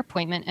night hair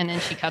appointment." And then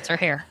she cuts her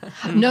hair.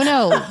 No,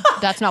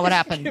 that's not what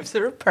happened. Gives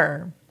her a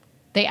perm.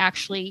 They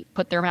actually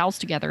put their mouths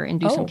together and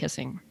do some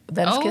kissing.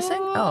 That is kissing?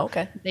 Oh,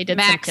 okay. They did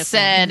some Max kissing.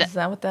 said, Is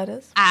that what that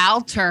is?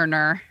 "I'll turn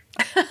her,"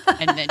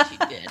 and then she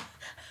did.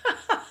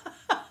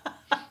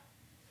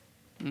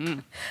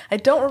 I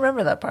don't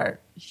remember that part.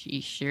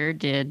 She sure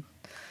did.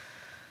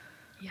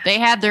 Yes. They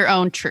had their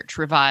own church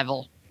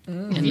revival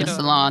in the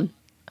salon.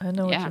 I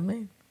know what Yeah. you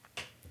mean.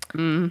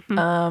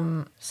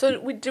 Mm-hmm.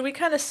 So do we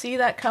kind of see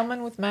that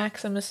coming with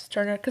Max and Mrs.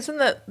 Turner? Because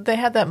they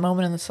had that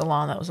moment in the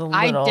salon that was a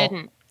little I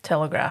didn't.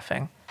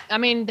 telegraphing. I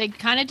mean, they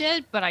kind of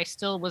did, but I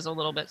still was a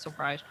little bit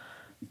surprised.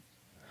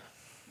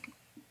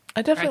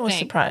 I definitely was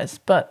think.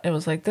 surprised, but it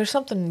was like there's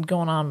something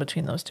going on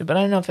between those two. But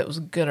I don't know if it was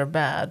good or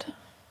bad.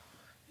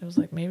 It was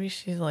like maybe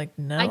she's like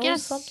knows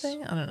guess-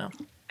 something. I don't know.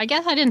 I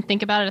guess I didn't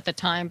think about it at the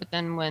time, but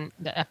then when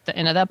at the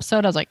end of the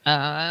episode, I was like,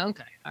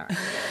 okay, all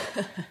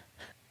right.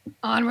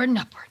 Onward and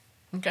upward.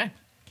 Okay.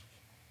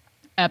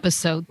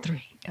 Episode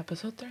 3.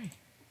 Episode 3.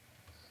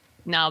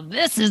 Now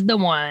this is the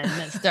one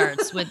that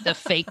starts with the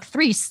fake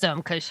threesome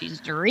because she's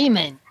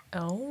dreaming.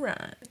 All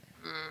right.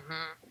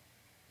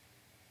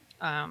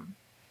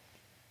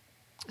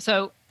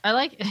 So I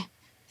like.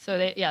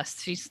 So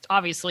yes, she's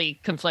obviously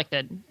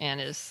conflicted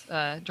and is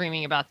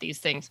dreaming about these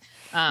things.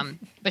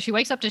 But she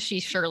wakes up to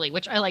she's Shirley,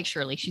 which I like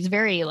Shirley. She's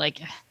very like.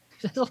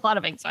 There's a lot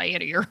of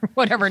anxiety or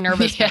whatever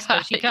nervousness.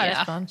 But she kind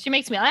of she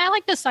makes me. I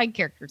like the side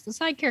characters. The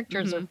side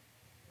characters are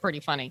pretty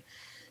funny.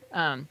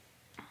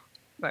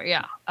 But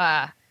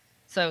yeah.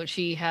 So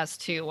she has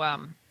to.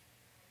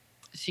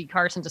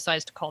 Carson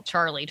decides to call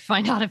Charlie to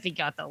find out if he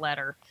got the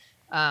letter.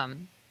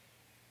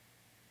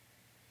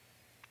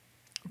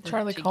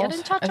 Charlie Did she calls. get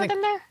in touch with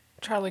him there?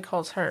 Charlie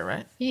calls her,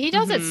 right? He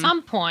does at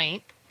some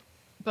point,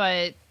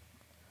 but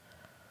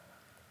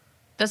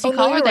Does he Oh, no,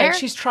 call her you're there? right.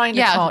 She's trying to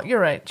Yeah. call. You're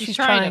right. She's She's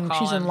trying to trying. call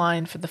She's in him.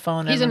 line for the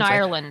phone. he's in Everyone's like,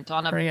 Ireland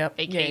on a "Hurry up."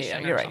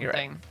 vacation You're or right. You're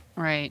right. something.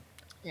 Right.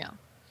 Yeah.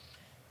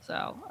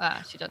 So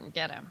she doesn't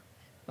get him,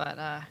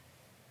 but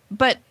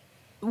But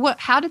what?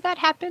 How did that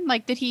happen?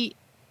 Like, did he?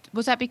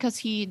 Was that because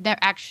he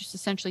actually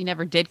essentially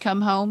never did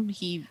come home?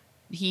 He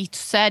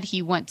said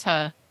he went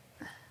to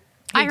He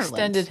Ireland.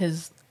 extended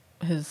his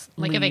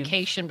like leave. a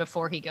vacation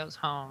before he goes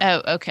home.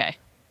 Oh, okay.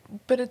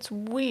 But it's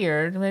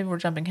weird. Maybe we're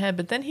jumping ahead.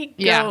 But then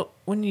Yeah.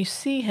 when you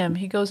see him,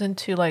 he goes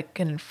into like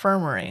an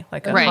infirmary,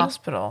 like a Right.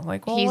 hospital.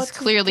 Like, well, He's what's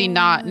clearly doing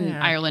not in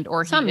there? Ireland,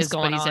 or he Something's is, but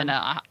going he's in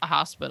on. a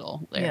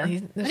hospital there. Yeah,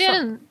 But he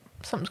didn't.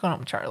 something's going on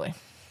with Charlie.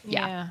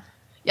 Yeah.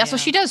 Yeah, so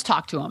she does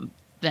talk to him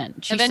then.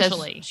 She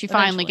Eventually. says she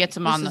finally Eventually. gets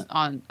him This is-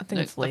 on I think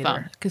the, it's the later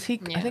phone. because I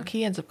Yeah. think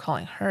he ends up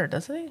calling her,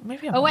 doesn't he?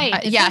 Maybe. I'm Oh wrong. wait,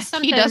 it Yes,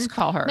 says he does something-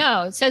 call her.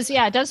 No, it says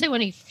it does say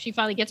when she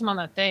finally gets him on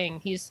the thing.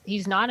 He's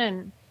not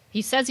in.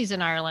 He says he's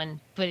in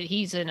Ireland, but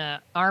he's in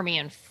a army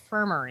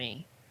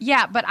infirmary.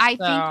 Yeah, but I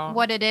So- think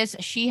what it is,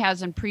 she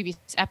has in previous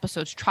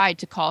episodes tried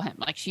to call him.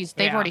 Like they've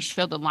Yeah. already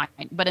showed the line,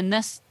 but in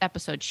this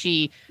episode,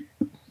 he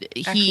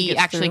gets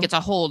actually through? gets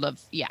a hold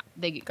of. Yeah,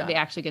 they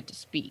actually get to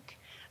speak.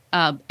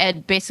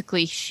 And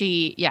basically,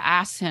 she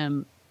asks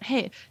him,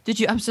 "Hey,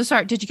 I'm so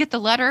sorry. Did you get the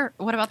letter?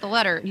 What about the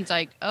letter?" He's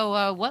like,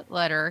 "Oh, what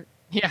letter?"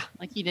 Yeah.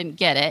 Like he didn't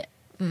get it.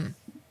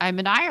 I'm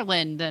in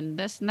Ireland and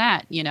this and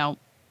that.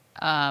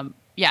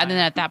 Yeah, and then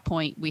at that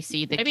point, we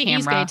see the Maybe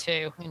he's camera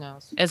gay too. Who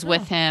knows? is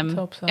with him.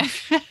 Let's hope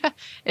so.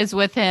 Is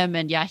with him,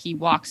 and he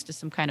walks to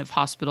some kind of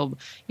hospital.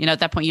 At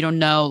that point, you don't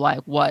know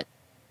like what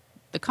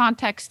the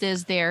context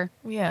is there.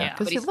 Yeah, Yeah,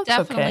 because but he he's looks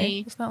definitely-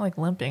 okay. It's not like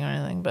limping or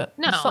anything, but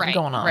No, there's something right,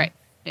 going on. Right.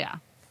 Yeah.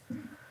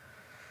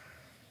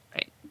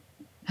 Right.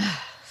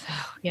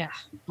 Yeah,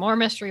 more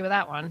mystery with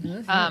that one.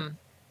 Mhm.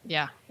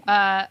 Yeah.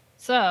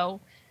 So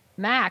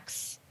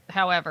Max,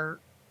 however,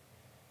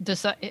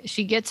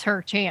 she gets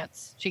her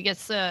chance. She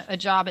gets a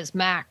job as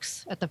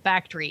Max at the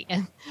factory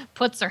and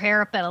puts her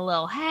hair up in a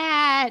little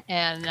hat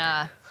and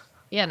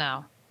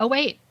Oh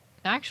wait,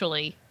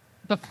 actually,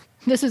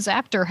 this is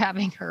after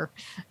having her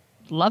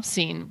love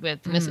scene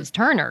with Mrs.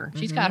 Turner.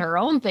 She's got her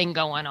own thing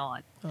going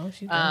on. Oh,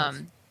 she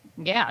does.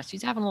 Yeah,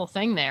 she's having a little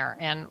thing there.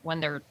 And when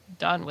they're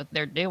done with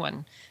their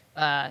doing,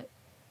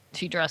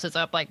 she dresses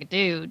up like a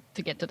dude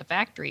to get to the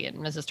factory. And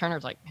Mrs.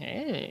 Turner's like,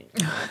 hey,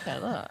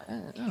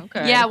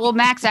 okay. Yeah. Well,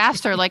 Max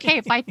asked her like, "Hey,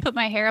 if I put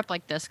my hair up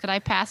like this, could I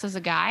pass as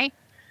a guy?"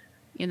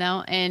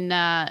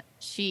 And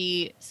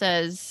she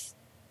says,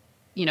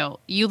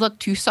 "You look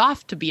too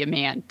soft to be a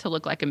man, to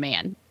look like a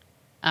man."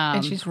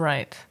 And she's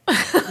right.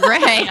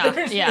 right.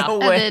 There's yeah. no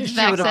And way then she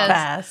Max would have says-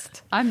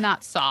 passed. I'm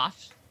not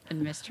soft.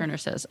 And Miss Turner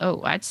says,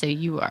 "Oh, I'd say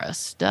you are a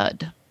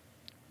stud."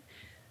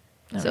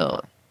 No,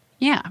 So,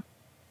 yeah.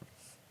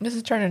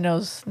 Mrs. Turner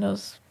knows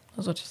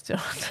what she's doing.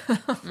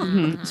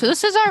 Mhm. So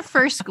this is our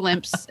first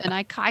glimpse, and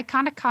I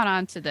kind of caught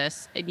on to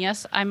this. And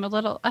yes, I'm a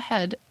little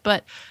ahead,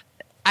 but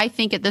I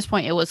think at this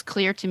point it was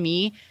clear to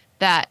me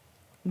that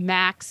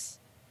Max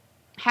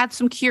had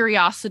some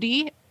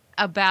curiosity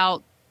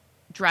about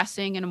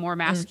dressing in a more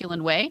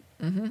masculine way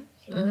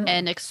Mm-hmm.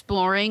 and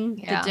exploring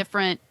Yeah. the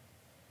different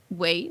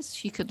ways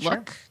she could Sure.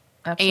 look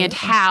Absolutely. and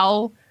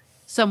how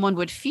someone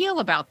would feel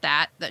about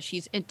that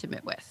she's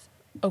intimate with.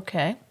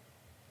 Okay.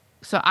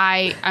 So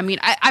I'm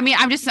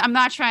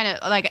not trying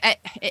to like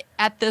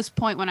at this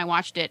point when I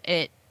watched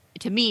it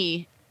to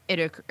me it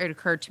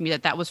occurred to me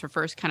that was her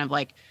first kind of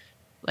like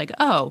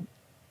oh,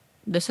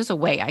 this is a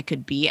way I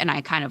could be, and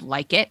I kind of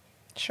like it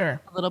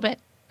Sure. a little bit.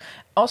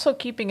 Also,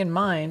 keeping in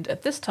mind,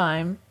 at this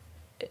time,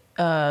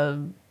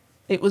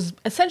 it was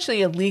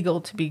essentially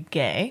illegal to be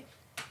gay.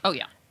 Oh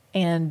yeah.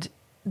 And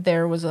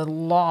there was a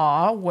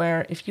law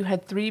where if you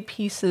had 3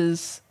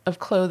 pieces of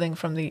clothing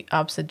from the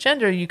opposite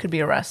gender, you could be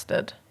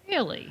arrested.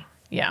 Really?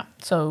 Yeah.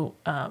 So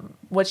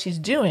what she's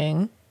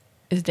doing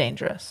is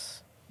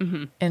dangerous.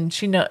 Mm-hmm.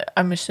 And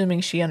I'm assuming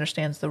she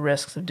understands the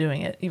risks of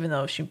doing it, even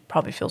though she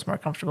probably feels more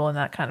comfortable in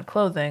that kind of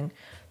clothing.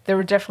 There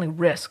were definitely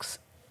risks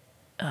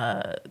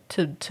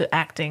to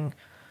acting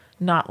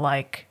not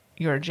like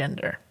your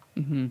gender.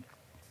 Mm-hmm.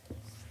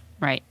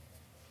 Right.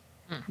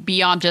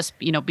 Beyond just,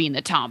 being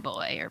the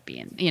tomboy or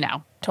being,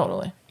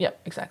 Totally.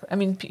 Yep, exactly. I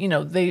mean,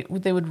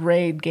 they would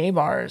raid gay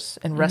bars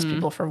and arrest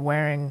people for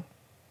wearing.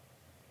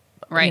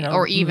 Right.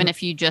 Or even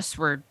if you just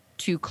were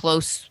too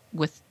close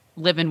with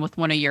living with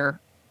one of your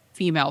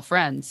female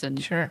friends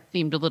and Sure.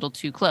 seemed a little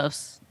too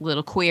close, a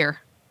little queer.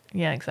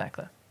 Yeah,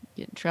 exactly.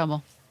 Get in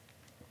trouble.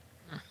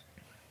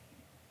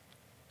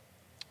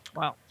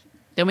 Wow.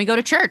 Then we go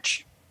to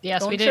church.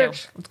 Yes, Go we to do.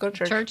 church. Let's go to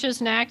church. Church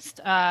is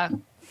next.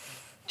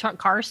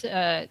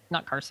 Carson,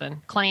 not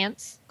Carson.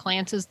 Clance.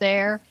 Clance is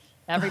there.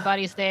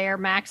 Everybody's there.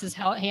 Max is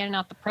handing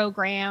out the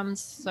programs.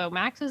 So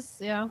Max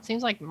is,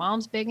 seems like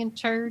mom's big in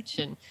church,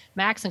 and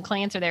Max and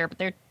Clance are there, but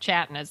they're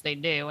chatting as they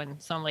do.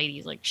 And some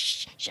lady's like,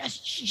 shh, shh,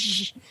 shh,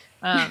 shh.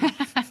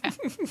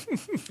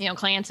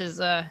 Clance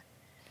is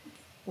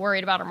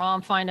worried about her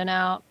mom finding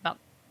out, about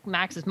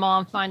Max's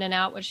mom finding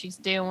out what she's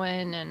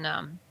doing, and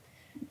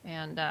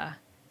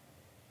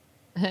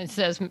it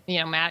says,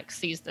 Max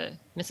sees the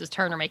Mrs.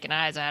 Turner making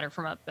eyes at her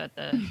from up at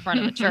the front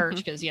of the church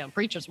because,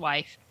 preacher's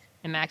wife.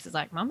 And Max is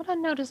like, Mama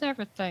doesn't notice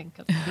everything.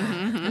 'Cause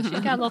she's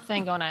got a little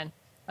thing going on.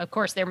 Of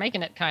course, they're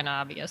making it kind of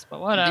obvious, but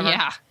whatever.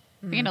 Yeah.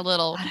 Being a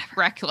little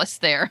reckless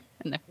there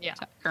in the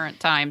current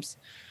times.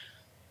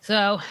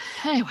 So,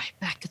 anyway,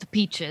 back to the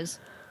Peaches.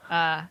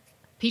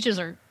 Peaches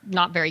are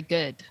not very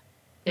good.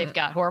 They've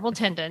got horrible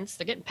attendance.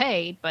 They're getting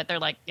paid, but they're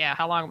like, yeah,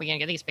 how long are we going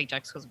to get these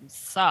paychecks because we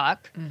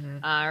suck?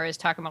 Or is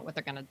talking about what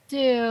they're going to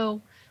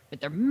do with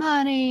their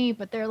money,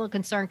 but they're a little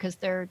concerned because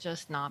they're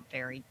just not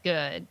very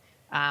good.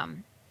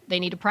 They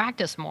need to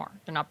practice more.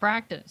 They're not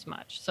practicing as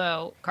much.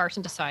 So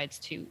Carson decides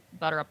to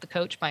butter up the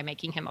coach by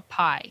making him a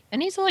pie.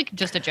 And he's like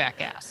just a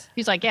jackass.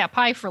 He's like, yeah,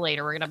 pie for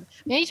later. We're going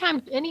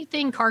to,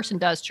 anything Carson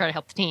does to try to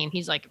help the team,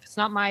 he's like, if it's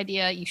not my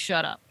idea, you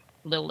shut up,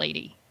 little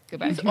lady. Go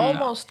back He's to your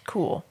job. almost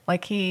cool.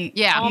 Like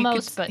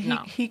almost, but no.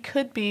 He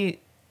could be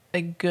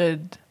a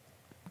good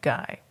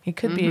guy. He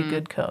could be a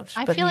good coach.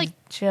 I but feel he's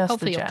like just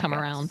hopefully a he'll come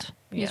jackass. around.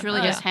 He's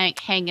really just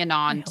hanging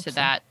on hope to so.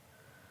 that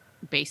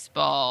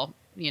baseball,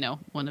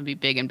 want to be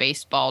big in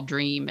baseball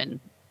dream and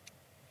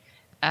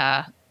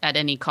at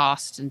any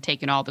cost and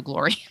taking all the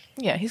glory.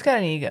 Yeah, he's got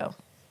an ego.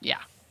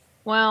 Yeah.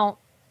 Well,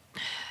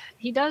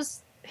 he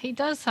does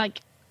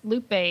like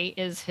Lupe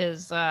is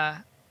his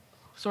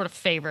sort of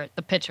favorite,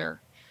 the pitcher.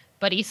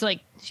 But he's like,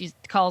 she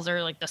calls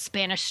her like the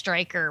Spanish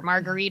striker,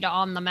 Margarita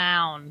on the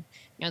mound.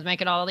 He's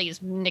making all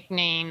these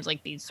nicknames,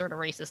 like these sort of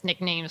racist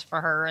nicknames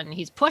for her, and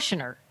he's pushing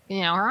her. Her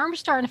arm's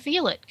starting to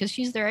feel it because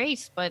she's their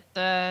ace, but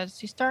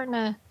she's starting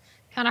to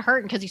kind of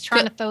hurting because he's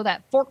trying to throw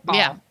that fork ball.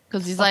 Yeah,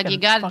 because he's like, you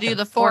got to do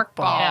the fork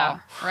ball,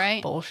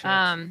 right? Bullshit.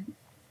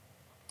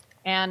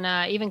 And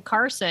even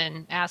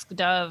Carson asked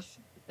Dove,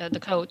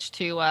 the coach,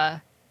 to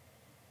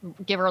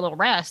give her a little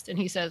rest, and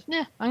he says,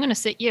 "Nah, I'm going to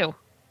sit you."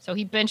 So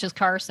he benches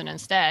Carson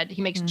instead.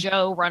 He makes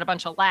Joe run a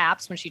bunch of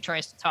laps when she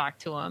tries to talk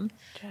to him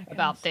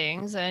about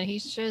things, and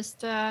he's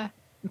just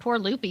poor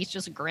Loopy's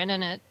just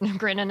grinning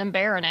and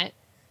bearing it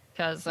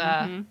because.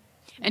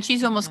 And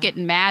she's almost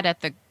getting mad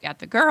at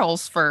the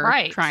girls for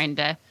trying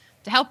to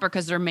help her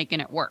because they're making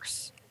it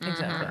worse.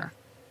 Exactly.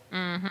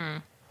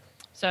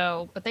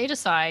 So, but they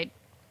decide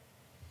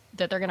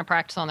that they're going to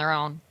practice on their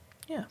own.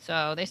 Yeah.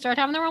 So they start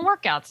having their own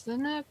workouts,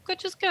 and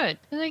which is good.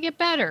 And they get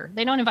better.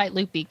 They don't invite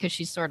Loopy because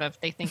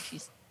they think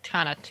she's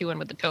kind of two in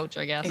with the coach,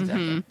 I guess.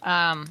 Exactly.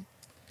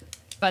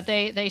 But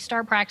they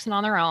start practicing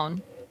on their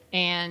own,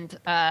 and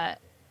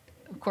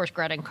of course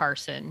Greta and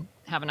Carson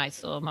have a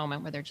nice little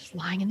moment where they're just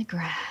lying in the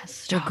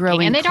grass, They're talking.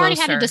 growing and they'd already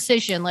had a closer.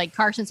 decision. Like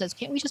Carson says,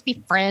 "Can't we just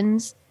be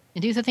friends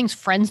and do the things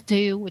friends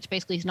do?" Which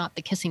basically is not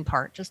the kissing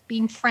part, just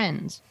being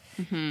friends.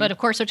 But of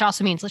course, which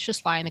also means let's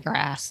just lie in the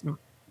grass and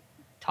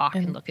talk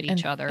and look at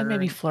each other and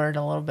maybe flirt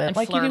a little bit, and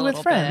like you flirt do a with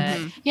little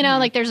friends. bit.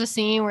 Like there's a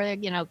scene where I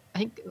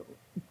think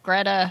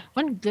Greta,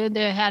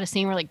 they had a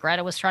scene where like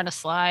Greta was trying to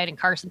slide and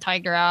Carson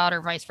tied her out,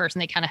 or vice versa,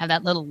 and they kind of have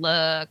that little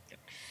look.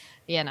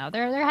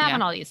 They're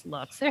having all these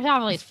looks. They're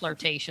having all these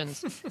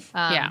flirtations.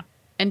 Yeah.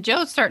 And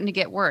Joe's starting to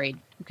get worried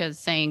because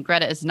saying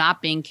Greta is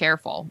not being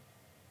careful,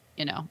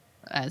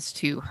 as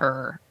to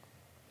her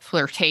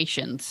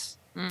flirtations.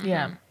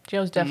 Yeah,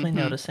 Joe's definitely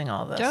noticing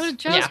all this.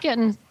 Joe's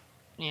getting,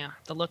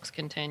 the looks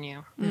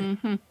continue.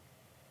 Mm-hmm.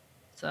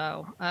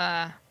 So,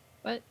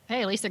 but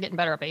hey, at least they're getting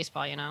better at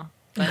baseball,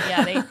 But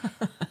yeah, they,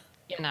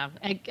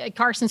 and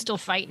Carson's still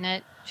fighting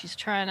it. She's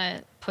trying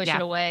to push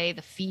it away,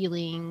 the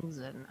feelings,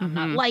 and I'm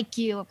not like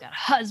you. I've got a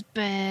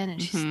husband,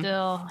 and she's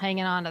still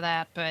hanging on to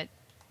that. But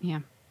yeah,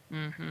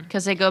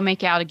 because they go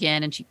make out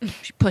again, and she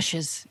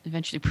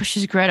eventually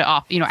pushes Greta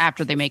off.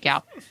 After they make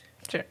out.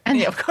 Sure.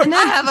 And, of course. And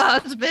I have a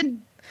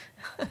husband.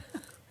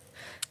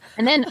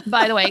 And then,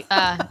 by the way,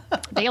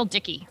 Dale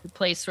Dickey, who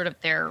plays sort of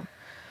their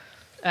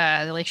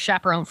like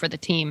chaperone for the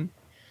team,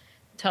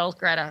 tells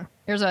Greta,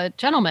 "There's a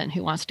gentleman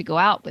who wants to go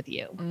out with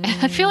you." And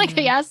I feel like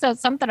they asked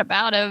us something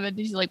about him, and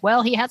he's like,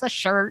 "Well, he has a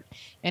shirt,"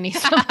 and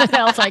he's something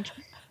else. Like,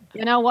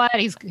 you know what?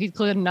 He's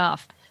good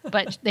enough.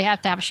 But they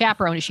have to have a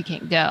chaperone, and she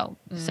can't go.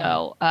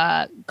 So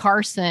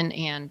Carson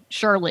and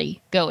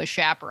Shirley go as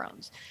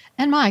chaperones.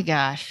 And my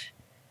gosh,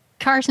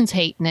 Carson's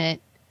hating it.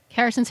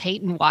 Carson's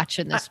hating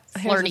watching this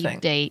flirty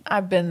date.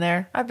 I've been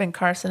there. I've been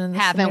Carson in this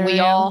Haven't we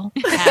scenario. all?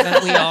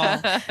 Haven't we all?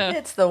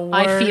 It's the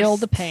worst. I feel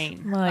the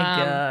pain. My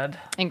God.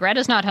 And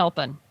Greta's not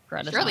helping.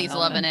 Shirley's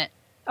loving it.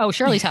 Oh,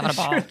 Shirley's having a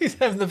ball. Shirley's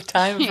having the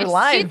time of her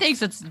life. She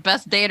thinks it's the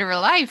best date of her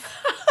life.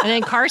 And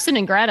then Carson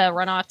and Greta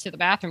run off to the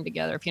bathroom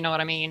together, if you know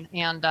what I mean.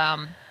 And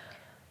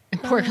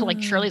poor,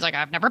 like Shirley's like,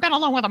 "I've never been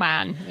alone with a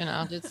man."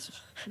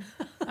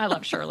 I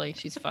love Shirley.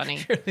 She's funny.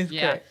 Shirley's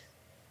great.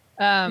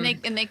 And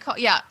they call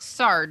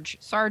Sarge.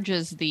 Sarge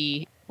is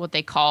what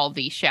they call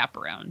the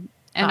chaperone.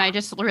 And I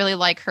just really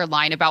like her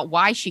line about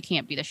why she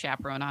can't be the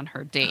chaperone on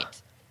her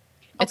date.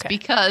 It's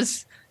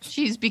because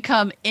she's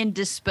become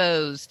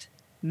indisposed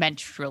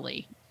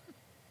menstrually.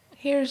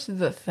 Here's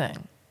the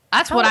thing.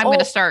 That's what I'm going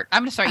to start.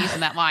 I'm going to start using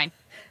that line.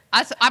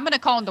 I'm going to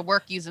call into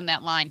work using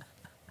that line.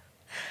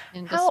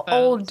 How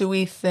old do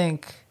we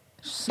think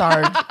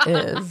Sarge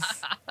is?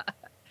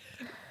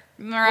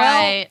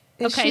 Right.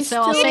 Okay,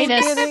 so I'll say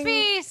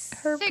this.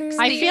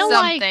 I feel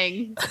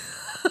something.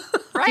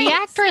 Like the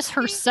actress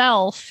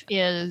herself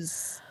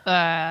is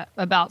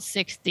about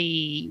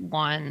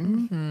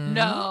 61.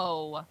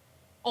 No.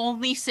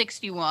 Only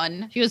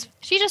 61.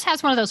 She just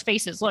has one of those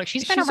faces. Look,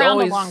 she's been She's around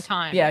always- a long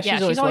time. yeah,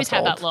 she's always always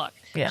had looked that look.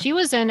 Yeah. She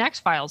was in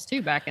X-Files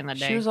too back in the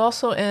day. She was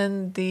also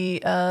in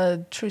the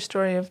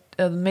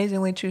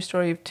amazingly true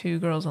story of Two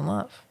Girls in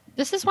Love.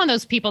 This is one of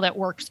those people that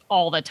works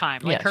all the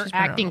time. Like Yeah, her she's been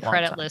around acting a long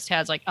credit time. list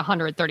has like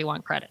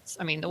 131 credits.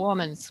 I mean, the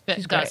woman She's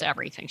does great.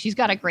 everything. She's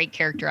got a great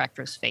character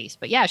actress face.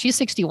 But yeah, she's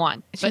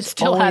 61. But She's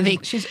still always,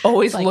 having she's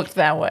always like- looked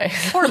that way.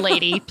 poor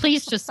lady.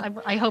 Please just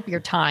I hope your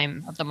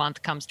time of the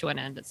month comes to an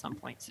end at some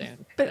point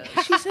soon. But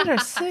she's in her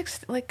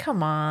 60s. Like,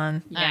 come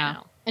on. I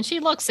know. And she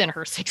looks in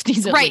her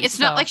 60s at Right. least, It's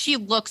not so- like she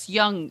looks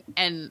young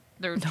and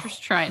they're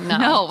just trying. No.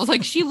 No.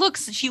 Like she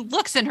looks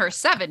in her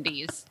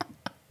 70s.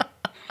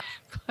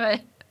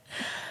 But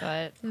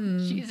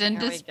she's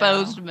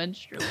indisposed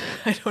menstrually.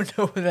 I don't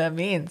know what that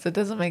means. It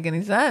doesn't make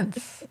any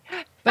sense.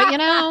 But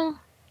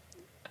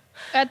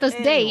at this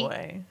date,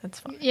 Anyway, that's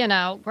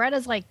fine.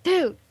 Greta's like,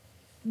 "Dude,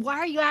 why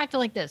are you acting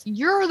like this?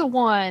 You're the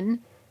one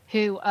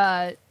who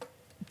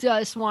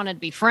just wanted to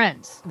be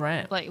friends.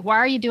 Right. Like, why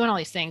are you doing all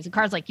these things?" And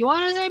Car's like, "You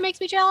want to say it makes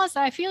me jealous?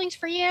 I have feelings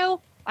for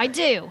you. I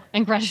do."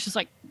 And Greta's just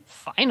like,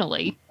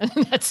 "Finally." And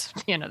that's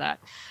the end of that.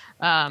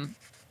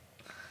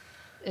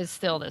 It's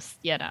still this,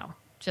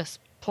 just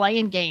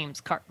playing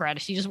games, Greta.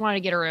 She just wanted to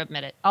get her to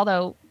admit it.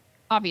 Although,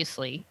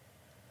 obviously,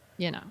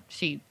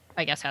 she,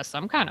 I guess, has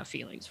some kind of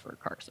feelings for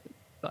Carson.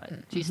 But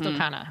she still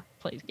kind of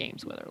plays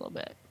games with her a little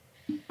bit.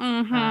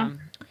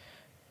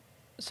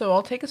 So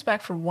I'll take us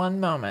back for one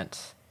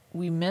moment.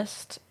 We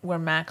missed where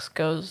Max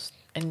goes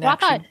and Well, I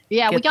actually thought, we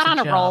gets got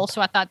a on a roll, job.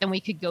 so I thought then we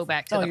could go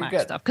back to Oh, the you're Max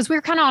good. stuff because we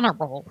were kind of on a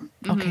roll.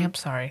 Okay, I'm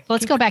sorry. So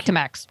let's Keep- go back to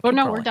Max. Oh keep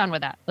no, we're rolling. done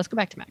with that. Let's go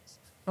back to Max.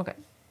 Okay.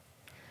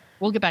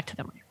 We'll get back to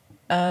them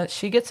later.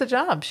 She gets a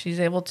job. She's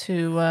able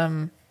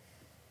to.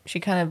 She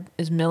kind of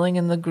is milling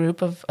in the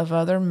group of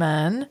other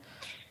men.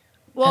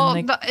 Well,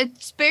 And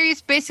it's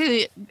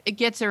basically it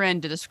gets her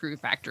into the screw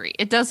factory.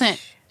 It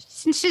doesn't.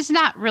 Since she's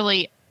not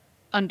really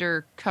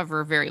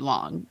undercover very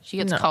long, she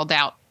gets No. called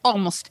out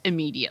almost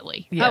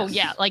immediately. Oh Yes.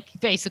 yeah, like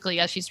basically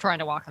as she's trying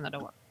to walk in the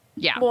door.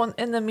 Yeah. Well,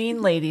 and the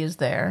mean lady is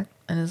there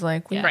and is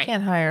like, "We Yeah. Right.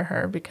 can't hire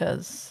her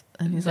because,"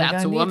 and he's like,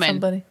 That's "I a need woman."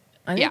 somebody.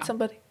 I need Yeah.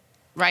 somebody."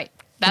 Right.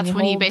 That's you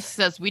when he hold-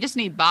 basically says, "We just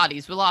need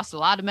bodies. We lost a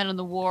lot of men in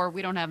the war.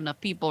 We don't have enough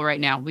people right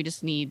now. We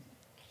just need."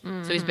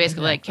 So he's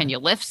basically like, "Can you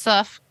lift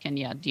stuff? Do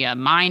you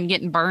mind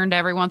getting burned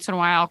every once in a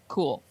while?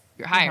 Cool,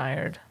 you're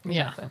hired."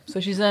 Yeah. Exactly. So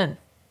she's in.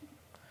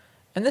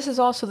 And this is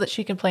also that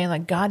she can play in the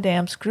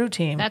goddamn screw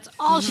team. That's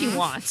all she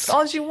wants. That's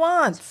all she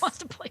wants. Wants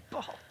to play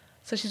ball.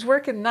 So she's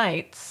working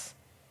nights,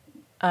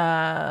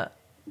 and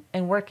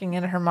working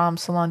in her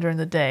mom's salon during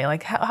the day.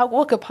 Like,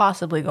 what could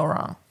possibly go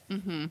wrong?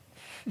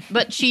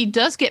 But she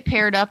does get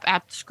paired up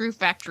at the screw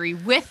factory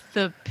with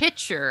the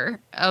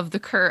pitcher of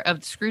the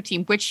screw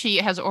team, which she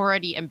has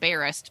already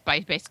embarrassed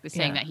by basically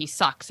saying Yeah. that he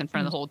sucks in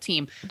front of the whole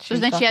team. So She's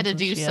then she had to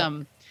talking do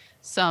some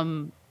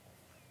some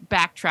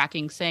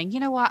backtracking, saying, "You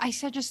know what? I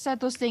just said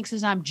those things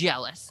because I'm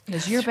jealous.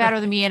 Because you're That's better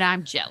than me, and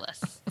I'm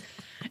jealous."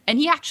 And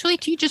he actually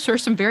teaches her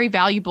some very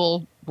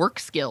valuable work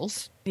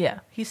skills. Yeah,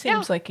 he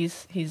seems like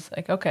he's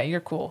like, okay, you're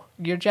cool.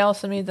 You're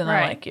jealous of me, then I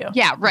Right. like you.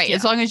 Yeah, right.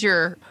 As long as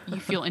you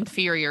feel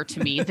inferior to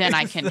me, then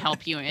I can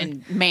help you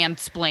and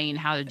mansplain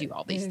how to do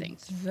all these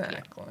things.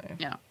 Exactly.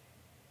 Yeah.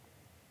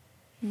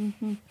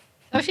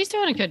 Oh, she's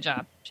doing a good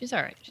job. She's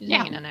all right. She's Yeah.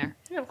 hanging in there.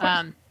 Yeah, of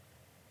course.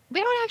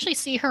 We don't actually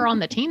see her on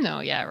the team though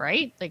yet,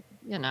 right? Like,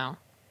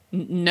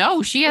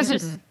 No, she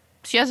hasn't.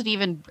 She hasn't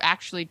even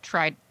actually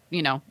tried.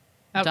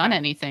 Done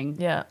anything.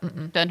 Yeah.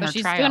 Done her But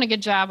she's tryout. doing a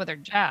good job with her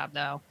job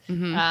though.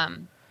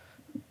 Mhm.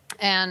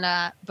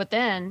 But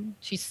then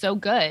she's so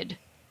good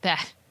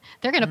that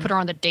they're gonna put her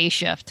on the day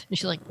shift, and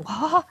she's like,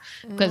 "What?"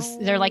 Because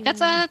they're like,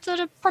 "That's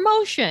a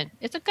promotion.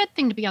 It's a good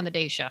thing to be on the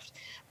day shift."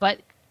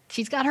 But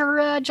she's got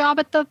her job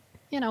at the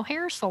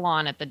hair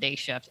salon at the day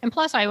shift, and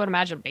plus, I would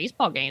imagine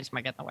baseball games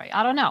might get in the way.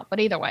 I don't know, but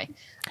either way,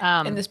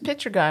 And this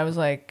picture guy was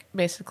like,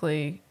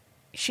 basically,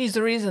 he's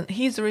the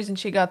reason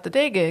she got the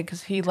day gig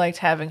because he liked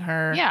having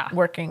her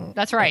working.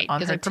 That's right, on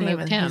 'cause her they team, promoted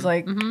and him. he's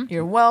like, Mhm.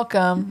 "You're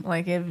welcome."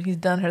 Like he's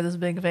done her this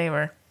big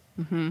favor.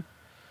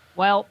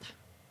 well,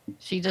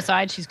 she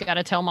decides she's got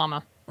to tell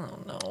Mama. Oh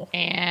no.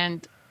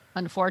 And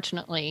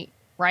unfortunately,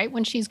 right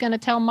when she's going to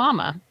tell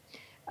Mama,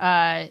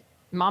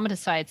 Mama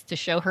decides to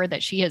show her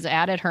that she has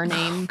added her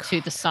name to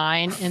the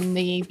sign in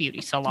the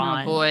beauty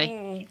salon. Oh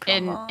boy,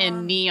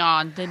 in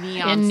neon, the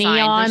neon In sign.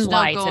 neon There's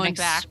lights, no an going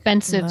back.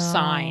 expensive No,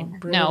 sign.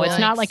 brutal. No, it's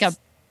not like a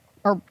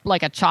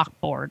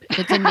chalkboard.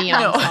 It's a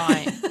neon No.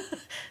 sign.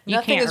 You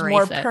Nothing can't is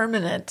more erase it.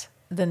 permanent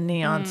than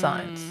neon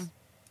signs.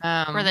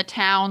 For the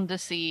town to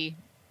see.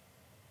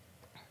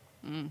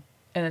 And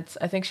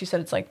I think she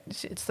said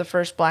it's the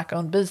first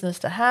black-owned business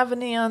to have a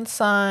neon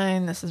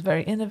sign. This is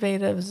very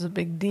innovative. This is a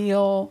big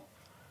deal.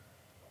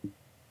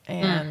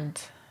 And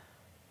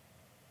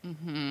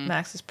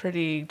Max is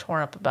pretty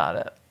torn up about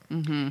it.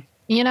 And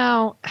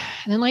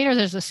then later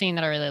there's a scene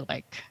that I really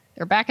like.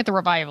 They're back at the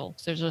revival.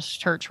 So there's this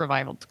church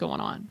revival that's going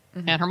on.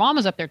 And her mom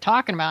is up there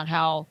talking about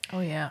how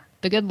Oh yeah.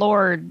 the good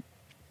Lord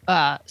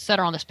set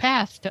her on this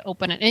path to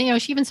open it. And,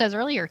 she even says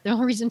earlier, the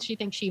only reason she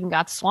thinks she even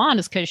got the salon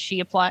is because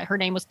her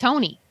name was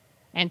Tony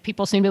and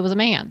people assumed it was a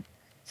man.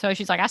 So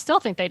she's like, I still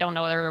think they don't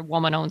know that a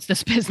woman owns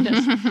this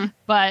business.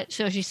 But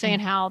so she's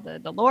saying how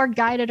the Lord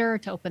guided her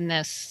to open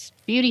this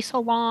beauty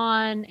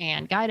salon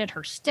and guided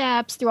her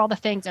steps through all the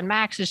things. And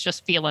Max is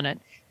just feeling it.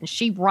 And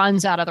she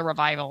runs out of the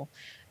revival.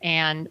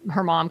 And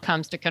her mom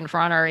comes to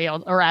confront her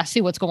or ask,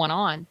 see what's going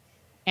on.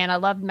 And I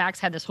love Max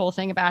had this whole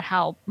thing about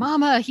how,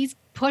 Mama, he's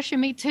pushing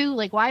me too.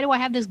 Like, why do I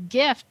have this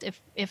gift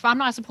if I'm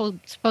not supposed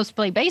to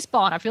play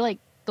baseball? And I feel like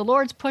the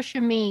Lord's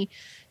pushing me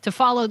to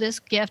follow this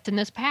gift and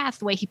this path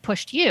the way he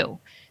pushed you.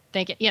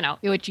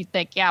 Would you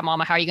think, yeah,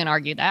 Mama, how are you going to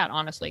argue that,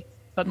 honestly?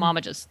 But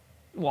Mama just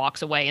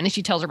walks away. And then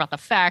she tells her about the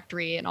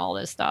factory and all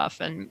this stuff.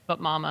 But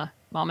Mama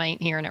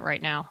ain't hearing it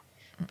right now.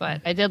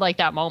 But I did like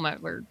that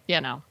moment where,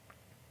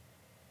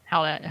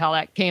 how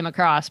that came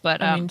across.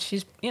 But I mean,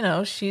 she's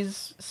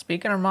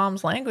speaking her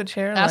mom's language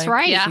here. that's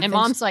right. she And thinks-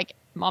 Mom's like,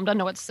 Mom doesn't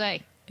know what to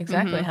say.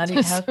 exactly.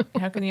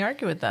 How can you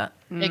argue with that?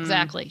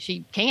 Exactly.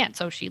 She can't,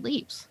 so she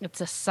leaves.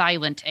 It's a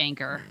silent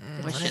anger,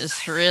 which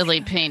is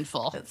really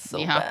painful. It's so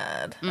Yeah.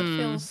 bad. It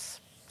feels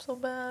so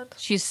bad.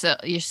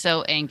 You're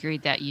so angry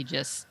that you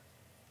just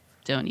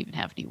don't even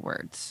have any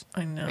words.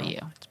 I know. For you.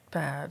 It's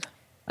bad.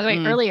 By the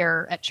way,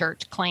 earlier at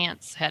church,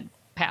 Clance had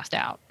passed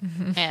out,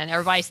 and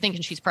everybody's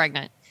thinking she's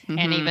pregnant.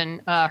 And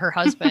even her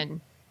husband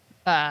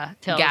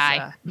tells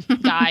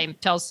Guy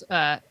tells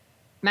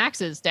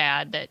Max's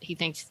dad that he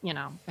thinks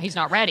he's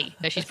not ready,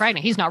 that she's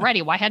pregnant. He's not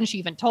ready. Why hadn't she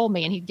even told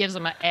me? And he gives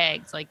him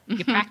eggs. Like,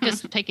 you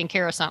practice taking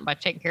care of something by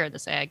taking care of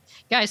this egg.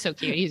 Guy's so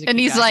cute. He's a And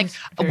cute he's guy. like,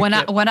 very we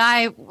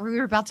cute.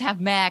 were about to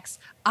have Max,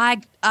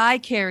 I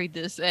carried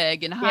this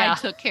egg and Yeah. I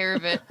took care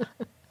of it.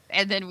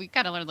 And then we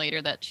kind of learned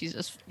later that he's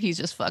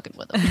just fucking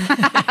with him.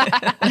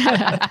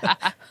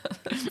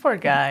 Poor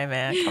guy,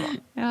 man. Come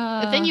on.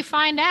 But then you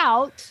find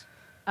out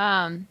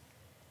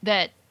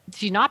that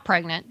she's not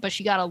pregnant, but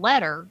she got a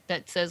letter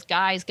that says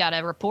Guy's got to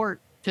report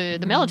to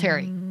the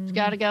military. She's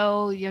got to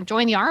go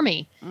join the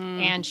army.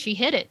 And she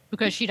hid it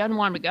because she doesn't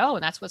want him to go.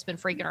 And that's what's been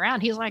freaking her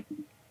out. He's like,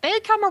 they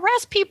come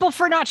arrest people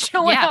for not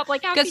showing Yeah, up.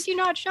 Like, how 'cause- could you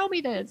not show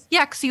me this?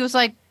 Yeah, because he was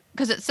like,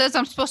 because it says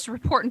I'm supposed to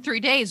report in 3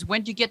 days.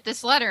 When'd you get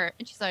this letter?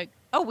 And she's like,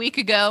 a week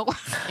ago.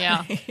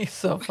 Yeah. He's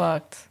so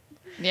fucked.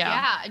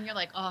 Yeah. And you're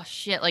like, oh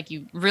shit, like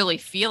you really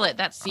feel it.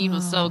 That scene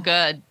was so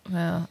good.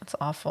 Yeah, it's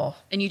awful.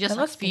 And you just That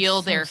must be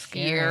feel so their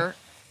scary. fear,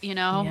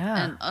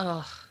 Yeah. And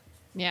ugh.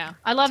 Yeah.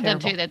 I love them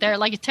Terrible. too. That they're,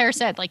 like Tara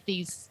said, like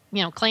these,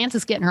 Clance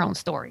is getting her own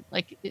story.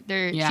 Like,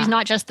 Yeah. she's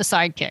not just the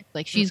sidekick.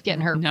 Like, she's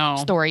getting her No.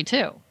 story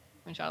too,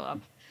 which I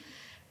love.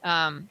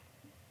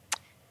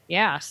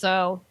 Yeah,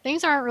 so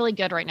things aren't really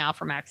good right now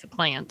for Max and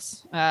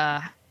Clance.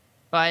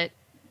 But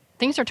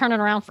things are turning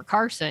around for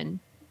Carson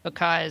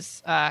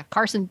because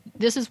Carson,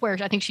 this is where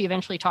I think she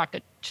eventually talked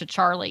to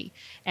Charlie,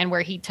 and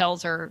where he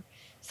tells her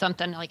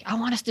something like, I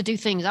want us to do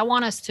things. I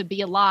want us to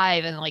be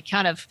alive and like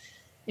kind of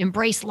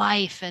embrace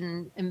life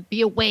and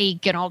be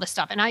awake and all this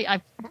stuff. And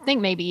I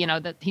think maybe,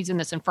 that he's in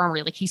this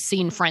infirmary, like he's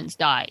seen friends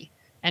die.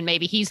 And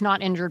maybe he's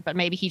not injured, but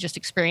maybe he just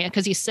experienced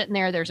because he's sitting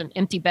there. There's an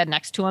empty bed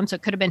next to him. So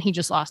it could have been he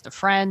just lost a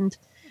friend.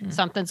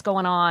 Something's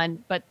going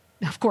on. But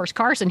of course,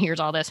 Carson hears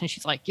all this and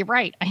she's like, you're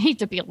right. I need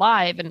to be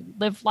alive and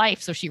live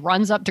life. So she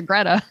runs up to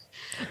Greta.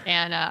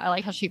 And I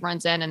like how she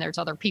runs in and there's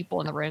other people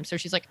in the room. So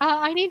she's like,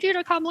 I need you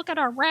to come look at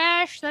our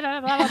rash. Blah,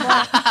 blah, blah,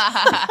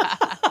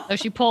 blah. So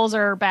she pulls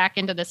her back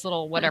into this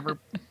little whatever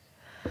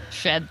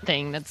shed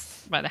thing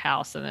that's by the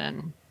house. And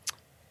then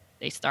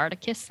they start a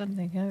kissing.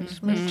 They go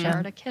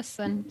Start a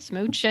kissing,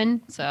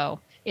 smooching. So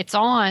it's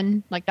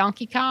on like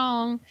Donkey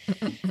Kong.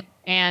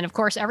 And of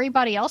course,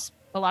 everybody else,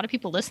 a lot of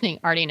people listening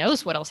already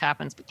knows what else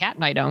happens, but Kat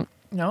and I don't.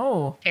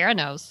 No. Tara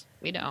knows.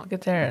 We don't. Look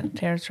at Tara.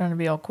 Tara's trying to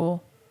be all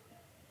cool.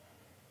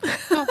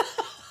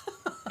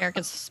 Eric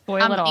can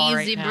spoil it all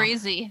easy right now.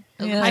 breezy.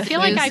 Yeah. I feel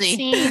like I've Boozy.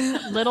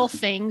 seen little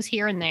things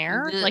here and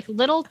there, like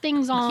little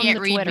things on Can't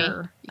the read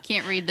Twitter. me. You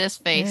can't read this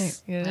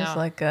face. You're just No.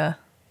 like a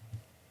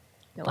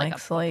You're blank like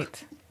a-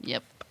 slate.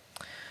 Yep.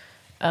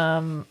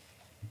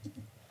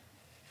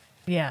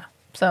 Yeah.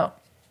 So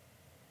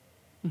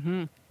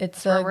Mm-hmm.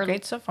 it's where we're-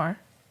 great so far.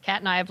 Kat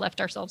and I have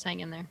left ourselves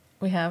hanging there.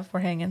 We're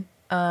hanging.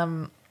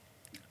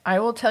 I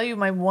will tell you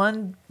my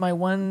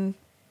one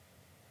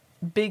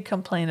big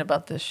complaint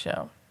about this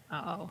show,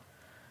 Oh,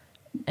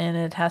 and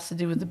it has to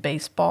do with the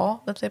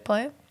baseball that they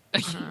play.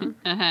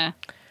 Uh-huh.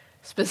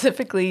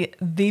 Specifically,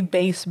 the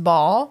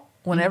baseball.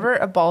 Whenever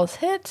a ball is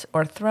hit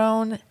or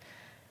thrown,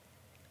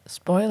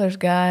 spoilers,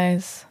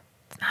 guys,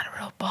 it's not a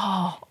real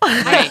ball.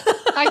 Right.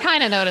 I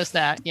kind of noticed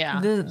that. Yeah.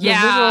 The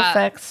Yeah. visual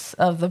effects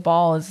of the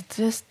ball is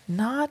just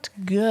not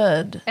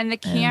good. And the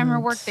camera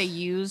And- work they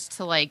use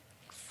to like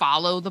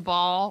follow the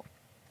ball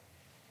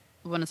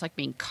when it's like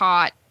being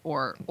caught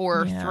or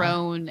Yeah.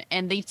 thrown,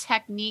 and the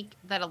technique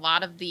that a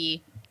lot of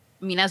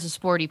as a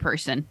sporty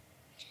person,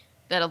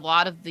 that a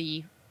lot of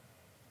the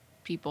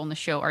people in the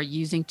show are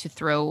using to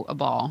throw a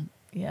ball,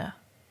 Yeah.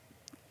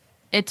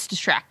 it's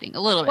distracting a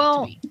little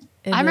Well, bit to me.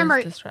 It I is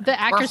remember distracting. the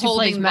actress who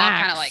holding plays the ball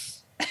Max. kinda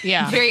like-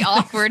 yeah. Very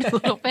awkward a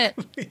little bit.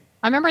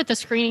 I remember at the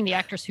screening, the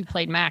actress who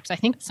played Max, I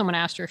think someone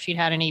asked her if she'd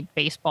had any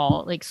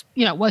baseball, like,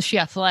 was she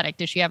athletic?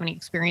 Did she have any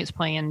experience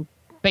playing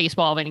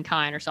baseball of any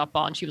kind or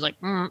softball? And she was like,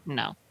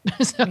 no.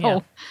 So Yeah.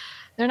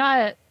 they're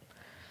not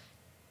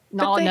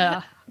But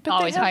they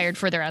always have- hired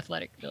for their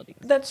athletic ability.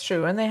 That's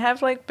true, and they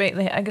have like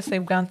I guess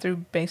they've gone through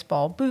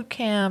baseball boot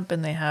camp,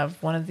 and they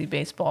have one of the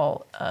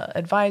baseball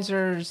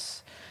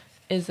advisors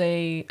is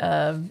a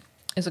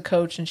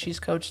coach, and she's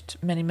coached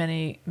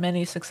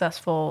many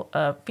successful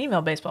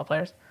female baseball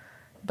players.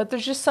 But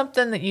there's just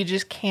something that you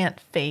just can't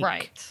fake,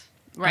 Right.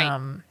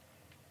 Right.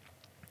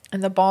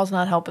 And the ball's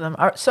not helping them.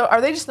 Are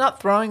they just not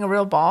throwing a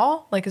real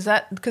ball? Like, is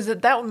that because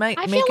that would make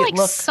I make feel it like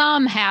look?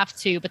 some have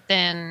to, but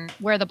then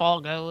where the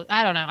ball goes,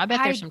 I don't know. I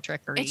bet there's I- some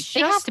trickery. it's They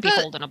have just to be the-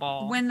 holding a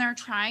ball. when they're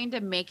trying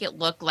to make it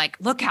look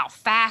how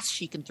fast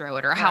she can throw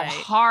it or how Right.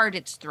 hard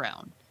it's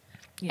thrown.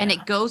 And Yeah.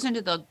 it goes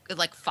into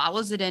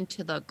follows it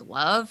into the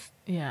glove.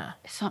 Yeah.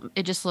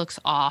 It just looks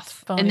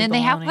off. Phony And then they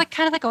have baloney.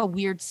 kind of like a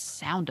weird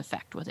sound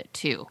effect with it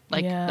too.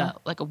 Like Yeah.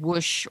 like a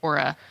whoosh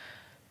or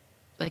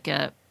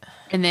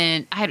and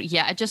then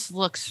it just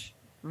looks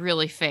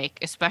really fake,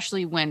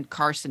 especially when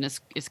Carson is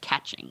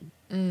catching.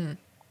 And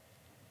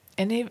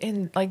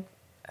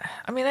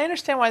I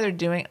understand why they're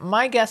doing it.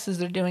 My guess is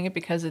they're doing it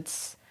because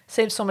it's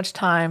saves so much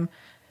time.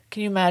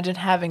 Can you imagine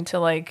having to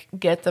like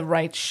get the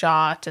right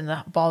shot and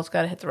the ball's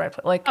got to hit the right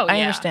place? Like, Oh, I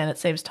yeah. understand it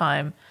saves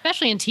time.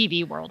 Especially in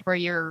TV world where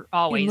you're You're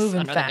always moving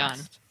under the gun.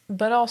 fast.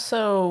 But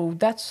also,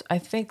 I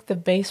think the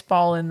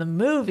baseball in the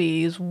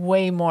movie is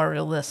way more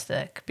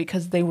realistic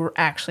because they were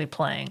actually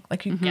playing.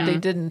 Like, they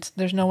didn't,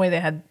 there's no way they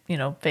had,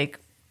 fake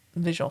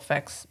visual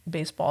effects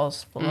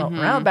baseballs floating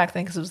around back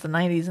then because it was the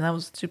 90s and that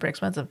was super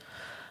expensive.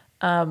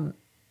 So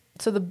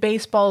the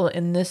baseball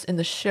in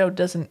the show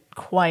doesn't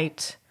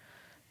quite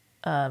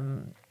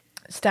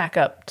stack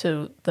up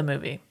to the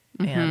movie.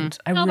 And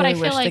I No, but I really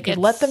feel wish they like could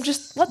let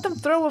them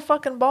throw a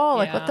fucking ball.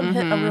 Like, let them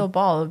hit a real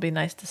ball. It would be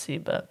nice to see,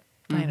 but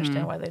I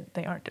understand why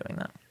they aren't doing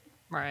that.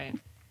 Right.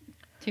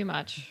 Too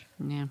much.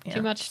 Yeah. Yeah.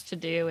 Too much to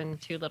do in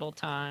too little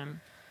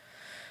time.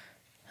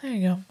 There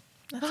you go.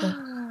 That's it.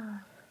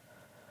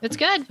 It's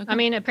good. I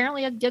mean,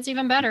 apparently it gets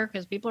even better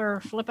because people are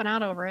flipping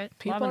out over it.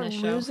 People loving are this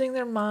show. losing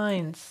their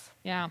minds.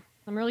 Yeah.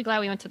 I'm really glad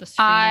we went to the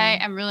screening. I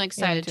am really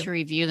excited too. to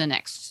review the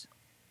next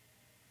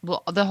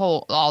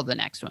all the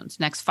next ones,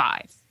 next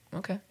 5.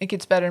 Okay. It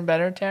gets better and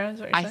better, Tara, is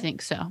what you're I saying?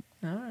 think so. All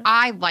right.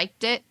 I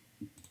liked it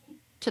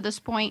to this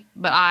point,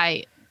 but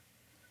I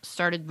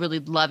started really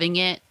loving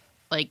it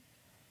like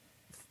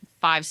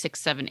 5, 6,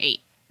 7, 8.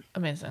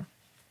 Amazing.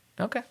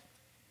 Okay.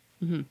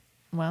 Mhm.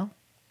 Well,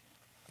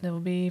 it will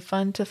be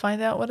fun to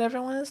find out what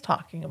everyone is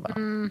talking about.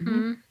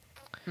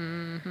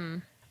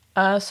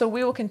 So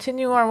we will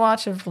continue our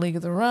watch of League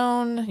of Their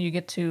Own. You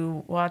get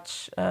to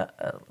watch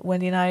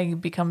Wendy and I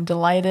become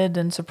delighted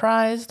and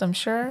surprised, I'm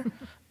sure.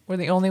 We're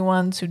the only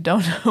ones who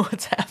don't know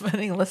what's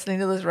happening listening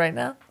to this right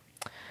now.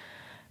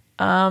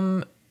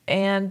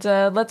 And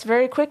let's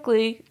very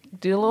quickly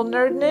do a little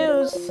nerd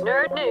news.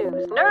 Nerd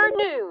news. Nerd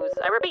news.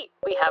 I repeat,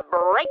 we have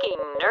breaking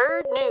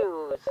nerd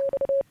news.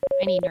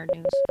 I need nerd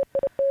news.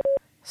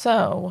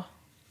 So,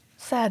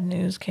 sad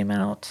news came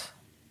out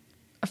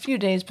a few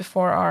days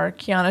before our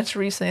Kiana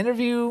Teresa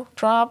interview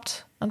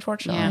dropped,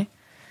 unfortunately.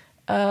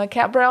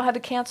 Kat Brow had to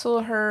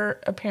cancel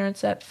her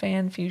appearance at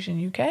Fan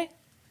Fusion UK.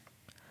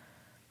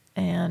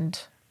 And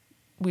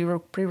we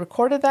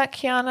pre-recorded that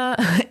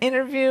Kiana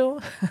interview.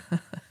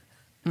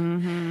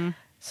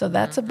 So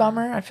that's a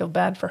bummer. I feel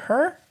bad for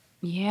her.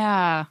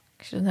 Yeah.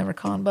 She doesn't have her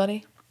con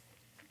buddy.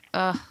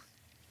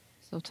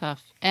 So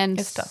tough. And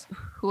It's tough.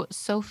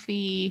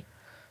 Sophie,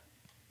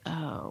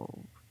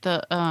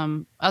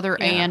 the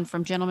other Anne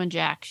from Gentleman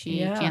Jack, she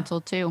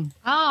canceled too.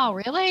 Oh,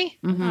 really?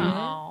 Mhm.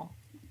 Oh.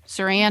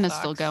 Sir Anne is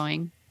still Sucks.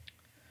 going.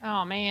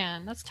 Oh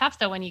man, that's tough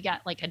though when you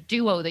got like a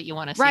duo that you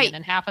want to see, Right. and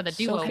then half of the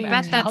duo. Sophie I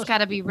backs bet that's out. got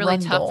to be really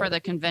Rundle. tough for the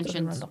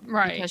conventions, Rundle.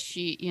 Right. Because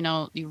she,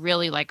 you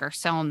really like are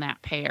selling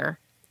that pair,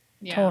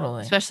 Yeah.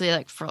 Totally. especially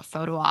like for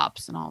photo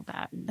ops and all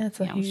that. And, It's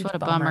a huge what a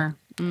bummer.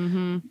 bummer.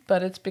 Mm-hmm.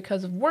 But it's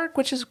because of work,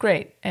 which is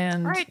great.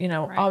 And, Right,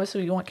 right.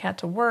 obviously you want Kat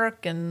to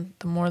work. And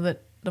the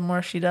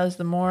more she does,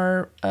 the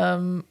more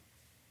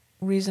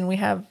reason we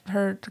have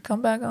her to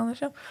come back on the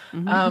show.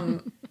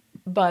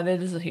 But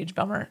it is a huge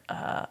bummer.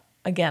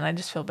 Again, I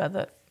just feel bad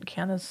that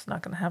Kiana's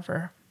not going to have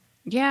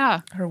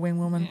her wing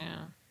woman.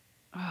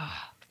 Yeah.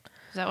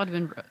 That would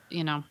have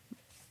been,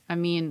 I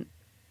mean,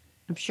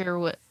 I'm sure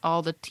what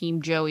all the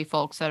Team Joey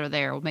folks that are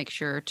there will make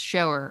sure to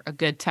show her a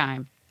good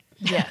time.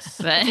 Yes.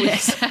 But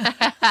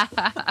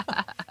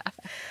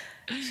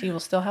She will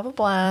still have a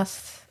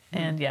blast.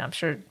 And yeah, I'm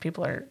sure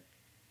people are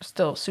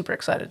still super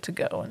excited to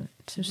go and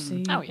to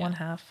see Oh, yeah. one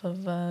half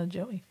of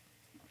Joey.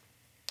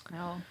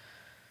 Well,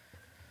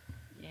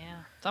 yeah,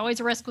 it's always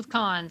a risk with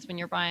cons when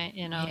you're buying,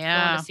 going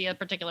Yeah. to see a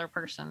particular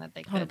person that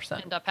they could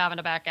 100%. end up having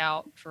to back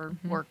out for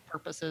work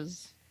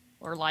purposes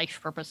or life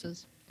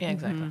purposes. Yeah,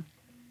 exactly.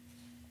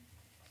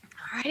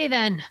 Alrighty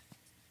then.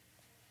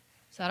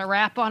 Is that a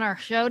wrap on our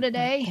show I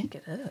today? think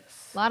it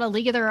is. A lot of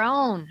League of Their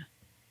Own.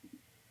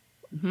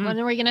 Mhm. When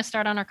are we going to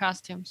start on our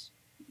costumes?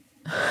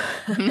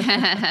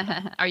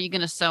 Are you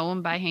going to sew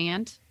them by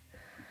hand?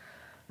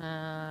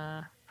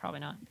 Probably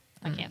not.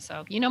 I can't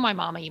sew. You know my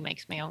mama, he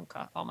makes me own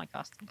all my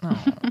costumes.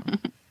 Oh,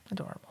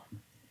 adorable.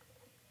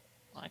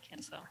 Well, I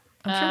can't sew.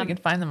 I'm sure we can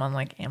find them on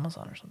like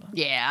Amazon or something.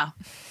 Yeah.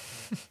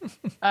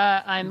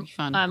 I'm Be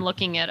fun. I'm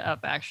looking it up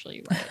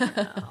actually right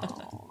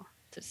now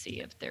to see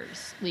if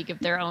there's League of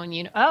Their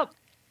Own. Oh,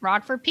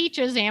 Rockford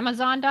Peaches,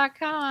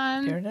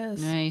 Amazon.com. Here it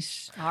is.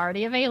 Nice.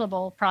 Already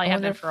available. Probably I have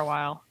wonder been if- for a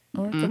while. I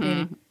wonder if there'll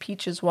be any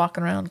peaches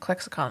walking around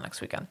Klexicon next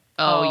weekend.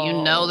 Oh, you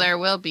know Oh. there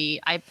will be.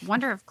 I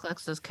wonder if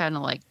Clicks is kind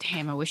of like,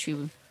 damn, I wish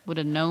we would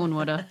have known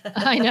what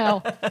I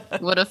know.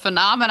 a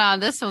phenomenon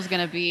this was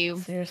going to be.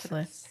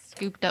 Seriously.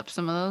 Scooped up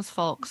some of those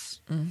folks.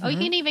 Oh, you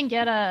can even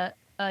get a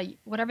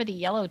whatever the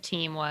yellow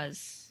team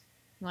was,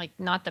 like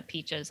not the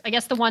Peaches. I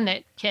guess the one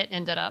that Kit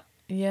ended up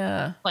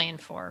Yeah. playing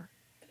for.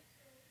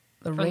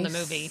 The From the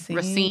movie.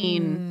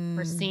 Racine.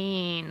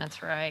 Racine,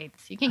 that's right.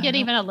 So you can get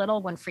even a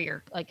little one for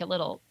your, like a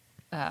little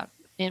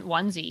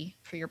onesie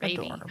for your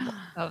baby Adorable.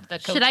 of the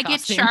Should I get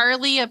costume.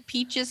 Charlie a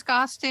Peaches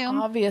costume?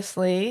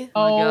 Obviously.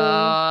 Oh my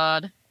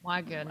god.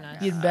 My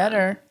goodness. You'd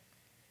better.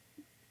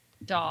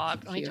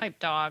 Dog. Let me Cute. type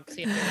dog,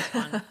 see if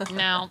there's one.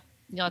 No.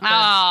 You'll have to,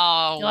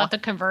 Oh. you'll have to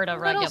convert a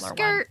little regular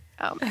skirt.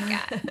 Oh my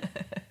god.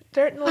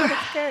 Dirt and little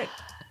skirt.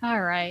 one.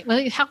 All right.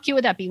 Well, how cute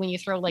would that be when you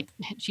throw, like,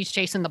 she's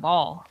chasing the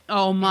ball?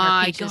 Oh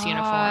my Peaches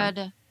god.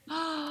 uniform.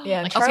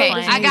 Yeah. Like, Charlie okay,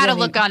 doesn't I need gotta any-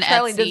 look on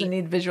Charlie Etsy. doesn't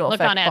need visual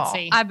Look effect on ball.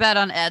 Etsy. I bet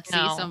on Etsy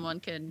No. someone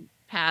can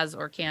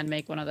can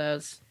make one of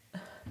those.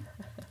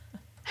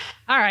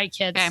 All right,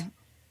 kids. Okay.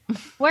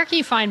 Where can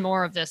you find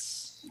more of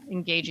this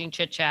engaging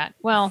chit chat?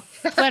 Well,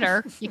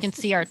 Twitter. You can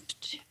see our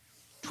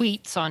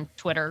tweets on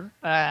Twitter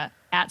at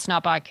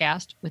Snot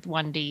Podcast with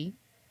 1D.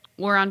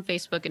 We're on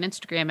Facebook and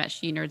Instagram at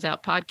She Nerds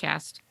Out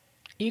Podcast.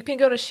 You can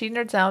go to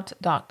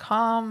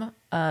shenerdsout.com.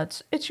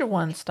 It's your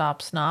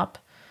one-stop snop.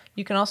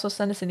 You can also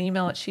send us an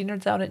email at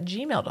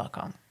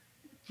shenerdsout@gmail.com.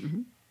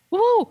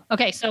 Woo!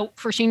 Okay, so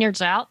for She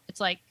Nerds Out, it's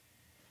like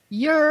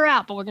you're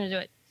out, but we're gonna do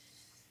it.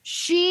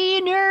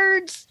 She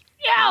Nerds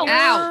Out.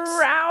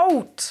 You're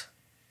out.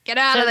 Get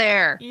out of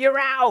there. You're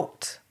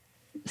out.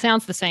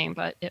 Sounds the same,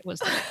 but it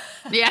was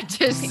Yeah,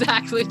 just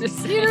exactly the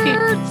same.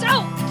 Nerds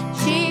Out.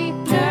 She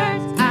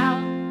nerds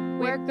out.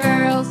 We're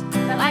girls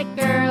that like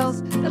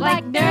girls that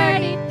like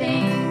nerdy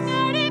things.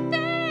 Nerdy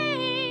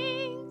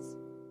things.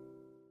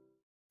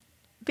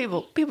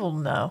 People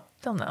know.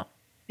 They'll know.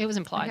 It was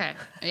implied. Okay.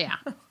 Yeah.